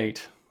roll an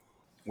 8.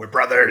 We're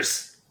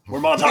brothers. We're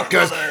montage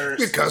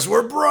brothers. Because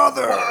we're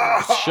brothers.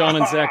 Sean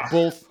and Zach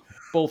both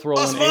roll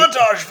Us an 8.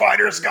 montage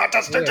fighters got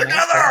to stick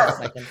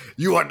together.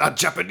 You are not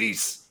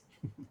Japanese.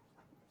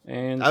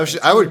 And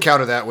I would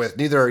counter that with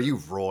neither are you,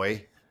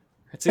 Roy.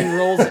 Francine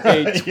rolls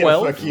a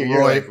 12. Fuck you,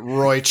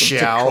 Roy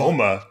Chow.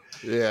 Tacoma.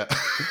 Yeah.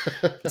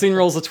 Francine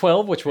rolls a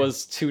 12, which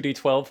was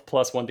 2d12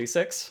 plus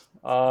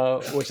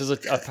 1d6, which is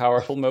a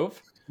powerful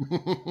move.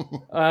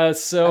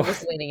 So I'm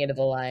just leaning into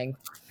the lying.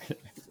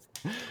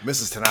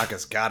 Mrs.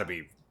 Tanaka's got to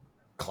be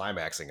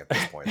climaxing at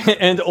this point.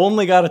 and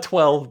only got a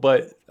 12,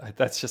 but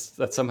that's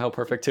somehow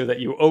perfect too,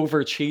 that you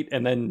over cheat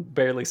and then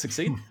barely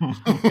succeed.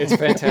 It's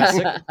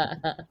fantastic.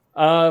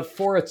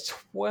 For a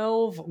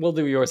 12, we'll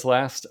do yours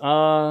last.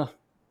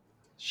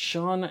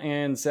 Sean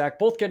and Zach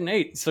both get an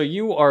 8, so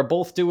you are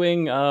both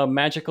doing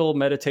magical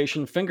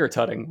meditation finger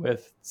tutting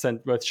with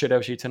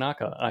Shidoshi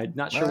Tanaka. I'm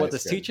not sure what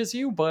this teaches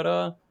you,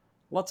 but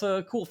lots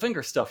of cool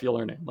finger stuff you'll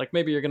learn it. Like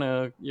maybe you're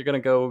gonna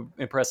go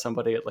impress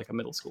somebody at like a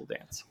middle school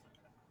dance.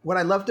 What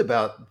I loved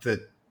about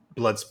the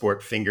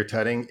Bloodsport finger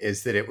tutting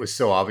is that it was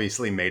so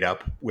obviously made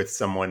up with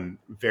someone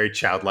very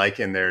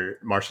childlike in their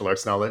martial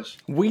arts knowledge.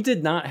 We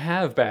did not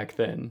have back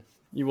then,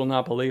 you will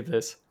not believe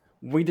this,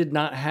 we did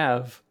not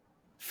have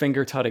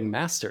finger tutting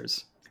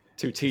masters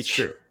to teach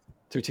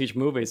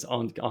movies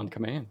on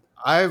command.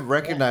 I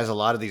recognize a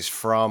lot of these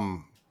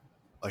from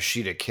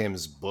Ashita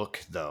Kim's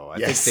book, though. I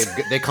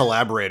think they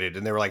collaborated,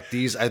 and they were like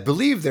these. I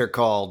believe they're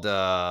called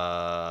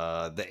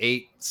the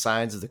 8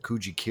 Signs of the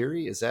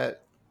Kujikiri. Is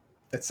that?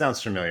 That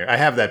sounds familiar. I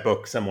have that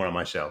book somewhere on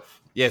my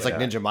shelf. Yeah, it's like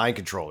Ninja Mind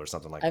Control or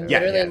something like I'm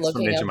that. literally it's from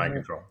looking Ninja up Mind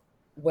Control.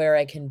 where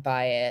I can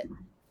buy it.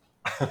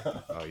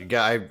 Oh, you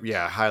got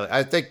highly.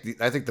 I think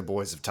the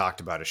boys have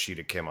talked about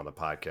Ashita Kim on the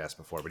podcast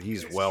before, but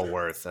he's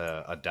worth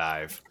a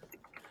dive.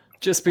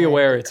 Just be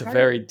aware, it's a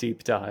very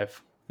deep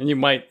dive, and you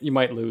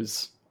might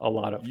lose a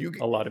lot of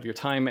your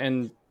time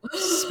and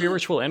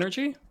spiritual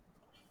energy.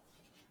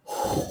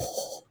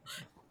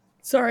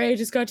 Sorry, I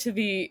just got to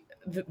the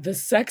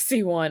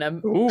sexy one.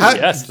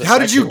 How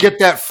did you get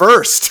that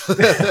first?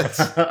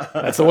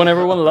 That's the one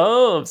everyone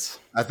loves.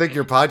 I think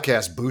your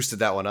podcast boosted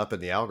that one up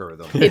in the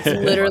algorithm. It's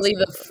literally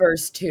the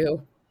first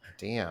 2.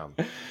 Damn.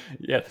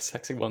 Yeah, the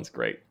sexy one's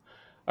great.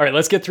 All right,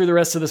 let's get through the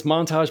rest of this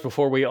montage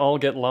before we all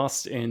get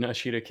lost in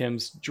Ashita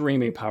Kim's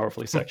dreamy,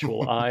 powerfully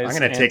sexual eyes. I'm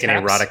going to take an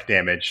erotic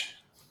damage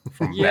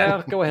from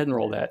Yeah, go ahead and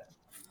roll that.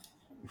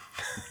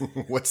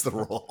 What's the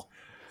roll?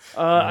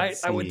 I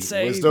would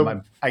say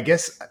Wisdom? I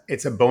guess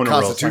it's a boner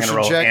roll. So I'm Constitution gonna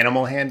roll check?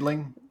 animal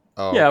handling.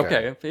 Oh, yeah,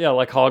 okay. Yeah,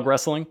 like hog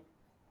wrestling.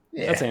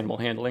 Yeah. That's animal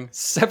handling.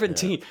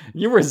 17.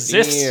 You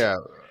resist. Yeah.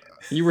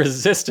 You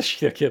resist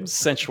Ashikim's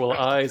sensual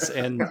eyes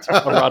and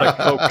erotic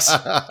pokes.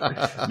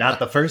 Not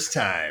the first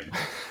time.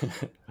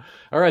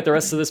 All right, the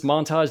rest of this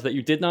montage that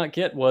you did not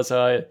get was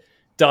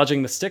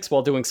dodging the sticks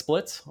while doing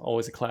splits,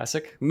 always a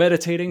classic.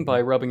 Meditating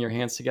by rubbing your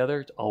hands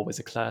together, always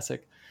a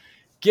classic.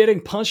 Getting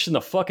punched in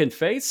the fucking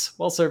face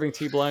while serving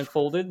tea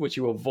blindfolded, which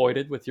you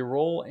avoided with your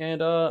roll.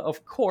 And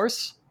of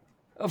course,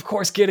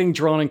 getting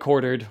drawn and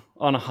quartered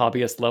on a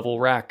hobbyist level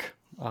rack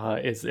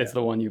is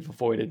the one you've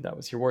avoided. That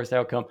was your worst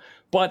outcome.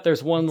 But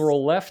there's one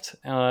roll left,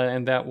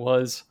 and that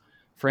was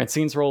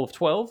Francine's roll of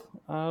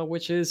 12,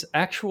 which is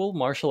actual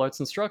martial arts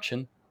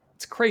instruction.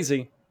 It's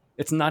crazy.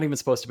 It's not even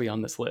supposed to be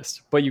on this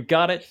list, but you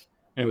got it,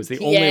 and it was the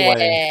only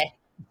way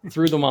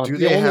through the montage.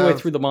 The only way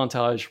through the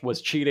montage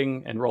was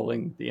cheating and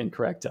rolling the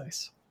incorrect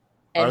dice.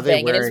 And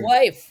banging his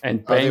wife.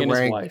 And Are they banging his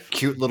wearing wife.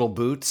 cute little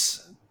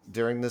boots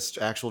during this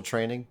actual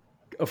training?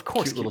 Of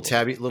course, Cute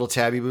little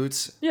tabby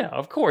boots. Yeah,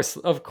 of course,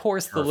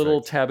 the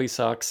little tabby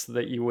socks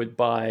that you would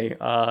buy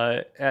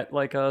at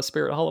like a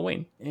Spirit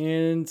Halloween.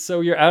 And so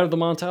you're out of the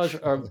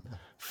montage.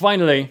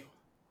 Finally,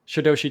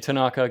 Shidoshi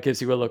Tanaka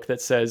gives you a look that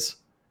says,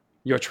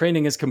 "Your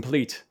training is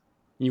complete.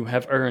 You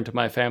have earned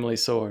my family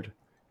sword."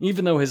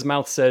 Even though his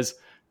mouth says,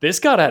 "This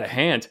got out of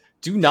hand.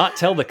 Do not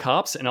tell the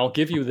cops, and I'll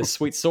give you this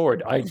sweet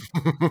sword. I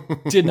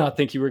did not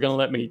think you were going to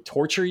let me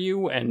torture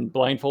you and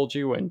blindfold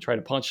you and try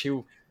to punch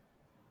you."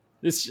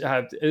 This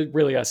it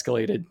really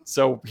escalated.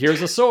 So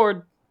here's a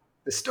sword.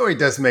 The story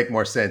does make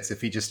more sense if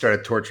he just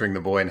started torturing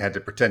the boy and had to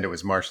pretend it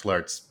was martial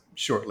arts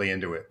shortly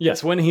into it.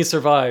 Yes, when he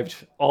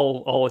survived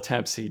all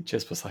attempts, he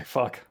just was like,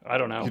 "Fuck, I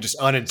don't know." You just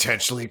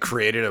unintentionally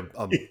created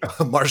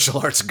a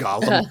martial arts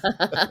golem.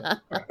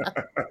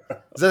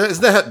 Is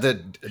that the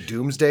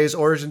Doomsday's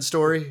origin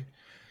story?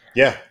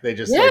 Yeah, they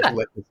just like,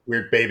 let this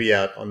weird baby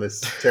out on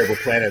this terrible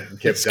planet and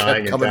kept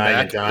dying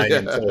and dying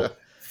until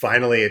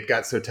finally it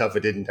got so tough it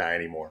didn't die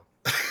anymore.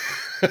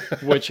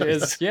 Which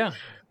is Frank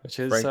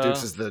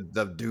Dukes is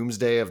the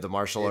Doomsday of the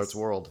martial arts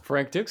world.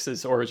 Frank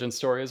Dukes' origin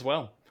story as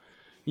well.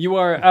 You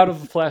are out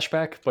of the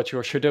flashback, but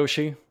your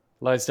Shidoshi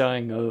lies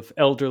dying of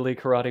elderly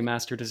karate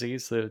master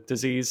disease, the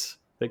disease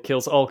that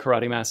kills all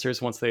karate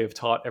masters once they have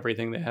taught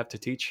everything they have to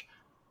teach.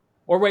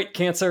 Or wait,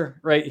 cancer,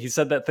 right? He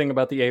said that thing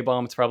about the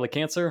A-bomb, it's probably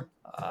cancer.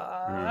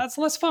 That's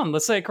less fun.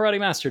 Let's say karate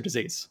master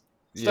disease.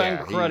 He's dying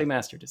of karate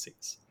master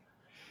disease.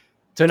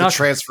 The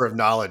transfer of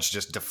knowledge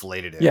just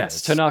deflated him.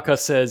 Yes, Tanaka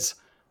says,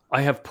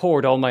 "I have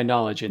poured all my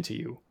knowledge into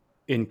you.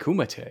 In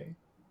Kumite,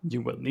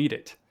 you will need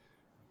it."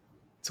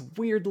 It's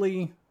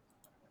weirdly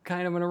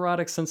kind of an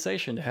erotic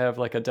sensation to have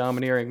like a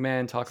domineering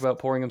man talk about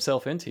pouring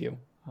himself into you.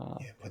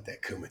 Yeah, put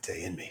that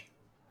Kumite in me.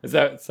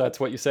 That's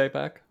what you say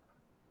back?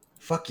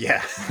 Fuck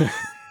yeah.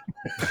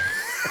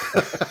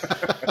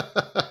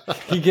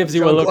 He gives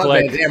you a look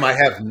like, damn, I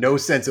have no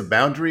sense of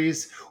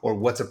boundaries or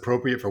what's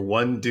appropriate for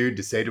one dude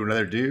to say to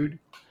another dude.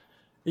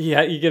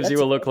 Yeah, he gives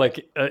you a look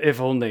like,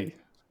 if only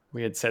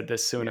we had said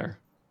this sooner.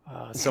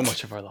 So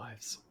much of our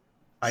lives.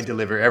 I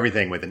deliver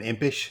everything with an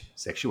impish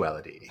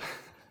sexuality.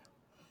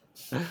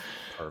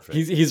 Perfect.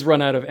 He's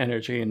run out of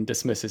energy and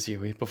dismisses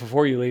you. But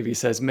before you leave, he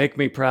says, "Make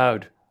me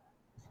proud.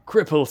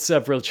 Cripple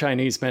several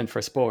Chinese men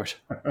for sport."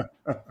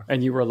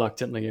 And you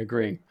reluctantly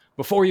agree.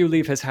 Before you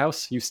leave his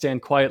house, you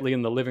stand quietly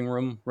in the living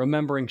room,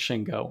 remembering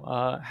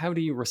Shingo. How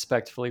do you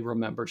respectfully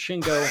remember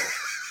Shingo,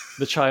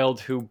 the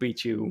child who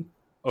beat you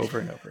over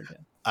and over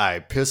again? I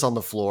piss on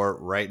the floor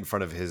right in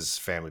front of his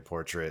family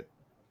portrait.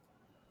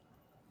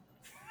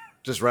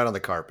 Just right on the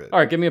carpet. All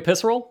right, give me a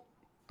piss roll.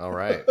 All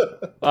right.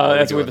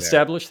 As we've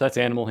established, that's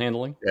animal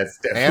handling. That's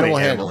definitely Animal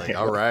handling.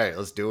 All right,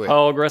 let's do it.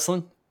 Hog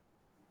wrestling.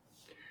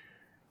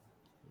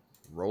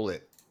 Roll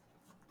it.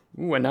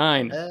 Ooh, a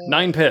 9.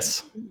 9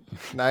 piss.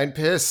 9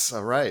 piss.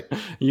 All right.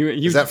 You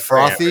Is that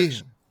frothy?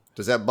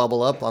 Does that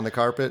bubble up on the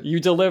carpet?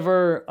 You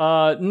deliver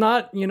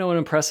not an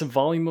impressive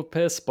volume of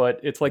piss, but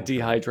it's like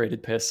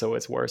dehydrated piss, so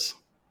it's worse.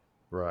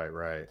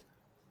 Right.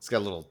 It's got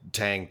a little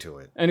tang to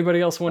it. Anybody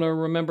else want to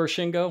remember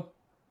Shingo?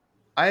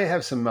 I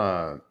have some,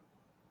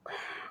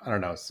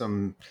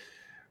 some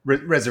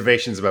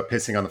reservations about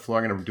pissing on the floor.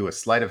 I'm going to do a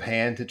sleight of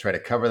hand to try to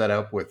cover that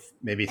up with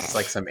maybe it's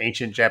like some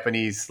ancient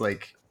Japanese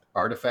like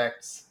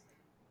artifacts.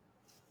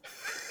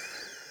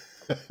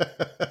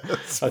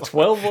 A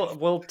 12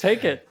 will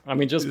take it. I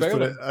mean, just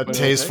barely. Put a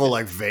tasteful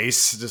like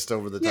vase just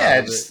over the top. Yeah,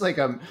 of just it. like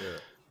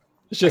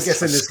It's just I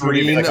guess in this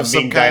screen movie, like a of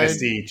some Ming kind.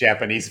 Dynasty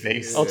Japanese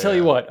vase. I'll tell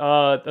you what.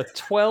 A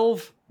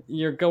 12,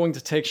 you're going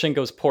to take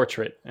Shingo's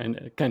portrait and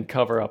it can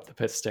cover up the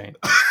piss stain.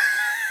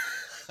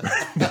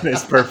 That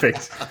is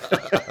perfect.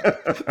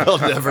 They'll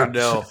never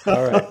know.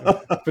 All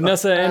right,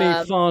 Vanessa.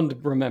 Any fond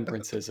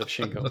remembrances of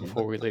Shingo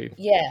before we leave?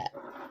 Yeah.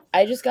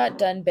 I just got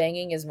done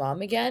banging his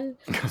mom again.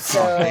 So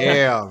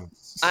Damn.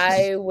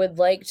 I would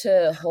like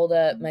to hold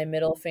up my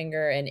middle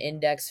finger and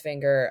index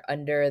finger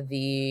under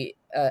the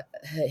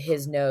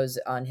his nose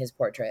on his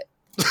portrait.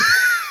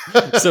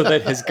 so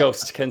that his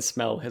ghost can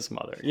smell his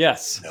mother.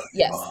 Yes.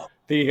 Yes.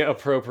 The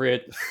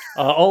appropriate.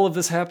 All of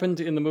this happened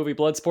in the movie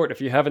Bloodsport.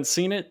 If you haven't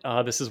seen it,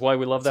 this is why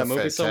we love that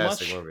movie so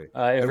much. Movie.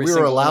 And we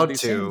were allowed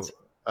to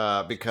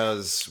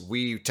because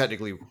we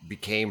technically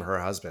became her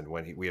husband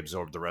when we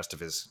absorbed the rest of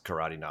his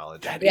karate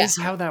knowledge. That is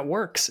how that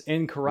works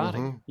in karate.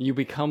 Mm-hmm. You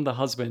become the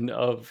husband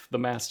of the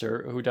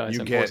master who dies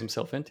and pours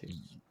himself into you.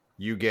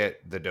 You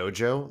get the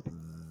dojo,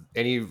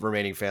 any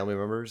remaining family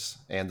members,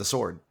 and the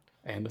sword.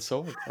 And the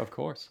sword, of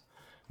course.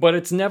 But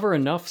it's never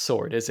enough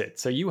sword, is it?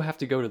 So you have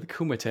to go to the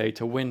Kumite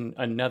to win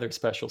another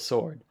special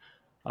sword.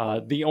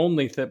 The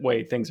only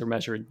way things are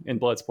measured in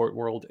Bloodsport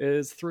world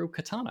is through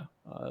katana,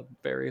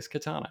 various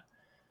katana.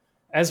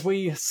 As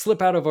we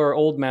slip out of our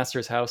old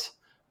master's house,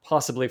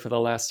 possibly for the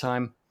last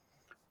time,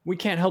 we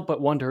can't help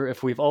but wonder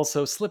if we've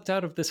also slipped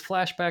out of this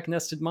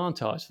flashback-nested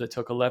montage that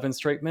took 11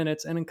 straight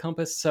minutes and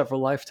encompassed several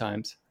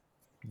lifetimes.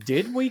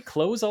 Did we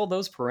close all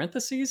those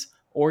parentheses,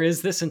 or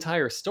is this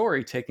entire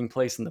story taking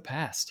place in the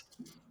past?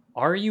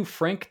 Are you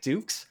Frank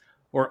Dukes,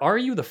 or are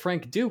you the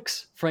Frank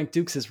Dukes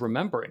is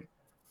remembering?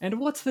 And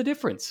what's the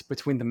difference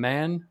between the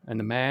man and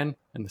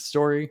the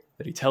story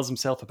that he tells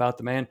himself about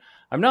the man?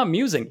 I'm not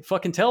musing.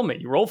 Fucking tell me.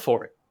 You roll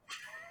for it.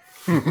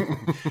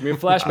 Give me a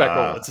flashback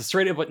roll. It's a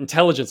straight up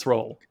intelligence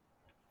roll.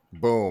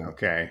 Boom.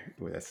 Okay.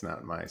 Ooh, that's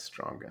not my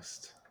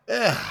strongest.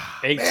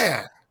 8.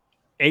 Man.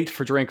 8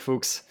 for Drink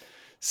Fuchs.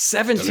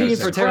 17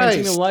 for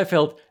Tarantino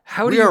Liefeld.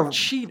 How do you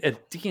cheat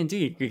at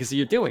D&D? Because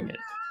you're doing it.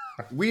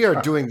 We are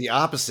doing the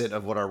opposite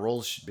of what our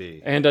roles should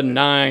be. And a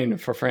 9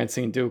 for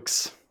Francine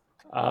Dukes.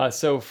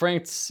 So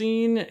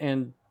Francine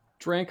and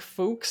Drank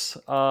Fuchs,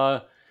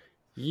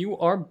 you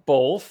are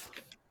both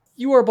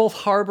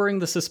harboring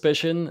the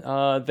suspicion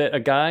that a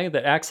guy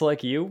that acts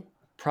like you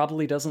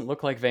probably doesn't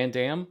look like Van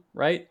Damme,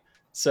 right?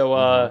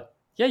 So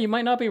yeah, you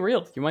might not be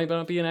real. You might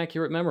not be an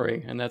accurate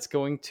memory, and that's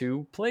going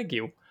to plague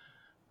you.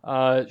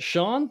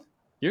 Sean,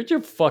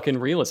 you're fucking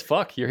real as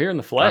fuck. You're here in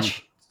the flesh.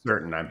 I'm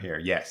certain I'm here.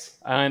 Yes,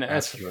 and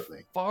absolutely.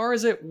 As far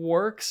as it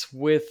works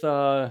with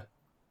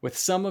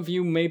some of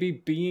you maybe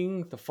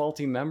being the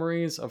faulty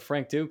memories of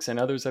Frank Dukes and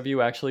others of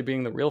you actually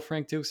being the real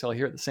Frank Dukes all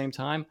here at the same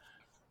time,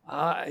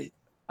 I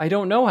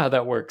don't know how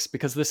that works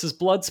because this is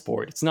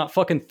Bloodsport. It's not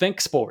fucking Think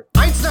Sport.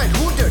 Einstein,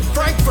 100,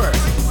 Frankfurt.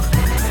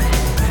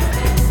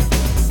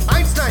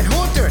 Einstein,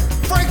 100,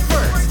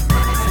 Frankfurt.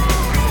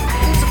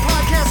 Unser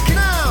Podcast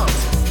genau.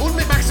 Und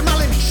mit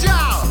maximalen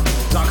Schau.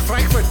 Sag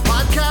Frankfurt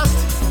Podcast.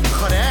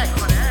 Korrekt.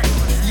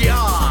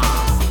 Ja.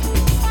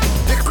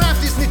 Der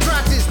Kraft ist nicht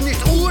gratis,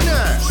 nicht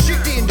ohne.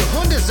 Schick die in die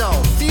Hundesau.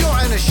 Für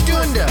eine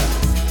Stunde.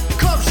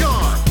 Komm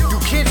schon, du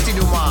kennst die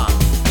Nummer.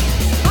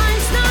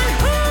 Einstein,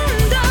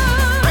 100.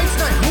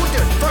 Einstein,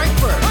 100,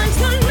 Frankfurt.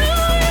 Einstein,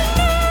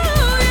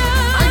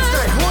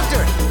 Einstein,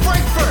 100,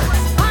 Frankfurt.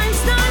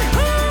 Einstein,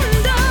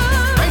 100.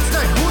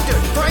 Einstein, 100,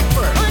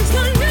 Frankfurt.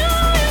 Einstein,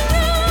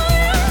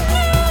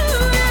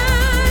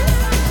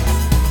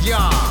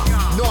 ja,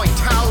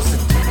 9000.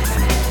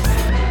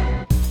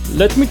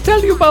 Let me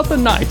tell you about the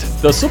night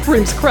the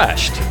Supremes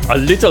crashed. A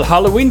little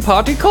Halloween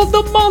party called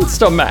the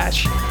Monster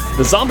Mash.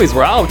 The zombies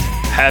were out,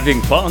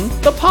 having fun.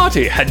 The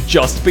party had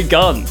just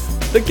begun.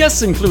 The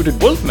guests included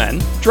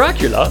Wolfman,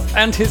 Dracula,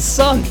 and his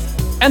son,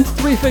 and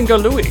Three Finger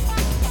Louie,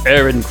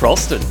 Aaron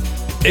Croston,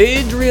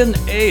 Adrian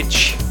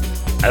H.,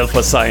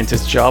 Alpha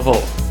Scientist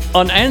Javo,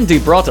 and Andy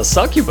brought a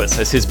succubus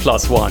as his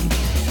 +1,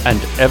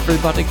 and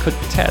everybody could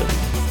tell.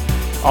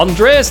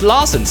 Andreas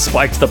Larsen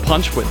spiked the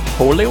punch with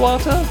holy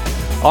water.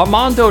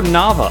 Armando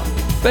Nava,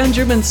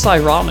 Benjamin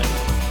Cyronen,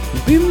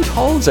 Bim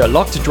Tolzer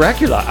locked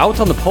Dracula out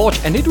on the porch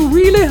and it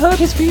really hurt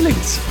his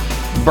feelings.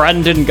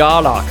 Brandon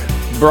Garlock,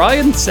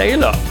 Brian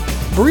Saylor,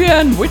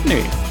 Brianne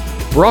Whitney.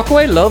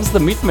 Brockway loves the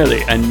meat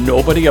millie and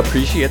nobody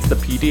appreciates the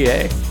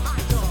PDA.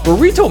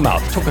 Burrito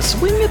Mouth took a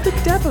swing at the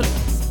devil.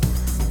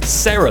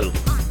 Cyril,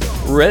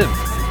 Rev,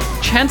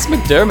 Chance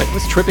McDermott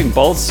was tripping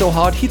balls so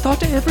hard he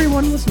thought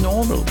everyone was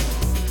normal.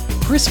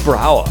 Chris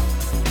Brower,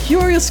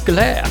 Curious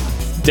Glare,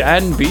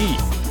 Dan B.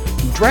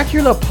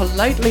 Dracula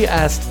politely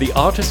asked the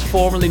artist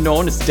formerly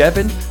known as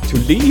Devin to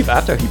leave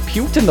after he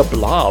puked in the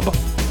blob.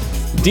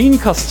 Dean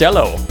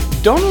Costello,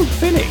 Donald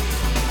Finney.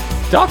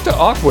 Dr.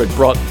 Awkward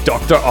brought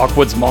Dr.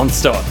 Awkward's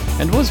monster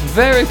and was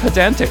very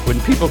pedantic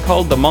when people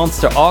called the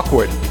monster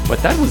awkward,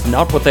 but that was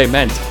not what they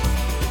meant.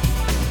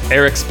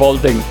 Eric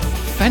Spalding,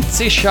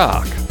 Fancy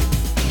Shark.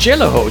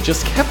 Jello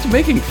just kept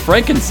making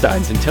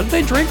Frankensteins until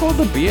they drank all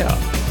the beer.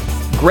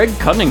 Greg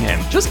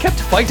Cunningham just kept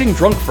fighting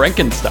drunk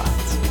Frankensteins.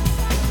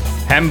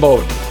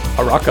 Hambone,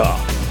 Haraka,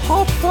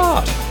 Hot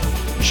Fart,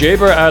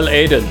 Jaber Al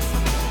Aden.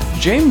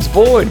 James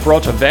Boyd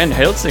brought a Van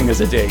Helsing as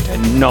a date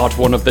and not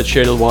one of the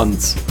chill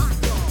ones.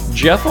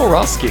 Jeff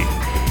Orosky,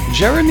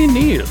 Jeremy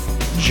Neal,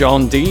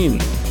 John Dean,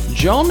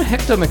 John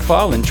Hector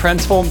McFarlane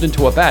transformed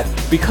into a bat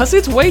because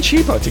it's way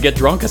cheaper to get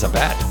drunk as a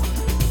bat.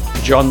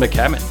 John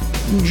McCammon,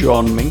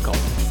 John Minkle,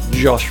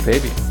 Josh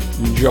Fabian,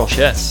 Josh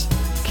S,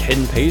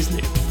 Ken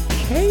Paisley,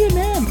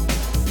 K&M.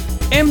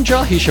 M.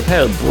 Jahi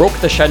Chappelle broke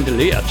the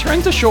chandelier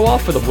trying to show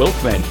off for the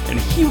Wolfman, and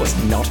he was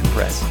not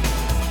impressed.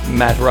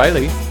 Matt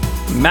Riley,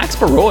 Max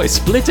Baroy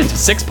split into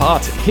 6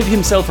 parts and hid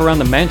himself around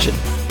the mansion,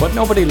 but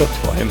nobody looked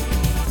for him.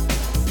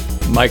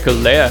 Michael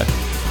Laird.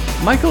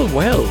 Michael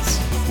Wells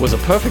was a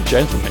perfect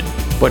gentleman,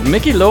 but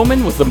Mickey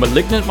Lohman was the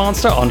malignant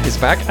monster on his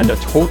back and a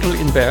total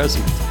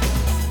embarrassment.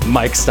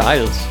 Mike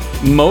Stiles,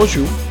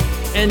 Moju,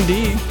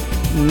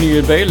 ND,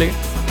 Neil Bailey.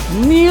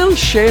 Neil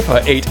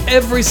Schaefer ate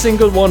every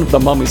single one of the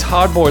mummy's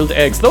hard-boiled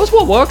eggs. Those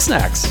were work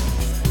snacks.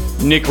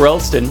 Nick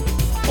Ralston,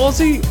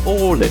 Ozzy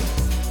Olin.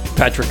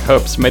 Patrick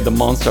Herbst made the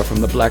monster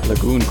from the Black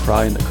Lagoon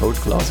cry in the coat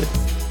closet.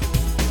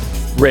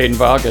 Rain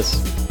Vargas,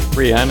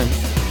 Rhiannon,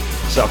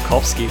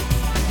 Sarkovsky.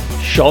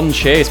 Sean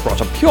Chase brought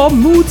a pure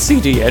mood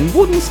CD and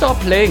wouldn't stop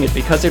playing it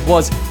because it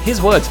was,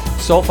 his words,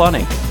 so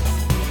funny.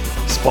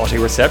 Spotty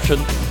Reception.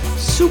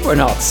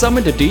 Supernaut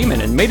summoned a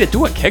demon and made it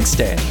do a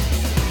kickstand.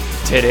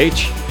 Ted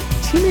H.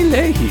 Timmy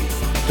Leahy.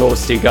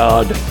 Toasty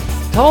God.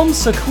 Tom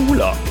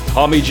Sakula.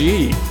 Tommy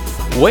G.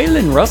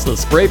 Waylon Russell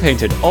spray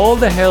painted all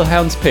the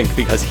Hellhounds pink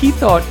because he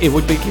thought it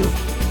would be cute.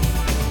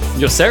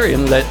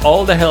 Yossarian let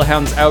all the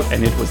Hellhounds out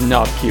and it was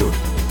not cute.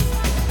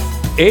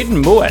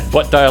 Aiden Moet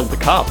butt dialed the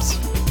cops.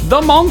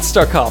 The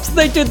Monster Cops,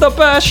 they did the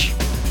bash!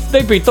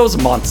 They beat those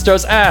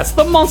monsters' ass,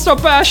 the Monster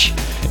Bash!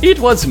 It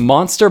was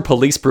monster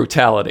police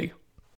brutality.